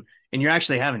down, and you're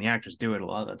actually having the actors do it a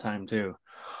lot of the time too.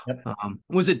 Yep.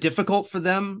 Was it difficult for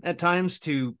them at times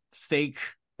to fake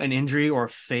an injury or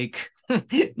fake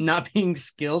not being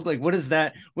skilled? Like, what is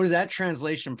that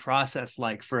translation process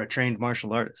like for a trained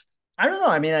martial artist? I don't know.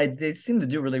 I mean, they seem to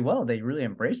do really well. They really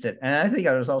embraced it. And I think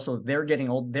I was also, they're getting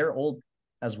old. They're old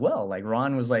as well. Like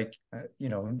Ron was like,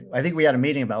 I think we had a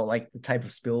meeting about like the type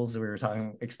of skills we were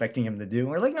expecting him to do. And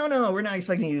we're like, no, we're not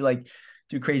expecting you to like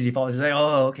do crazy falls. He's like,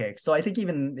 oh, okay. So I think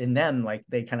even in them, like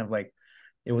they kind of like,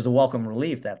 it was a welcome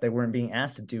relief that they weren't being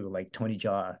asked to do like Tony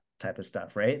Jaa type of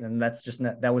stuff. Right. And that's just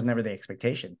that was never the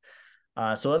expectation.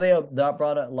 So they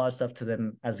brought a lot of stuff to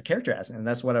them as a character as, and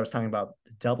that's what I was talking about,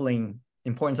 the doubling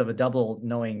importance of a double,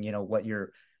 knowing, what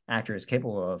your actor is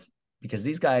capable of, because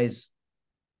these guys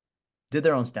did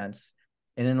their own stunts.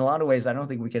 And in a lot of ways, I don't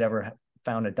think we could ever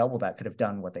found a double that could have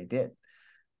done what they did,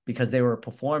 because they were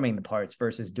performing the parts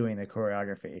versus doing the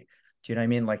choreography. Do you know what I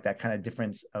mean? Like that kind of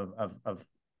difference of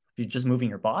you just moving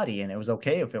your body, and it was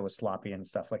okay if it was sloppy and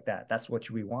stuff like that. That's what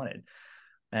we wanted.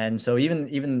 And so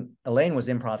even Elaine was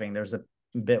improvising. There's a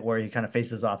bit where he kind of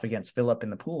faces off against Philip in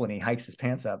the pool and he hikes his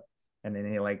pants up and then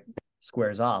he like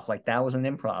squares off. Like that was an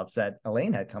improv that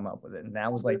Elaine had come up with it. And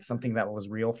that was like something that was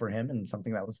real for him and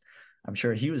something that was, I'm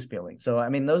sure he was feeling. So, I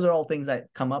mean, those are all things that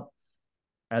come up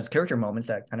as character moments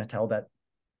that kind of tell that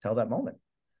moment.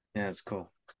 Yeah, that's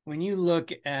cool. When you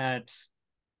look at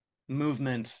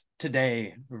movement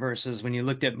today versus when you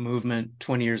looked at movement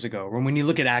 20 years ago, or when you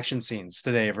look at action scenes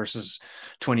today versus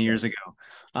 20 years ago,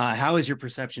 how has your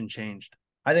perception changed?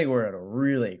 I think we're at a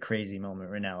really crazy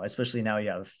moment right now, especially now you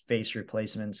have face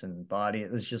replacements and body.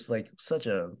 It's just like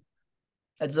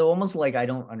it's almost like I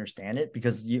don't understand it,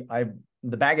 because the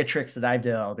bag of tricks that I've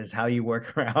developed is how you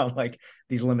work around like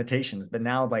these limitations. But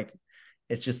now like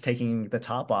it's just taking the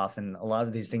top off, and a lot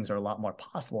of these things are a lot more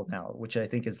possible now, which I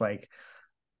think is like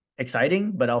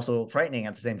exciting, but also frightening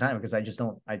at the same time, because I'm just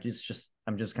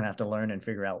gonna have to learn and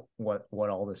figure out what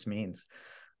all this means.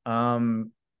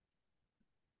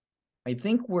 I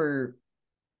think I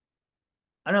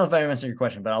don't know if I answered your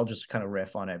question, but I'll just kind of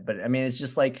riff on it. But I mean, it's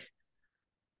just like,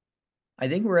 I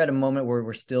think we're at a moment where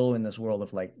we're still in this world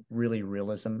of like really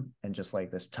realism and just like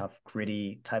this tough,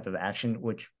 gritty type of action,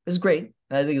 which is great.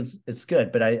 And I think it's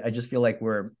good, but I just feel like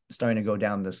we're starting to go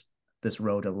down this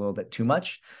road a little bit too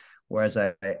much. Whereas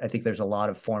I think there's a lot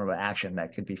of form of action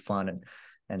that could be fun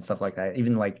and stuff like that.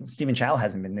 Even like Stephen Chow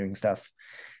hasn't been doing stuff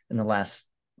in the last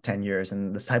 10 years,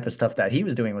 and this type of stuff that he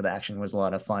was doing with action was a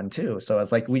lot of fun too. So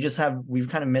it's like we've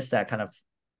kind of missed that kind of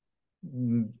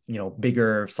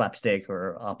bigger slapstick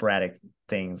or operatic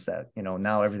things that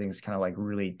now everything's kind of like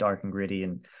really dark and gritty,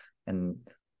 and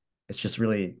it's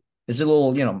a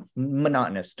little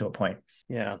monotonous to a point.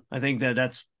 Yeah, I think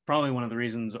that's probably one of the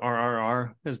reasons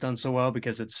RRR has done so well,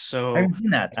 because it's so. I haven't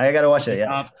seen that. I gotta watch it.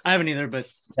 Yeah, I haven't either, but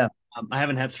yeah. I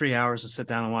haven't had 3 hours to sit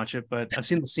down and watch it, but I've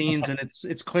seen the scenes and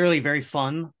it's clearly very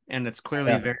fun, and it's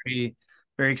clearly very,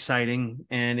 very exciting.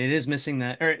 And it is missing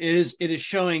that, or it is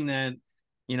showing that,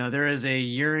 there is a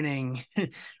yearning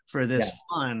for this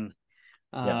fun.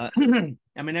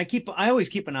 I mean, I always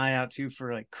keep an eye out too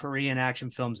for like Korean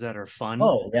action films that are fun.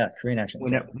 Oh yeah, Korean action.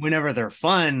 Whenever they're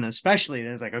fun, especially,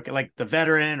 then it's like, okay, like The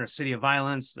Veteran or City of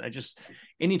Violence.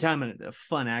 Anytime a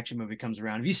fun action movie comes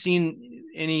around. Have you seen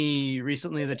any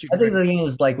recently that you? I think the thing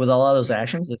is, like with a lot of those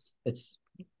actions, it's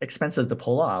expensive to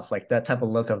pull off. Like that type of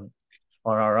look of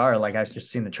RRR. Like I've just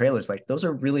seen the trailers. Like those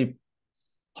are really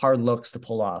hard looks to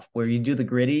pull off, where you do the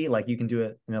gritty, like you can do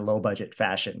it in a low budget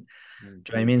fashion. Do you know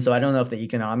what I mean? So I don't know if the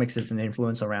economics is an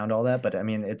influence around all that, but I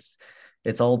mean,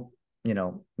 it's all,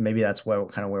 maybe that's where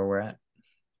we're at.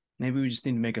 Maybe we just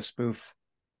need to make a spoof.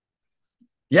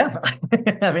 Yeah.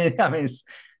 I mean,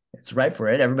 it's ripe for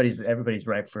it. Everybody's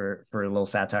ripe for a little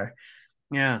satire.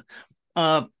 Yeah.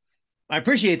 I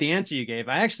appreciate the answer you gave.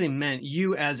 I actually meant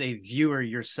you as a viewer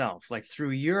yourself, like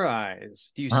through your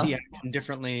eyes. Do you see action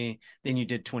differently than you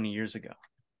did 20 years ago?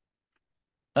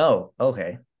 Oh,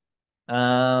 okay.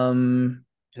 Because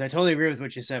I totally agree with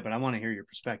what you said, but I want to hear your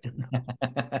perspective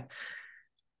now.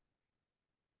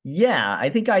 Yeah, I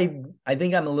think I'm a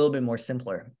little bit more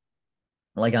simpler.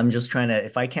 Like I'm just trying to,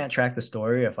 if I can't track the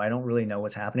story, if I don't really know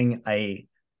what's happening, I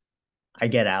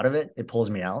get out of it. It pulls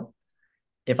me out.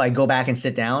 If I go back and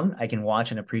sit down, I can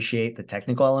watch and appreciate the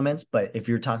technical elements. But if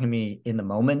you're talking to me in the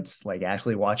moments, like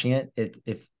actually watching it,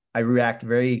 if I react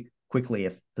very quickly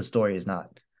if the story is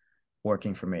not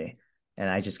working for me, and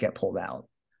I just get pulled out.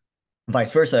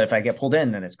 Vice versa, if I get pulled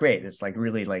in, then it's great. It's like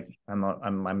really like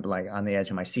I'm like on the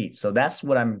edge of my seat. So that's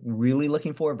what I'm really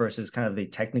looking for versus kind of the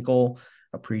technical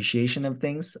appreciation of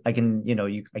things. I can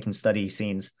I can study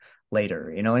scenes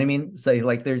later. You know what I mean? So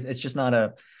like it's just not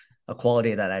a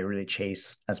quality that I really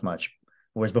chase as much.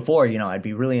 Whereas before, I'd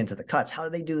be really into the cuts. How do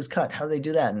they do this cut? How do they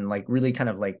do that? And like really kind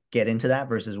of like get into that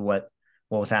versus what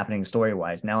was happening story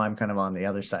wise. Now I'm kind of on the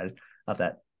other side of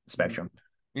that spectrum.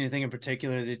 Anything in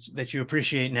particular that you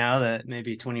appreciate now that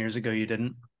maybe 20 years ago you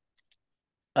didn't?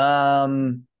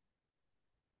 Trying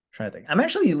to think. I'm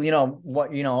actually,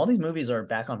 all these movies are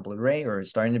back on Blu-ray or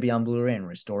starting to be on Blu-ray and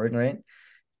restored, right?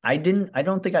 I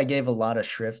don't think I gave a lot of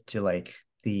shrift to like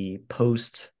the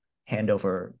post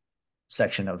handover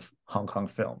section of Hong Kong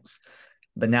films.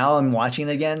 But now I'm watching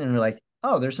it again and we're like,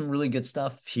 oh, there's some really good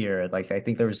stuff here. Like I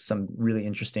think there was some really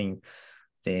interesting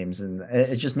themes. And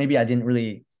it's just maybe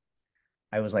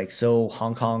I was like so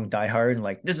Hong Kong diehard and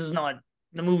like this is not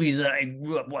the movies that I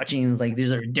grew up watching. Like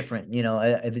these are different,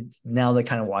 now that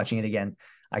kind of watching it again,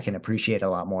 I can appreciate a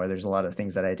lot more. There's a lot of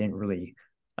things that I didn't really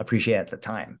appreciate at the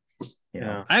time.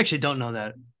 I actually don't know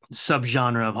that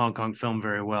subgenre of Hong Kong film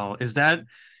very well. Is that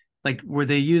like, were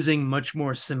they using much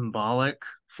more symbolic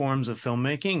forms of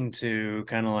filmmaking to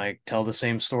kind of like tell the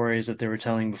same stories that they were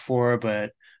telling before,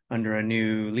 but under a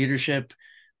new leadership?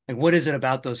 Like, what is it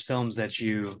about those films that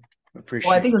you appreciate?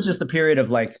 Well, I think it was just the period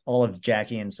of like all of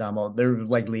Jackie and Samo. They were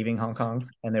like leaving Hong Kong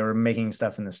and they were making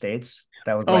stuff in the States.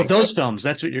 That was those films.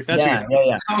 That's what you're. Yeah.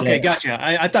 Okay, gotcha.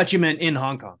 I thought you meant in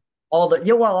Hong Kong. All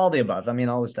the above. I mean,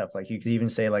 all the stuff. Like you could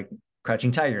even say like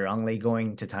Crouching Tiger, Ang Lee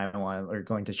going to Taiwan or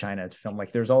going to China to film.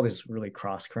 Like there's all this really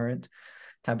cross current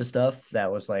type of stuff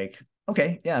that was like,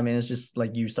 okay, yeah. I mean, it's just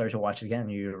like you start to watch it again,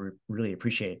 you really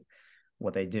appreciate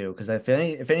what they do. Because if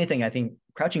anything, I think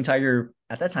Crouching Tiger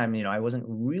at that time, I wasn't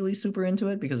really super into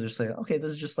it because it's like, okay,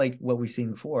 this is just like what we've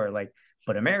seen before. Like,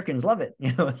 but Americans love it,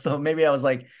 So maybe I was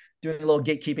like doing a little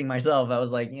gatekeeping myself. I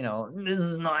was like, this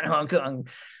is not Hong Kong.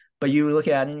 But you look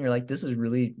at it and you're like, this is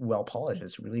really well polished.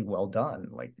 It's really well done.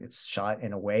 Like it's shot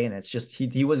in a way, and it's just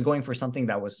he was going for something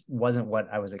that wasn't what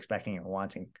I was expecting and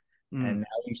wanting. And now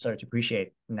you start to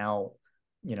appreciate. Now,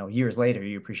 years later,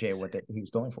 you appreciate what he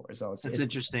was going for. So it's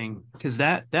interesting because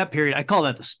that period, I call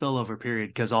that the spillover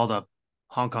period, because all the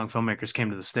Hong Kong filmmakers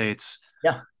came to the States.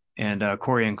 Yeah, and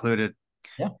Corey included.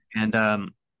 Yeah, and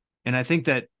I think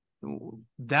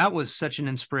that was such an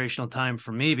inspirational time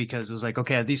for me because it was like,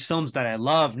 okay, these films that I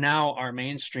love now are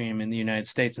mainstream in the United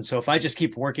States. And so if I just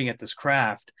keep working at this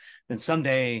craft, then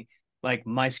someday like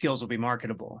my skills will be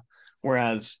marketable.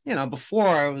 Whereas, before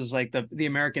I was like the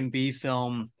American B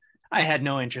film, I had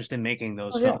no interest in making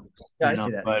those films. Yeah, I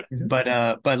see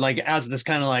that. But like as this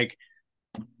kind of like,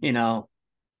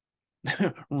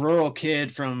 rural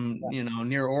kid from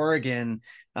near Oregon,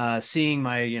 seeing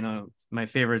my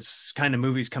favorites kind of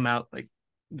movies come out, like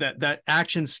that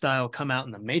action style come out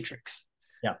in The Matrix,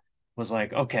 was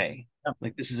like, okay,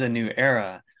 like this is a new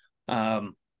era.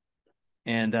 And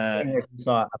you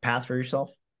saw a path for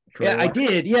yourself. I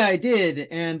did.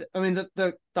 And I mean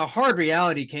the hard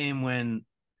reality came when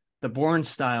the Bourne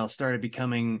style started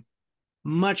becoming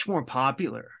much more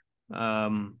popular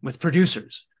with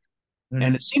producers.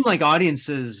 And it seemed like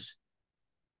audiences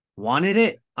wanted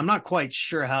it. I'm not quite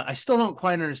sure I still don't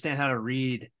quite understand how to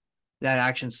read that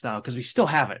action style, because we still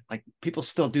have it. Like people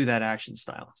still do that action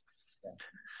style.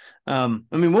 I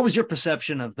mean, what was your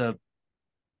perception of the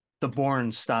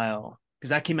Bourne style? Because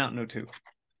that came out in 2002.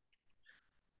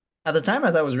 At the time,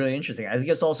 I thought it was really interesting. I think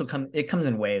it's also it comes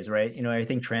in waves, right? I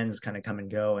think trends kind of come and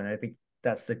go. And I think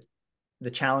that's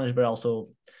the challenge, but also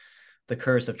the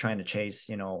curse of trying to chase,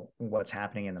 what's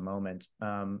happening in the moment.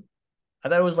 I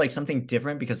thought it was like something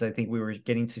different because I think we were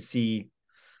getting to see,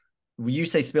 you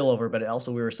say spillover, but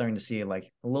also we were starting to see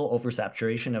like a little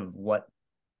oversaturation of what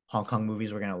Hong Kong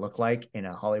movies were going to look like in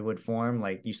a Hollywood form.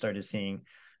 Like you started seeing,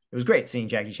 it was great seeing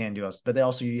Jackie Chan do us, but they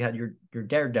also, you had your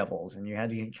Daredevils and you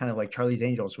had kind of like Charlie's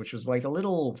Angels, which was like a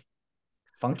little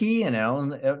funky,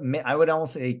 I would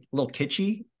almost say a little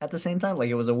kitschy at the same time.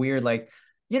 Like it was a weird, like,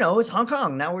 it's Hong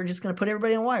Kong. Now we're just going to put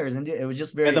everybody in wires. And it was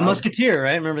just very... The Musketeer,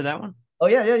 right? Remember that one? Oh,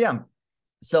 yeah.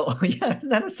 So, yeah,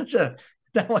 that was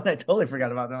that one I totally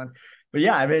forgot about that one. But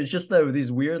yeah, I mean, it's just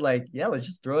these weird, like, yeah, let's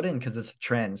just throw it in because it's a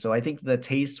trend. So I think the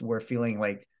tastes were feeling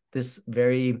like this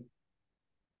very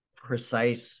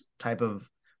precise type of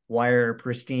wire,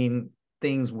 pristine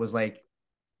things was like,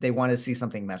 they want to see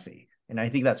something messy. And I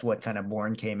think that's what kind of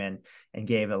Bourne came in and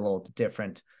gave a little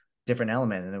different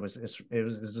element, and it was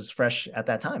just fresh at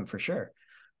that time for sure.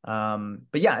 But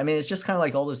yeah, I mean, it's just kind of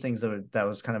like all those things that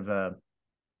was kind of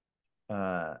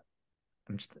I'm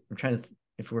trying to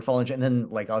if we're following, and then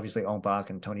like obviously Ong Bak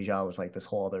and Tony Jaa was like this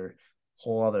whole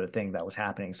other thing that was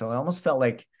happening. So it almost felt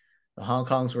like the Hong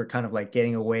Kongs were kind of like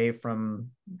getting away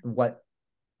from what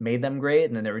made them great,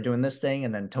 and then they were doing this thing,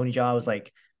 and then Tony Jaa was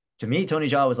like to me, Tony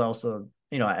Jaa was also,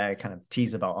 I kind of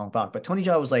tease about Ong Bak, but Tony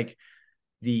Jaa was like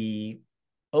the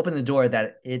open the door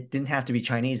that it didn't have to be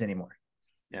Chinese anymore.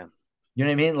 Yeah. You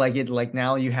know what I mean? Like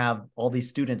now you have all these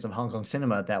students of Hong Kong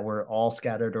cinema that were all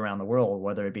scattered around the world,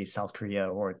 whether it be South Korea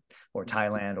or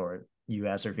Thailand or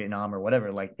US or Vietnam or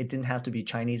whatever. Like it didn't have to be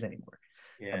Chinese anymore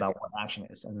about what action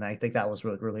is. And I think that was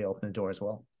really, really opened the door as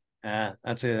well. Yeah,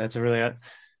 that's a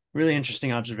really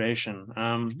interesting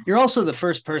observation. You're also the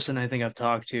first person I think I've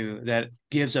talked to that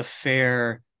gives a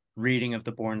fair reading of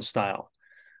the Bourne style.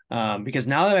 Because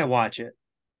now that I watch it,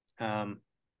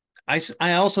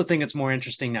 I also think it's more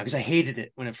interesting now because I hated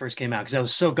it when it first came out because I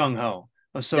was so gung ho.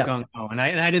 I was so gung ho, and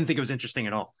I didn't think it was interesting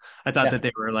at all. I thought that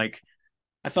they were like,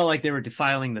 I felt like they were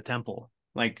defiling the temple.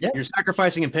 Like you're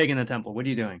sacrificing a pig in the temple. What are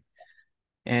you doing?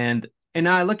 And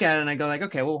now I look at it and I go like,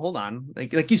 okay, well, hold on.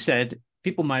 Like you said,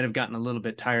 people might have gotten a little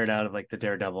bit tired out of like the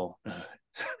Daredevil.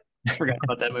 I forgot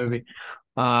about that movie.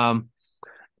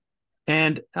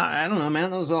 And I don't know,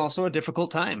 man, it was also a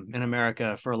difficult time in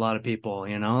America for a lot of people.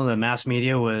 The mass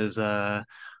media was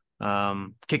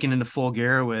kicking into full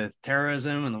gear with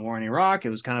terrorism and the war in Iraq. It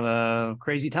was kind of a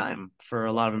crazy time for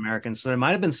a lot of Americans. So there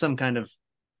might have been some kind of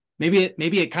maybe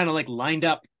it kind of like lined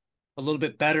up a little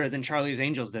bit better than Charlie's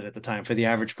Angels did at the time for the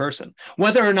average person.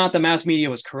 Whether or not the mass media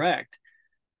was correct,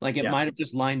 like it might have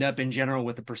just lined up in general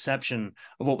with the perception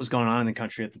of what was going on in the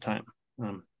country at the time.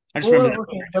 I just remember that.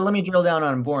 Okay, but let me drill down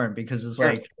on Bourne because it's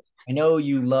like I know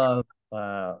you love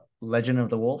Legend of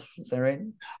the Wolf. Is that right?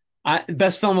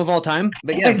 Best film of all time.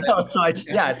 But yeah,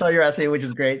 I saw your essay, which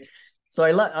is great. So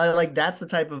I like that's the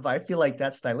type of I feel like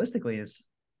that stylistically is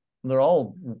they're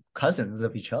all cousins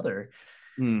of each other.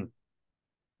 I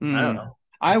don't know.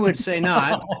 I would say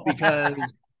not because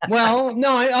well,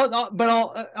 no,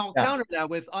 I'll counter that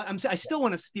with I still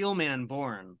want to Steelman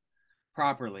Bourne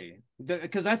properly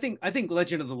because I think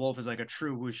Legend of the Wolf is like a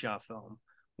true wuxia film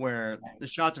where the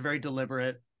shots are very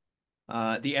deliberate.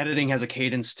 The editing has a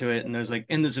cadence to it, and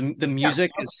the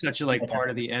music is such a like part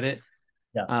of the edit.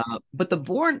 Yeah. But the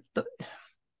Bourne,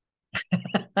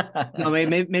 no,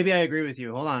 maybe I agree with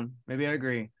you. Hold on, maybe I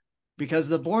agree because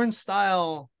the Bourne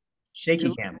style,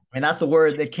 shaky cam. I mean, that's the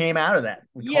word that came out of that.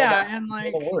 And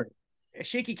like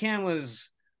shaky cam was.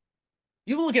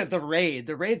 You look at the Raid.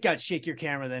 The Raid got shakier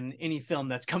camera than any film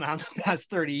that's come out in the past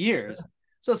 30 years.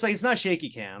 So it's like it's not shaky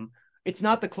cam. It's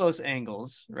not the close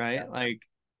angles, right? Yeah. Like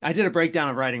I did a breakdown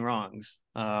of Righting Wrongs,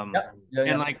 and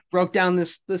like broke down the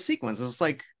sequence. It's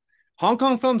like Hong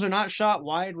Kong films are not shot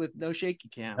wide with no shaky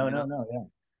cam.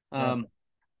 No.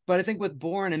 But I think with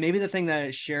Bourne, and maybe the thing that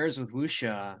it shares with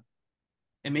wuxia,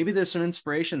 and maybe there's some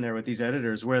inspiration there with these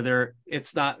editors where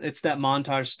it's that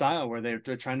montage style where they're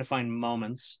trying to find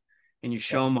moments. And you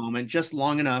show a moment just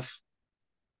long enough,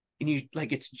 and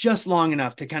it's just long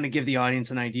enough to kind of give the audience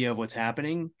an idea of what's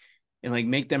happening and like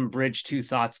make them bridge two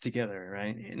thoughts together,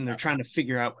 right? And they're trying to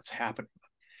figure out what's happening.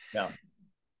 Yeah.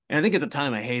 And I think at the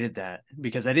time I hated that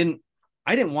because I didn't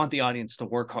want the audience to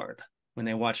work hard when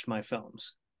they watched my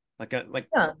films. Yeah,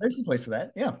 there's a place for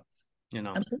that. Yeah.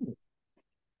 Absolutely.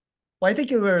 Well, I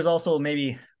think it was also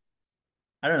maybe,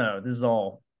 I don't know, this is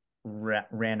all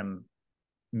random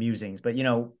musings, but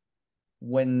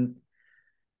when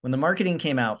the marketing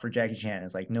came out for Jackie Chan,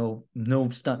 it's like no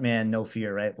stuntman, no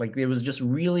fear, right? Like it was just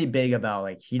really big about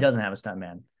like he doesn't have a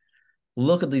stuntman.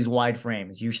 Look at these wide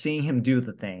frames. You're seeing him do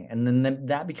the thing, and then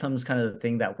that becomes kind of the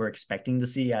thing that we're expecting to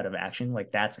see out of action.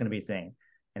 Like that's going to be a thing.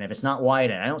 And if it's not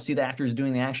wide and I don't see the actors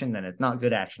doing the action, then it's not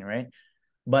good action, right?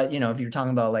 But if you're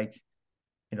talking about like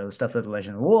the stuff that the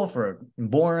Legend of the Wolf or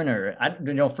Bourne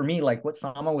or for me, like what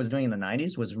Sama was doing in the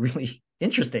 90s was really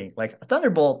interesting. Like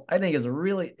Thunderbolt, I think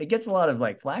it gets a lot of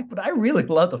like flack, but I really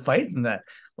love the fights in that.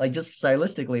 Like just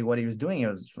stylistically, what he was doing, it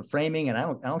was for framing, and I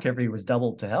don't care if he was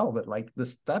doubled to hell, but like the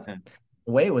stuff,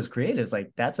 the way it was created is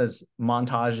like that's as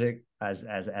montagic as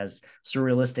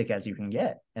surrealistic as you can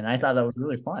get, and I thought that was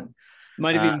really fun.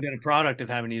 Might have even been a product of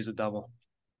having to use a double.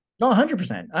 No,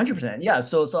 100%. Yeah.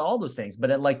 So all those things,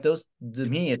 but like those to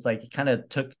me, it's like it kind of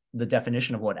took the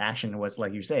definition of what action was.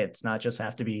 Like you say, it's not just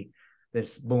have to be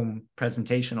this boom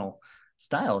presentational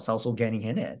style. It's also getting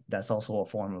in it. That's also a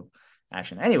form of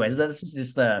action. Anyways, this is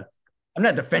just I'm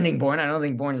not defending Bourne. I don't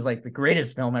think Bourne is like the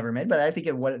greatest film ever made, but I think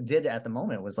what it did at the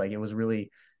moment was like it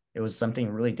was something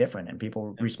really different, and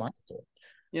people responded to it.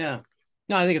 Yeah.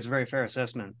 No, I think it's a very fair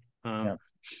assessment.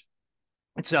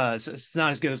 It's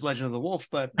not as good as Legend of the Wolf,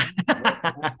 but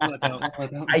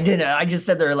I just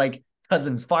said they're like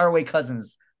cousins, faraway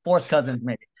cousins, fourth cousins,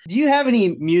 maybe. Do you have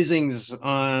any musings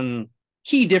on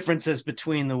key differences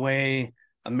between the way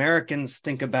Americans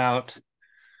think about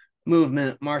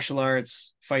movement, martial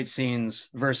arts, fight scenes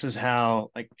versus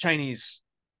how like Chinese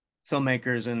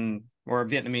filmmakers and or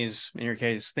Vietnamese in your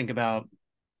case think about,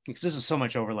 because this is so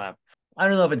much overlap. I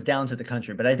don't know if it's down to the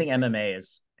country, but I think MMA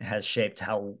has shaped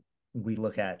how we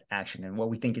look at action and what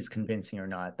we think is convincing or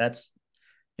not. That's,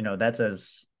 that's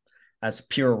as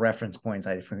pure reference points,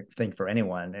 I think, for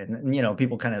anyone. And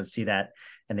people kind of see that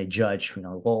and they judge,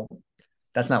 well,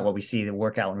 that's not what we see the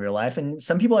workout in real life. And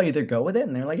some people either go with it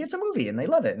and they're like, it's a movie and they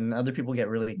love it, and other people get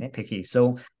really nitpicky.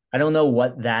 So I don't know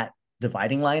what that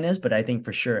dividing line is, but I think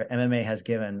for sure MMA has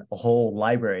given a whole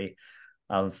library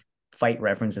of fight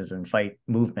references and fight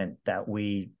movement that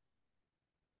we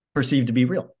perceive to be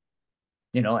real,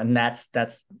 and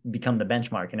that's become the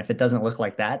benchmark. And if it doesn't look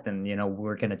like that, then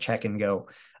we're going to check and go,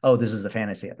 oh, this is a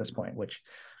fantasy at this point, which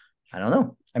I don't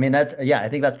know. I mean, I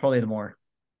think that's probably the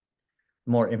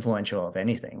more influential of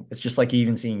anything. It's just like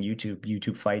even seeing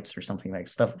YouTube fights or something, like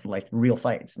stuff like real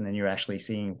fights, and then you're actually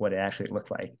seeing what it actually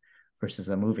looked like versus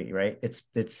a movie, right?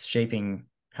 It's shaping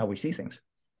how we see things.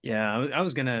 Yeah, I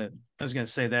was gonna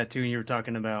say that too. You were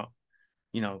talking about,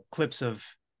 clips of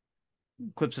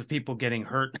people getting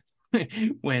hurt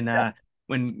when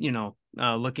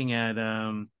looking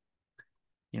at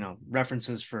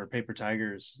references for Paper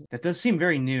Tigers. That does seem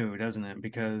very new, doesn't it?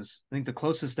 Because I think the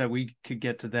closest that we could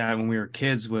get to that when we were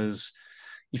kids was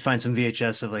you find some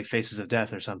VHS of like Faces of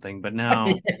Death or something. But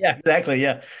now, yeah, exactly,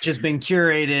 yeah, just been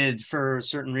curated for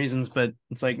certain reasons. But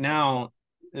it's like now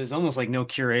there's almost like no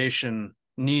curation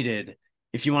needed.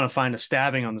 If you want to find a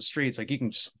stabbing on the streets, like you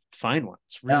can just find one.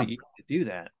 It's really easy to do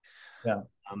that. Yeah.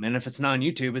 And if it's not on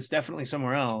YouTube, it's definitely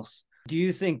somewhere else. Do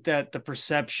you think that the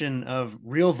perception of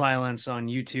real violence on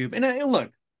YouTube, and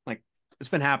look, like it's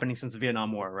been happening since the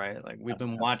Vietnam War, right? Like we've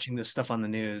been watching this stuff on the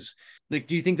news. Like,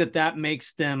 do you think that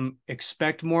makes them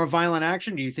expect more violent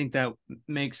action? Do you think that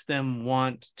makes them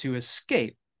want to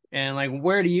escape? And like,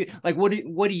 where do you like what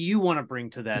do you want to bring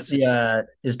to that?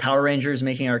 Is Power Rangers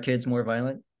making our kids more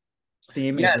violent?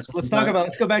 Theme? Yes, let's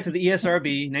go back to the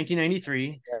ESRB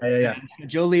 1993. Yeah.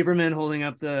 Joe Lieberman holding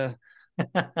up the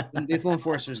lethal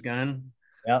enforcer's gun.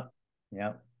 Yep.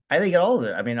 I think all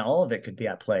of it could be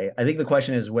at play. I think the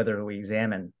question is whether we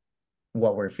examine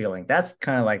what we're feeling. That's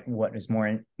kind of like what is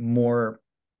more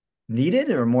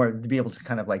needed, or more to be able to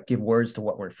kind of like give words to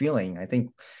what we're feeling. I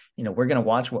think we're going to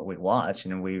watch what we watch,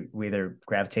 and we either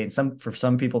gravitate. For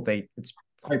some people, it's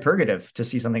quite purgative to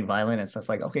see something violent. It's just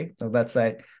like, okay, so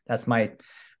that's my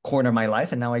corner of my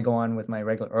life, and now I go on with my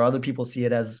regular. Or other people see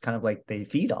it as kind of like they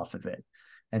feed off of it.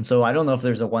 And so I don't know if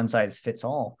there's a one size fits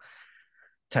all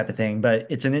type of thing, but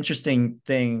it's an interesting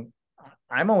thing.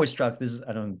 I'm always struck. This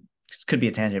could be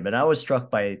a tangent, but I was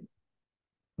struck by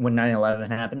when 9/11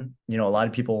 happened. A lot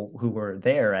of people who were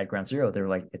there at Ground Zero,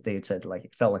 they had said like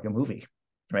it felt like a movie,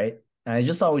 right? And I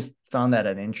just always found that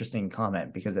an interesting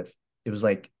comment, because it was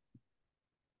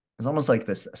almost like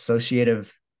this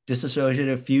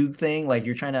dissociative fugue thing. Like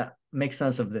you're trying to make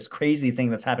sense of this crazy thing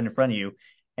that's happened in front of you,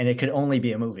 and it could only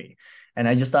be a movie. And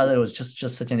I just thought that it was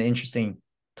just such an interesting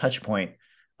touch point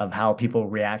of how people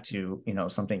react to,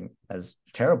 something as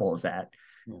terrible as that,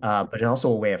 but also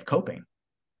a way of coping.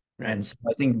 Right. And so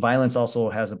I think violence also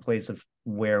has a place of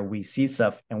where we see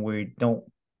stuff and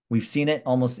we've seen it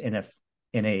almost in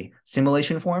a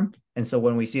simulation form. And so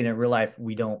when we see it in real life,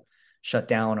 we don't shut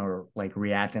down or like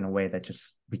react in a way that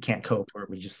just we can't cope, or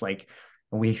we just like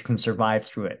we can survive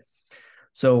through it.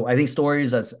 So I think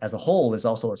stories as a whole is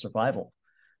also a survival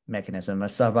mechanism, a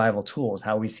survival tool, is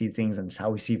how we see things and how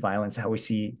we see violence, how we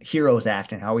see heroes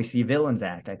act and how we see villains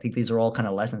act. I think these are all kind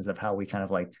of lessons of how we kind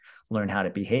of like learn how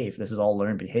to behave. This is all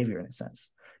learned behavior in a sense.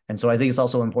 And so I think it's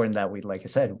also important that we, like I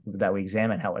said, that we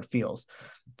examine how it feels.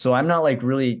 So I'm not like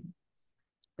really,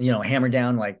 hammer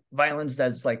down like violence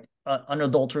that's like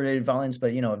unadulterated violence,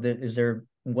 but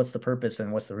what's the purpose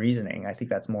and what's the reasoning? I think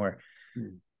that's more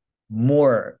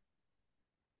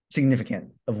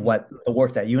significant of what the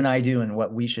work that you and I do and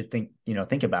what we should think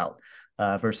about,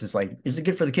 versus like, is it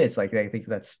good for the kids? Like, I think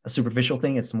that's a superficial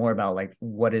thing. It's more about like,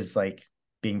 what is like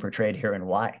being portrayed here and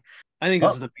why. I think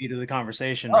this is the beat of the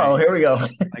conversation. Oh, right? Here we go.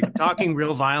 Like talking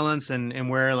real violence and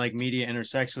where like media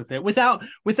intersects with it without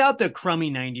the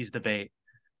crummy 90s debate.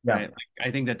 Yeah. Right? Like,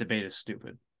 I think that debate is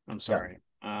stupid. I'm sorry.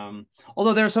 Yeah.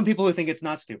 Although there are some people who think it's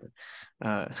not stupid.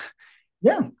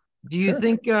 Yeah. Do you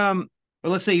think, or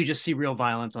let's say you just see real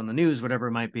violence on the news, whatever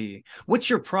it might be. What's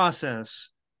your process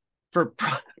for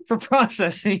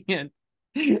processing it?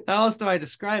 How else do I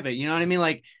describe it? You know what I mean?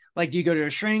 Like do you go to a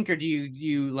shrink, or do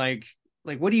you like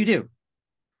what do you do?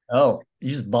 Oh, you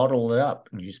just bottle it up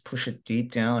and you just push it deep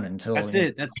down until that's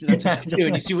it. That's what you do,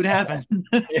 and you see what happens.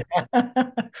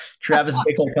 Travis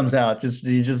Bickle comes out.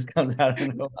 He just comes out.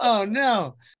 Oh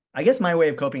no. I guess my way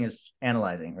of coping is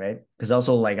analyzing, right? Because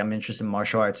also like I'm interested in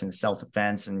martial arts and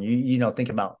self-defense, and you know think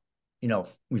about, you know,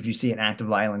 if you see an act of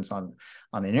violence on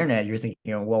the internet, you're thinking,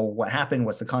 you know, well, what happened?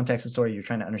 What's the context of the story? You're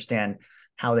trying to understand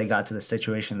how they got to the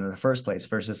situation in the first place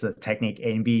versus the technique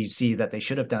A and B, C that they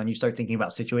should have done. You start thinking about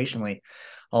situationally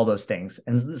all those things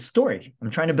and the story.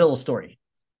 I'm trying to build a story,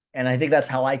 and I think that's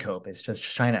how I cope. It's just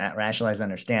trying to rationalize,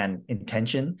 understand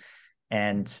intention,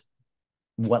 and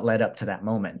what led up to that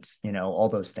moment, you know, all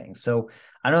those things. So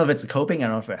I don't know if it's a coping, I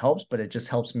don't know if it helps, but it just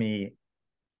helps me.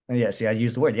 Yeah, see, I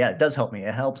use the word. Yeah, it does help me.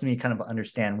 It helps me kind of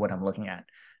understand what I'm looking at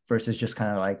versus just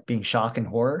kind of like being shock and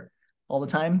horror all the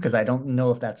time. Cause I don't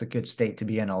know if that's a good state to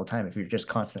be in all the time. If you're just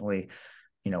constantly,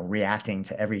 you know, reacting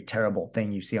to every terrible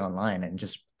thing you see online and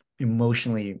just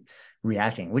emotionally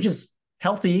reacting, which is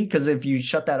healthy. Cause if you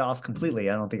shut that off completely,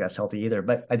 I don't think that's healthy either.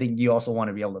 But I think you also want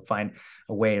to be able to find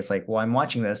a way. It's like, well, I'm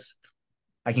watching this.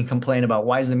 I can complain about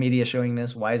why is the media showing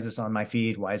this? Why is this on my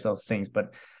feed? Why is those things?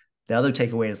 But the other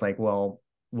takeaway is like, well,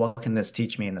 what can this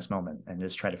teach me in this moment? And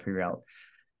just try to figure out,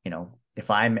 you know,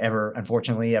 if I'm ever,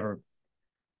 unfortunately,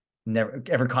 never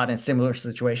ever caught in a similar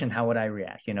situation, how would I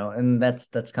react? You know, and that's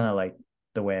kind of like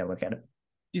the way I look at it.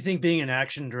 Do you think being an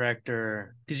action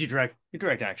director, because you direct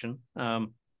action,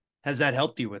 has that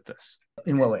helped you with this?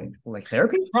 In what way? Like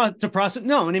therapy? To process?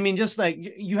 No, and I mean just like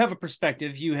you have a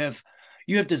perspective. You have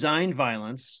designed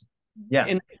violence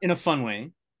Yeah. in a fun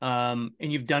way. And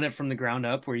you've done it from the ground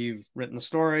up where you've written the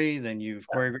story, then you've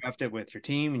choreographed it with your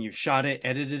team, and you've shot it,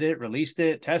 edited it, released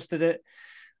it, tested it,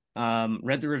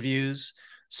 read the reviews.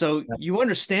 So you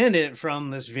understand it from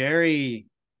this very,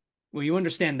 well, you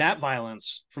understand that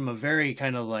violence from a very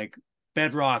kind of like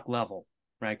bedrock level,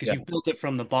 right? Because you've built it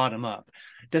from the bottom up.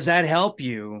 Does that help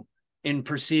you in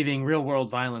perceiving real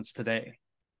world violence today?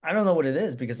 I don't know what it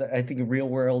is because I think real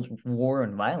world war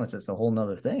and violence is a whole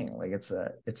nother thing. Like it's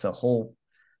a whole,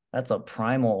 that's a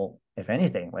primal, if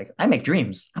anything. Like I make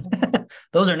dreams.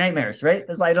 Those are nightmares, right?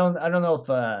 It's, I don't know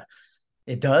if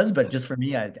it does, but just for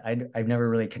me, I've never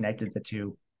really connected the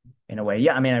two in a way.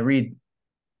 Yeah, I mean, I read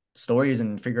stories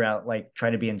and figure out like try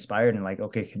to be inspired and like,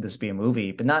 okay, could this be a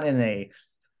movie? But not in a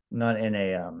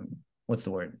what's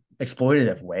the word?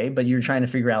 Exploitative way, but you're trying to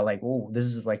figure out like, oh, this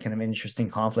is like kind of an interesting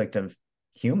conflict of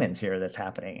humans here that's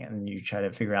happening. And you try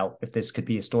to figure out if this could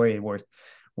be a story worth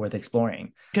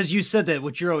exploring. Because you said that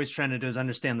what you're always trying to do is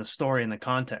understand the story and the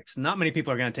context. Not many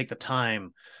people are going to take the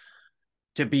time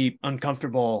to be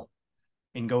uncomfortable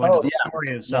and go into the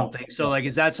story of something. So like,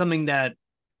 is that something that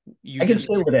I can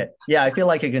sit with it? Yeah, I feel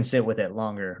like I can sit with it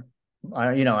longer.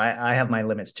 You know, I have my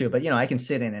limits too, but you know, I can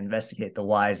sit and investigate the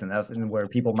whys and where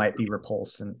people might be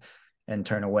repulsed and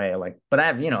turn away. Like, but I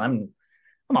have, you know, I'm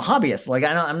a hobbyist. Like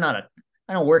I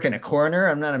don't work in a coroner.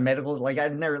 I'm not a medical, like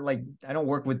I've never like I don't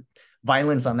work with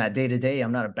violence on that day to day.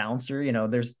 I'm not a bouncer. You know,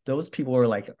 there's those people who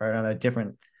are on a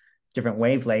different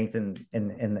wavelength in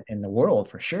the world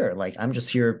for sure. Like I'm just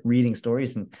here reading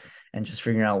stories and just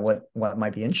figuring out what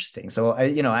might be interesting. So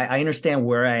I understand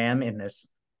where I am in this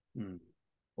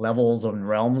levels and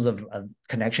realms of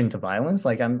connection to violence.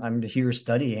 Like I'm here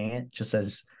studying it just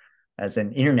as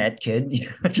an internet kid,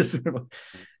 just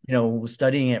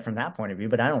studying it from that point of view,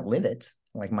 but I don't live it.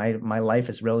 Like my life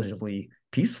is relatively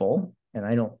peaceful and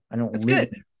I don't That's live good.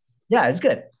 it. Yeah, it's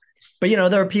good. But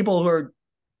there are people who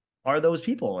are those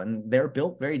people and they're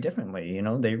built very differently.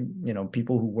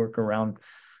 People who work around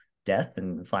death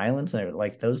and violence, they're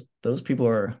like those people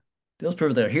are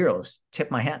they're heroes. Tip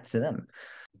my hat to them.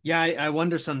 Yeah, I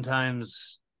wonder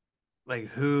sometimes like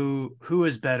who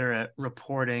is better at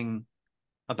reporting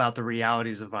about the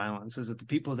realities of violence? Is it the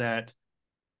people that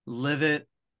live it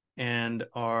and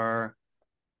are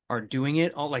doing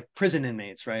it, all like prison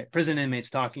inmates, right? Prison inmates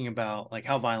talking about like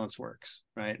how violence works,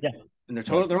 right? Yeah. And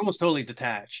they're almost totally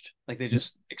detached. Like they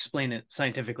just explain it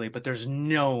scientifically, but there's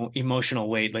no emotional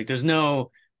weight. Like there's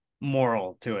no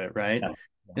moral to it, right? Yeah.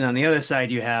 And on the other side,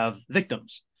 you have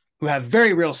victims who have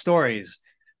very real stories,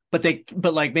 but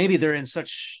like maybe they're in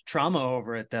such trauma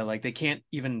over it that like they can't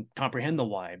even comprehend the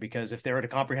why, because if they were to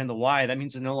comprehend the why, that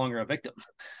means they're no longer a victim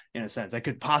in a sense. I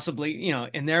could possibly,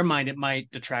 in their mind, it might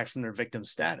detract from their victim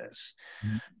status.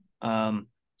 And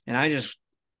I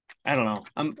don't know.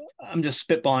 I'm just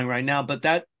spitballing right now, but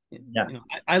that,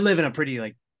 I live in a pretty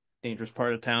like dangerous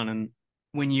part of town, and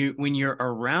when you're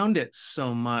around it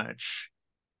so much,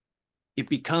 it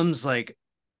becomes like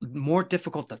more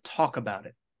difficult to talk about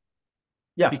it.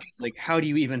 Yeah. Because like, how do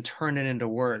you even turn it into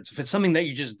words? If it's something that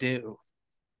you just do,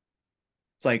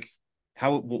 it's like,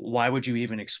 why would you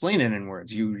even explain it in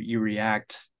words? You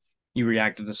react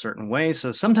in a certain way.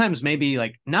 So sometimes maybe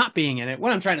like not being in it,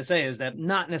 what I'm trying to say is that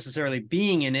not necessarily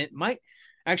being in it might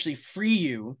actually free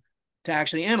you to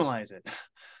actually analyze it.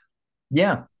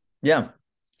 Yeah. Yeah.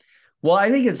 Well,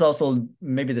 I think it's also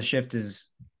maybe the shift is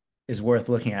worth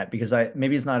looking at because I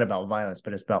maybe it's not about violence,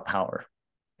 but it's about power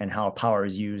and how power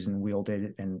is used and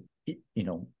wielded and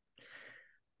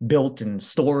built and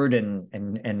stored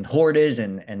and hoarded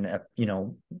and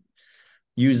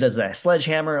used as a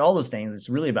sledgehammer, all those things. It's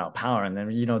really about power. And then,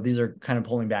 these are kind of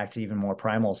pulling back to even more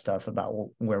primal stuff about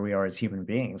where we are as human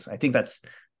beings. I think that's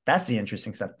the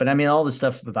interesting stuff. But I mean, all the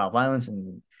stuff about violence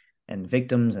and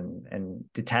victims and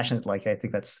detachment, like I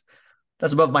think that's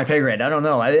above my pay grade. I don't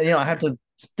know. I have to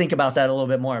think about that a little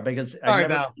bit more because I've Sorry,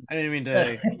 never Val. I didn't mean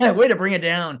to. way to bring it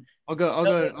down. I'll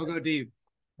go deep.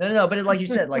 No, but like you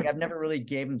said, like I've never really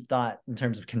given thought in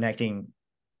terms of connecting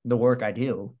the work I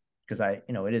do because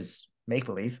it is make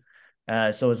believe.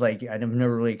 So it's like I've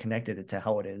never really connected it to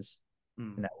how it is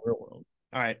in that real world.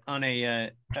 All right,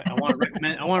 I want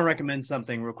to recommend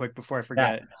something real quick before I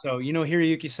forget. Yeah. So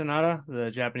Hiroyuki Sanada, the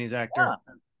Japanese actor,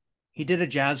 he did a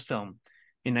jazz film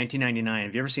in 1999.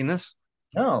 Have you ever seen this?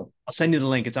 No. I'll send you the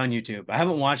link. It's on YouTube. I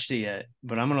haven't watched it yet,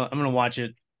 but I'm gonna watch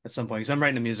it at some point because I'm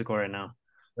writing a musical right now.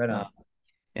 Right on.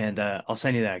 And I'll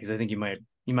send you that because I think you might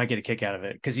get a kick out of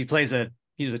it because he's a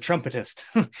trumpetist.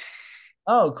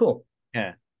 Oh, cool.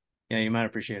 Yeah, you might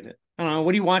appreciate it. I don't know.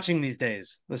 What are you watching these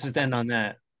days? Let's just end on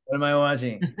that. What am I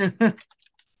watching?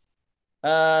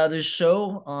 There's a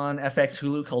show on FX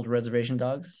Hulu called Reservation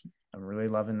Dogs. I'm really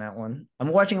loving that one. I'm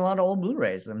watching a lot of old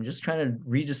Blu-rays. I'm just trying to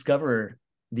rediscover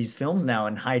these films now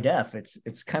in high def.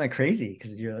 It's kind of crazy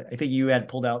because I think you had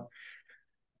pulled out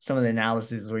some of the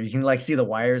analysis where you can like see the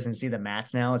wires and see the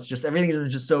mats now. It's just everything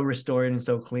is just so restored and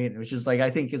so clean, which is like I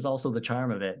think is also the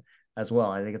charm of it as well.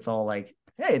 I think it's all like,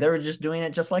 hey, they were just doing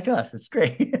it just like us. It's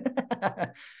great.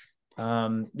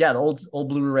 The old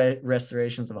Blu-ray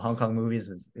restorations of Hong Kong movies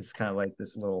is kind of like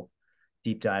this little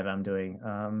deep dive I'm doing.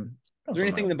 Is there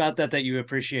anything about that you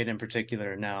appreciate in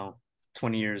particular now,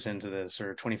 20 years into this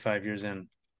or 25 years in?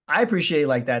 I appreciate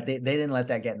like that they didn't let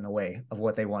that get in the way of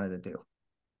what they wanted to do.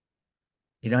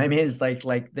 You know what I mean? It's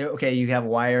like they're okay, you have a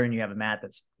wire and you have a mat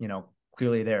that's,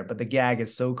 clearly there, but the gag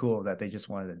is so cool that they just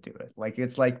wanted to do it. Like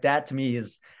it's like that to me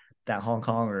is that Hong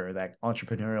Kong or that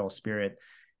entrepreneurial spirit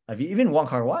of even Wong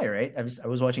Kar-wai, right? I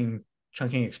was watching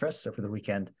Chungking Express over the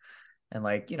weekend and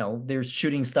they're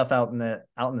shooting stuff out in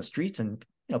the streets and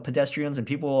pedestrians and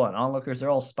people and onlookers, they're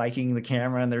all spiking the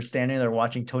camera and they're standing there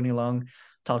watching Tony Leung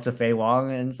talk to Fei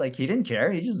Wong. And it's like he didn't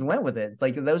care, he just went with it. It's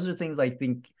like those are things I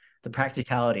think the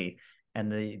practicality and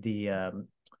the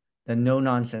no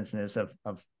nonsenseness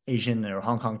of Asian or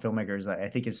Hong Kong filmmakers, I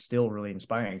think is still really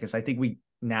inspiring because I think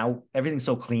now everything's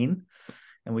so clean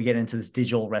and we get into this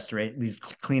digital restoration, these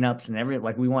cleanups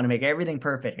and we want to make everything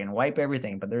perfect and wipe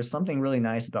everything. But there's something really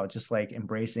nice about just like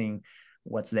embracing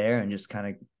what's there and just kind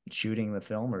of shooting the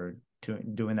film or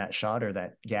doing that shot or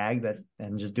that gag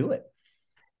and just do it.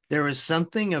 There was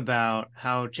something about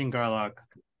how Chin Garlock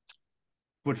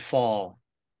would fall.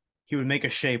 He would make a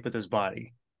shape with his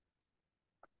body.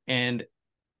 And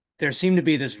there seemed to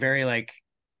be this very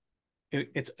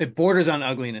it borders on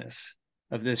ugliness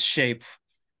of this shape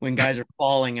when guys are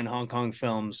falling in Hong Kong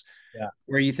films,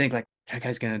 where you think like that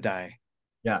guy's gonna die.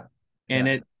 Yeah.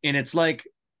 And it's like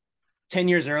 10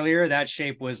 years earlier, that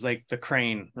shape was like the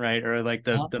crane, right? Or like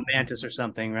the mantis or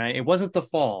something, right? It wasn't the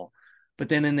fall. But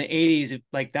then in the 80s,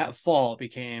 like that fall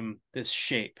became this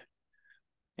shape.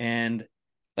 And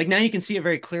like now you can see it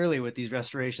very clearly with these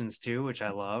restorations too, which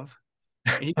I love.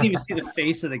 And you can even see the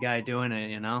face of the guy doing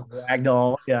it,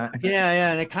 Ragdoll. Yeah.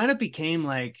 Yeah. And it kind of became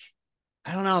like,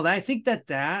 I don't know. I think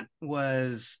that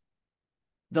was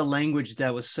the language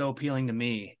that was so appealing to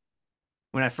me.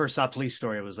 When I first saw Police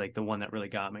Story, it was like the one that really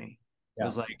got me. Yeah. It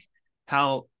was like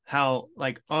how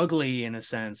like ugly in a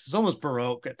sense. It's almost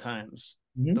Baroque at times,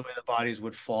 the way the bodies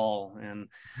would fall. And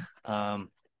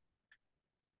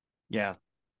yeah.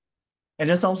 And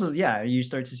it's also, you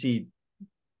start to see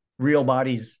real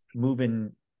bodies move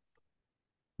in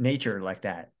nature like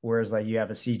that. Whereas like you have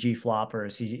a CG flop or a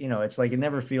CG, it's like it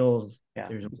never feels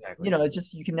exactly. It's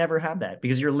just you can never have that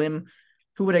because your limb,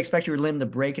 who would expect your limb to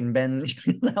break and bend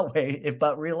that way if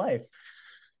but real life?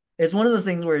 It's one of those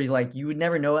things where you would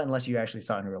never know it unless you actually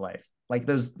saw it in real life. Like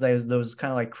those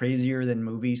kind of like crazier than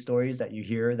movie stories that you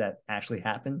hear that actually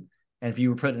happen. And if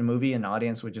you were put in a movie, an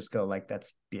audience would just go like,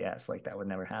 that's BS. Like that would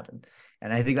never happen.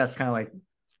 And I think that's kind of like,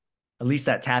 at least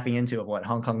that tapping into of what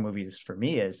Hong Kong movies for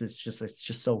me is. It's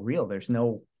just so real. There's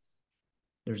no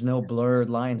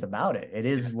blurred lines about it. It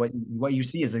is what you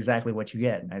see is exactly what you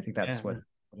get. And I think that's what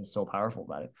is so powerful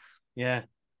about it. Yeah.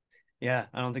 Yeah.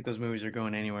 I don't think those movies are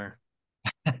going anywhere.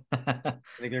 I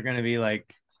think they're going to be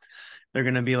like,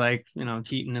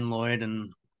 Keaton and Lloyd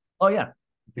and. Oh yeah.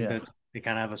 think Yeah. that they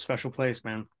kind of have a special place,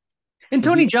 man. And Do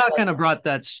Tony you, Jaa kind of brought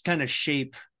that kind of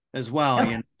shape as well, yeah.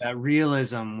 you know, that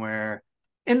realism where,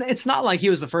 and it's not like he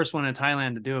was the first one in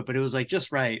Thailand to do it, but it was like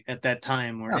just right at that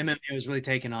time where Yeah. MMA was really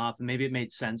taking off, and maybe it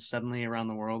made sense suddenly around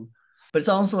the world. But it's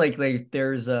also like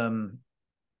there's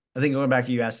I think going back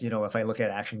to you asked, if I look at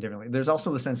action differently, there's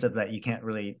also the sense of that you can't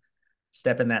really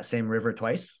step in that same river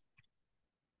twice.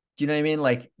 Do you know what I mean?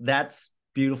 Like that's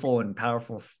beautiful and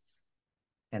powerful,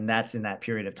 and that's in that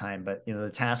period of time. But the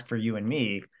task for you and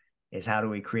me is how do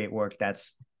we create work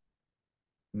that's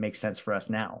makes sense for us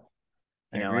now?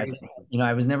 I I agree. think,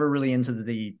 I was never really into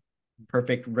the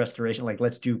perfect restoration. Like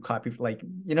let's do copy. Like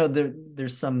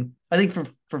there's some. I think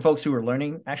for folks who are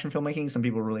learning action filmmaking, some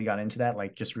people really got into that.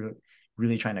 Like just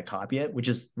really trying to copy it, which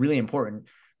is really important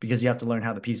because you have to learn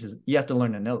how the pieces. You have to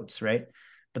learn the notes, right?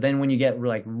 But then when you get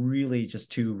like really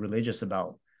just too religious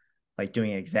about like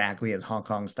doing it exactly as Hong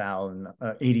Kong style and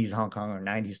 80s Hong Kong or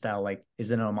 90s style, like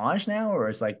is it an homage now, or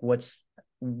is like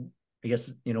I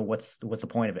guess what's the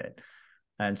point of it?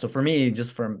 And so for me,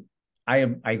 just from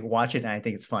I watch it and I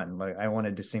think it's fun. Like I want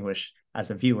to distinguish as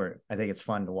a viewer. I think it's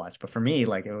fun to watch. But for me,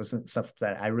 like it wasn't stuff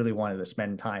that I really wanted to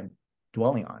spend time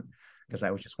dwelling on because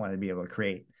I was just wanted to be able to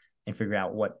create and figure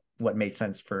out what made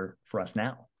sense for us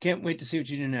now. Can't wait to see what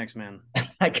you do next, man.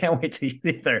 I can't wait to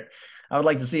either. I would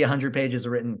like to see 100 pages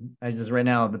written. I just right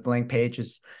now the blank page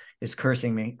is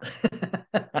cursing me.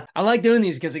 I like doing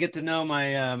these because I get to know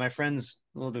my friends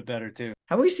a little bit better too.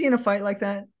 Have we seen a fight like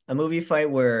that? A movie fight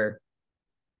where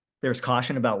there's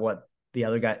caution about what the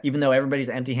other guy, even though everybody's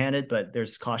empty-handed, but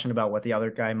there's caution about what the other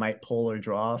guy might pull or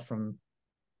draw from,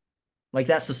 like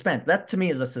that suspense. That to me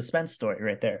is a suspense story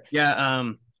right there. Yeah,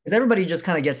 Because everybody just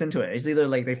kind of gets into it. It's either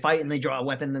like they fight and they draw a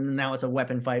weapon, and then now it's a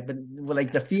weapon fight. But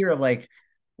like the fear of like,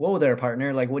 whoa there,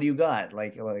 partner, like what do you got?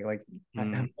 Like I've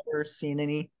never seen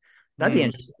any. That'd be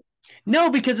interesting. No,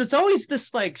 because it's always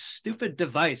this like stupid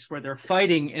device where they're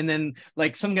fighting and then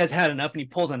like some guy's had enough and he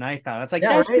pulls a knife out. It's like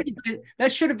Yeah, right.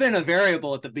 that should have been a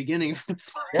variable at the beginning of the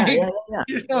Yeah, fight. yeah, yeah,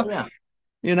 You yeah, know?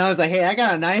 yeah. It's like, hey, I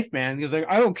got a knife, man. He's like,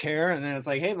 I don't care. And then it's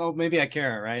like, hey, well, maybe I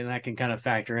care, right? And that can kind of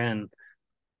factor in.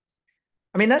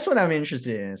 I mean, that's what I'm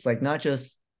interested in. It's like not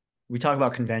just we talk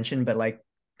about convention, but like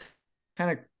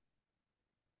kind of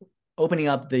opening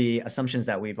up the assumptions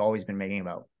that we've always been making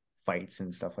about fights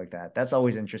and stuff like that. That's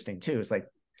always interesting too. It's like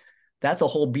that's a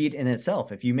whole beat in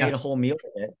itself. If you made Yeah. a whole meal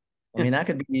of it, I mean, that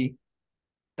could be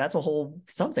that's a whole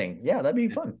something. Yeah, that'd be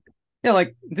fun. Yeah,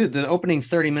 like dude, the opening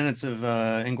 30 minutes of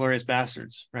Inglorious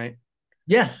Bastards, right?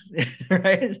 Yes,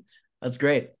 right. That's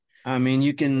great. I mean,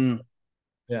 Yeah,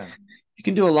 you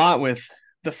can do a lot with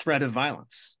the threat of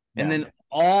violence. And yeah, then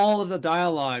all of the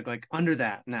dialogue, like under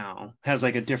that now, has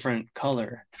like a different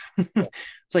color.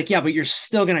 It's like, yeah, but you're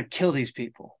still gonna kill these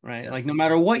people, right? yeah. Like no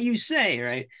matter what you say,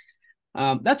 right?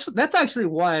 That's actually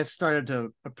why I started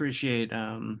to appreciate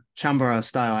Chambara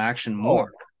style action Oh,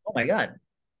 more. oh my God.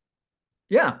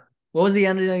 Yeah. What was the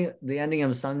ending? The ending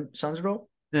of Sun's Girl?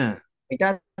 Yeah, Like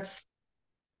that's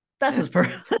yeah, as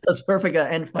perfect that's as perfect an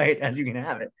end fight as you can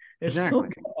have it. It's so exactly.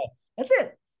 good. That's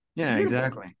it. Yeah, Beautiful.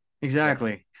 exactly, Yeah.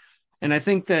 exactly. And I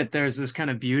think that there's this kind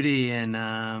of beauty in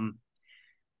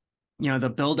the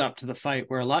build up to the fight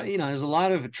where there's a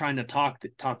lot of trying to talk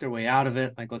their way out of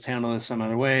it, like let's handle this some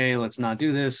other way, let's not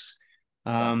do this.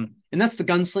 Yeah. And that's the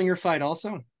gunslinger fight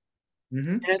also.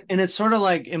 Mm-hmm. And it sort of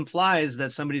like implies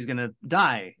that somebody's going to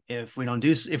die if we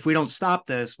don't stop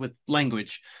this with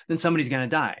language, then somebody's going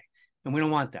to die, and we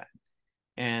don't want that.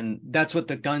 And that's what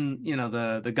the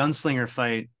gunslinger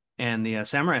fight and the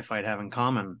samurai fight have in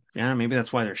common. Yeah, maybe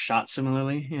that's why they're shot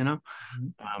similarly,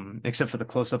 except for the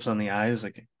close-ups on the eyes.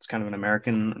 Like it's kind of an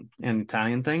American and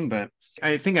Italian thing, but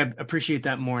I think I appreciate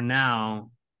that more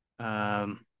now.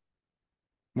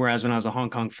 Whereas when I was a Hong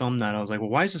Kong film nut, I was like, well,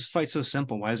 why is this fight so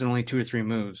simple? Why is it only 2 or 3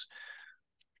 moves?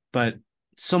 But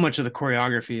so much of the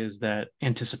choreography is that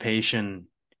anticipation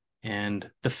and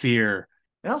the fear.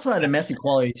 It also had a messy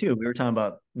quality too. We were talking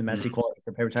about the messy quality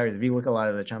for paper tigers. If you look at a lot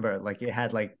of the chamber, like it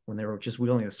had like when they were just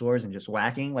wielding the swords and just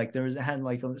whacking, like it had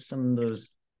like some of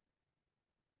those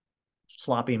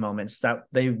sloppy moments that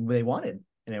they wanted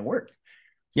and it worked.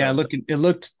 Yeah, So it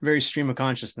looked very stream of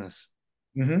consciousness.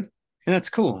 mm-hmm. And that's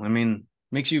cool. I mean,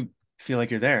 makes you feel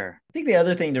like you're there. I think the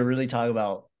other thing to really talk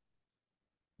about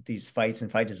these fights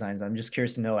and fight designs, I'm just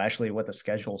curious to know actually what the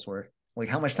schedules were. Like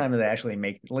how much time do they actually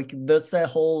make? Like that's that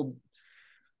whole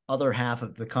other half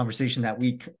of the conversation that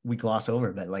we gloss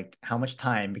over, but like how much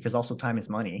time, because also time is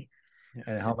money, Yeah.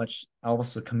 and how much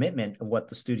also commitment of what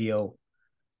the studio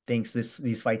thinks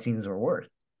these fight scenes are worth.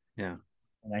 Yeah.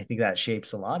 And I think that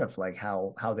shapes a lot of like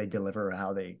how they deliver,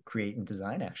 how they create and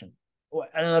design action.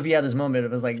 I don't know if you had this moment.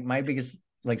 It was like my biggest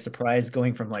like surprised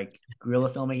going from like guerrilla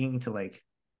filmmaking to like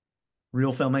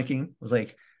real filmmaking. It was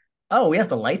like, oh, we have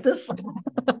to light this.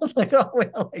 I was like, oh,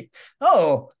 like,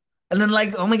 oh, and then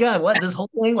like, oh my god, what this whole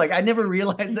thing? Like, I never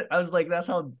realized it. I was like, that's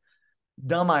how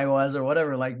dumb I was or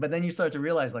whatever. Like, but then you start to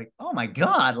realize, like, oh my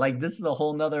god, like this is a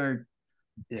whole nother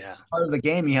part of the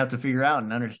game you have to figure out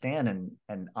and understand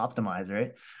and optimize,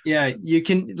 right? Yeah, you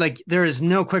can like there is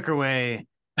no quicker way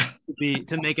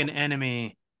to make an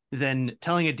enemy than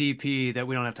telling a DP that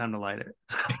we don't have time to light it.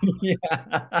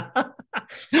 Yeah.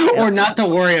 Or not to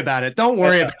worry about it. Don't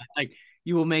worry about it. Like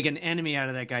you will make an enemy out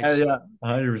of that guy. Yeah,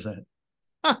 100%.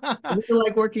 What's it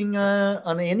like working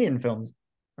on the Indian films?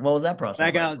 What was that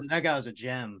process? That guy was a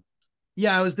gem.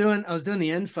 Yeah, I was doing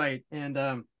the end fight, and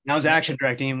I was action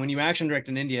directing. And when you action direct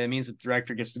in India, it means the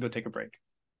director gets to go take a break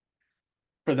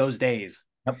for those days.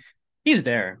 Yep. He was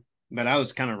there, but I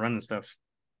was kind of running stuff.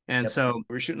 And so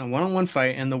we were shooting a one-on-one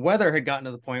fight, and the weather had gotten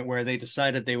to the point where they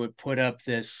decided they would put up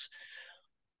this,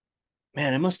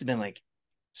 man, it must have been like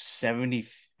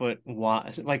 70-foot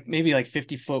wide, like maybe like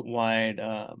 50-foot wide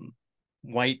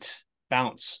white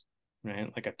bounce, right?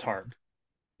 Like a tarp.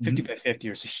 50 by 50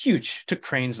 or so huge. Took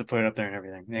cranes to put it up there and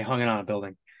everything. They hung it on a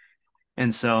building.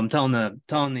 And so I'm telling the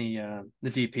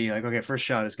DP, like, okay, first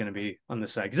shot is going to be on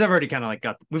this side. Cause I've already kind of like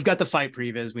we've got the fight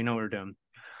previs. We know what we're doing.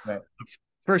 Right.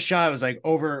 First shot was like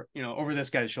over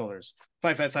this guy's shoulders.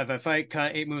 Fight,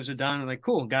 cut. 8 moves are done. I'm like,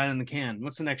 cool, got it in the can.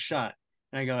 What's the next shot?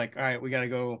 And I go like, all right, we got to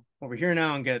go over here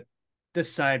now and get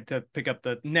this side to pick up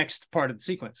the next part of the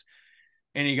sequence.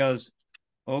 And he goes,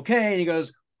 okay. And he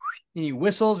goes, and he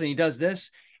whistles and he does this.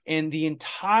 And the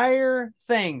entire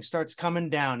thing starts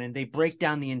coming down, and they break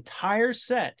down the entire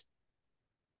set.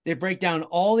 They break down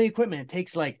all the equipment. It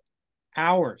takes like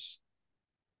hours.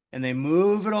 And they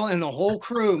move it all, and the whole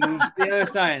crew moves to the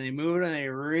other side, and they move it and they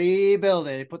rebuild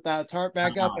it. They put that tarp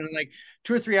back up, and like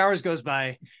 2 or 3 hours goes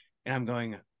by, and I'm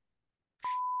going,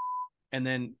 and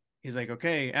then he's like,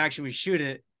 okay, action, we shoot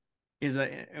it. He's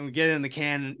like, and we get it in the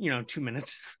can in, 2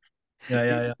 minutes.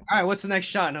 Yeah. All right, what's the next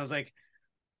shot? And I was like,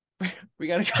 we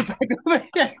got to go back over.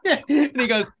 And he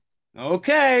goes,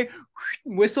 okay,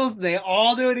 whistles. They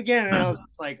all do it again. And I was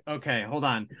just like, okay, hold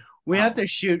on. We have to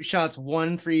shoot shots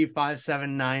 1, 3, 5,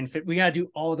 7, 9. We got to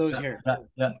do all those here.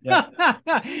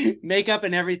 Yeah. Makeup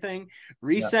and everything.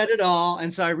 Reset it all.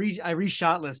 And so I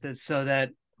reshot listed so that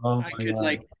I could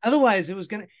like. Otherwise, it was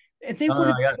gonna. And they would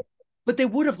have, but they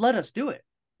would have let us do it.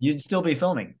 You'd still be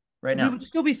filming right now. We would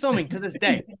still be filming to this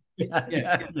day.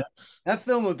 Yeah. That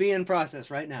film would be in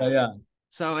process right now. Yeah.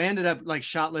 So I ended up like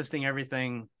shot listing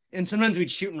everything. And sometimes we'd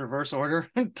shoot in reverse order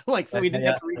so we didn't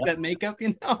have to reset makeup,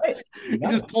 Right. You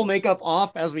just pull makeup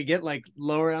off as we get like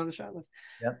lower on the shot list.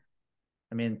 Yep.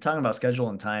 I mean, talking about schedule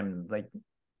and time, like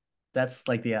that's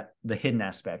like the hidden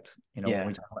aspect, when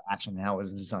we talk about action and how it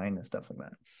was designed and stuff like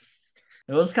that.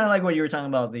 It was kind of like what you were talking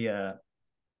about, the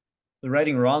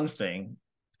righting wrongs thing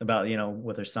about,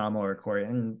 whether Samo or Corey,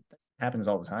 and it happens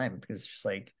all the time because it's just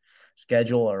like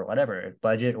schedule or whatever,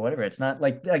 budget or whatever. It's not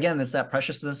like, again, it's that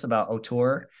preciousness about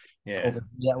auteur. Yeah,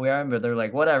 we are, but they're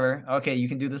like, whatever, okay, you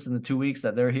can do this in the 2 weeks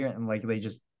that they're here, and like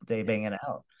they bang it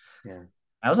out. Yeah,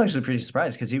 I was actually pretty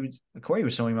surprised because Corey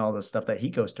was showing me all the stuff that he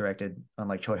ghost directed on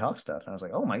like Choi Hawk stuff, and I was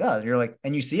like, oh my god. And you're like,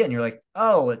 and you see it and you're like,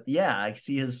 oh yeah, I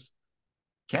see his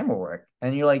camera work,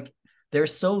 and you're like, they're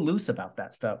so loose about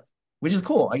that stuff, which is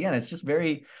cool. Again, it's just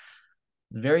very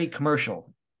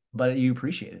commercial, but you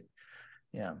appreciate it.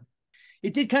 Yeah,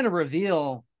 it did kind of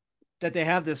reveal that they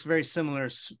have this very similar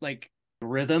like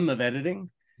rhythm of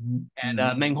editing. And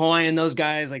Meng Hoi and those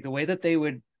guys, like the way that they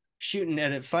would shoot and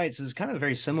edit fights is kind of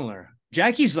very similar.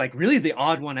 Jackie's like really the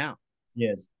odd one out. He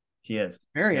is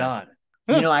very odd.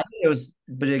 I think it was,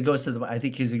 but it goes to I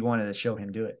think he wanted to show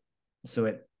him do it, so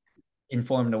it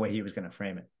informed the way he was going to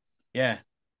frame it. Yeah,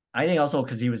 I think also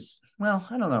because he was, well,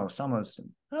 I don't know, I don't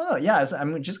know. Yeah,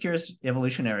 I'm just curious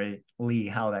evolutionarily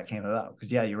how that came about,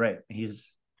 because yeah, you're right.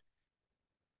 He's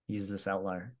this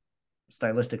outlier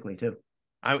stylistically too.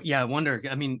 I wonder.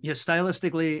 I mean, yeah,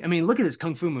 stylistically. I mean, look at his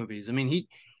kung fu movies. I mean, he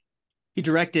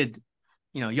directed,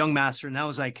 Young Master, and that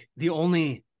was like the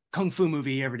only kung fu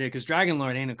movie he ever did. Because Dragon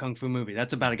Lord ain't a kung fu movie.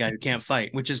 That's about a guy who can't fight,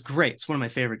 which is great. It's one of my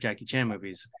favorite Jackie Chan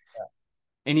movies. Yeah.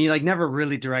 And he like never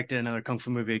really directed another kung fu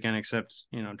movie again, except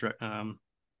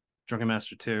Drunken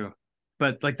Master 2.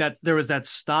 But like that, there was that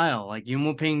style. Like Yuen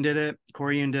Woo-ping did it,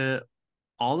 Corey Yuen did it.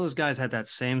 All those guys had that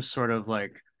same sort of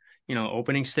like,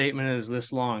 opening statement is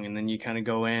this long, and then you kind of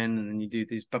go in and then you do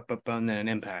these and then an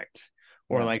impact,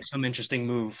 or like some interesting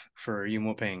move for Yuen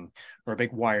Woo-ping, or a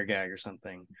big wire gag or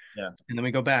something. Yeah. And then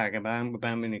we go back and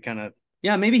bam, and it kind of,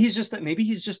 maybe he's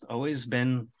just always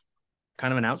been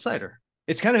kind of an outsider.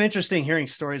 it's kind of interesting hearing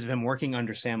stories of him working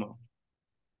under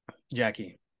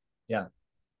Jackie. Yeah.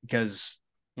 Because,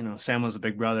 you know, Sammo's a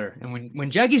big brother. And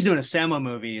when Jackie's doing a Sammo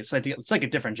movie, it's like a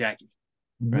different Jackie,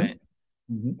 right?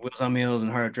 Wheels on Meals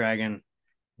and Heart of Dragon.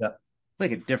 Yeah. It's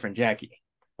like a different Jackie.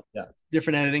 Yeah.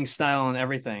 Different editing style and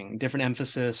everything, different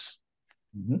emphasis.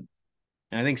 And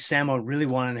I think Sammo really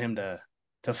wanted him to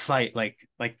fight like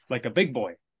a big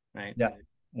boy, right? Yeah.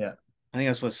 Yeah. I think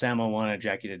that's what Sammo wanted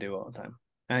Jackie to do all the time.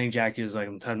 I think Jackie was like,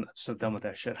 I'm so done with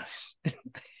that shit.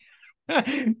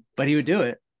 But he would do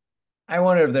it. I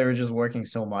wonder if they were just working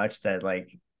so much that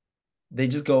like they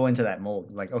just go into that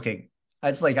mold. Like, okay,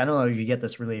 it's like, I don't know if you get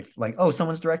this relief, like, oh,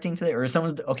 someone's directing today, or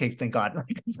someone's okay, thank God,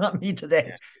 like it's not me today.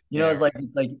 Yeah. You know, it's like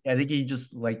I think he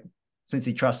just like, since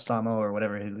he trusts Samo or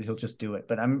whatever, he'll just do it.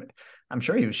 But I'm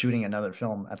sure he was shooting another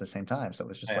film at the same time, so it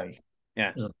was just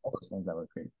just all those things that were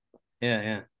great.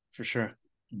 Yeah, for sure.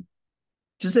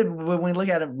 Just when we look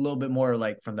at it a little bit more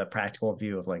like from the practical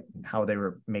view of like how they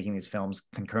were making these films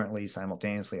concurrently,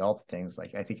 simultaneously, all the things,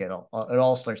 like I think it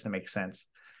all starts to make sense.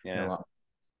 Yeah. All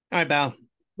right, Bao.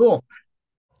 Cool.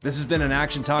 This has been an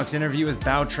Action Talks interview with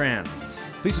Bao Tran.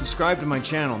 Please subscribe to my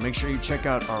channel. Make sure you check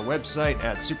out our website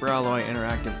at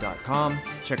superalloyinteractive.com.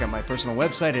 Check out my personal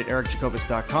website at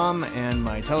ericjacobus.com and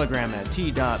my Telegram at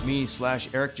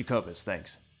t.me/ericjacobus.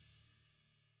 Thanks.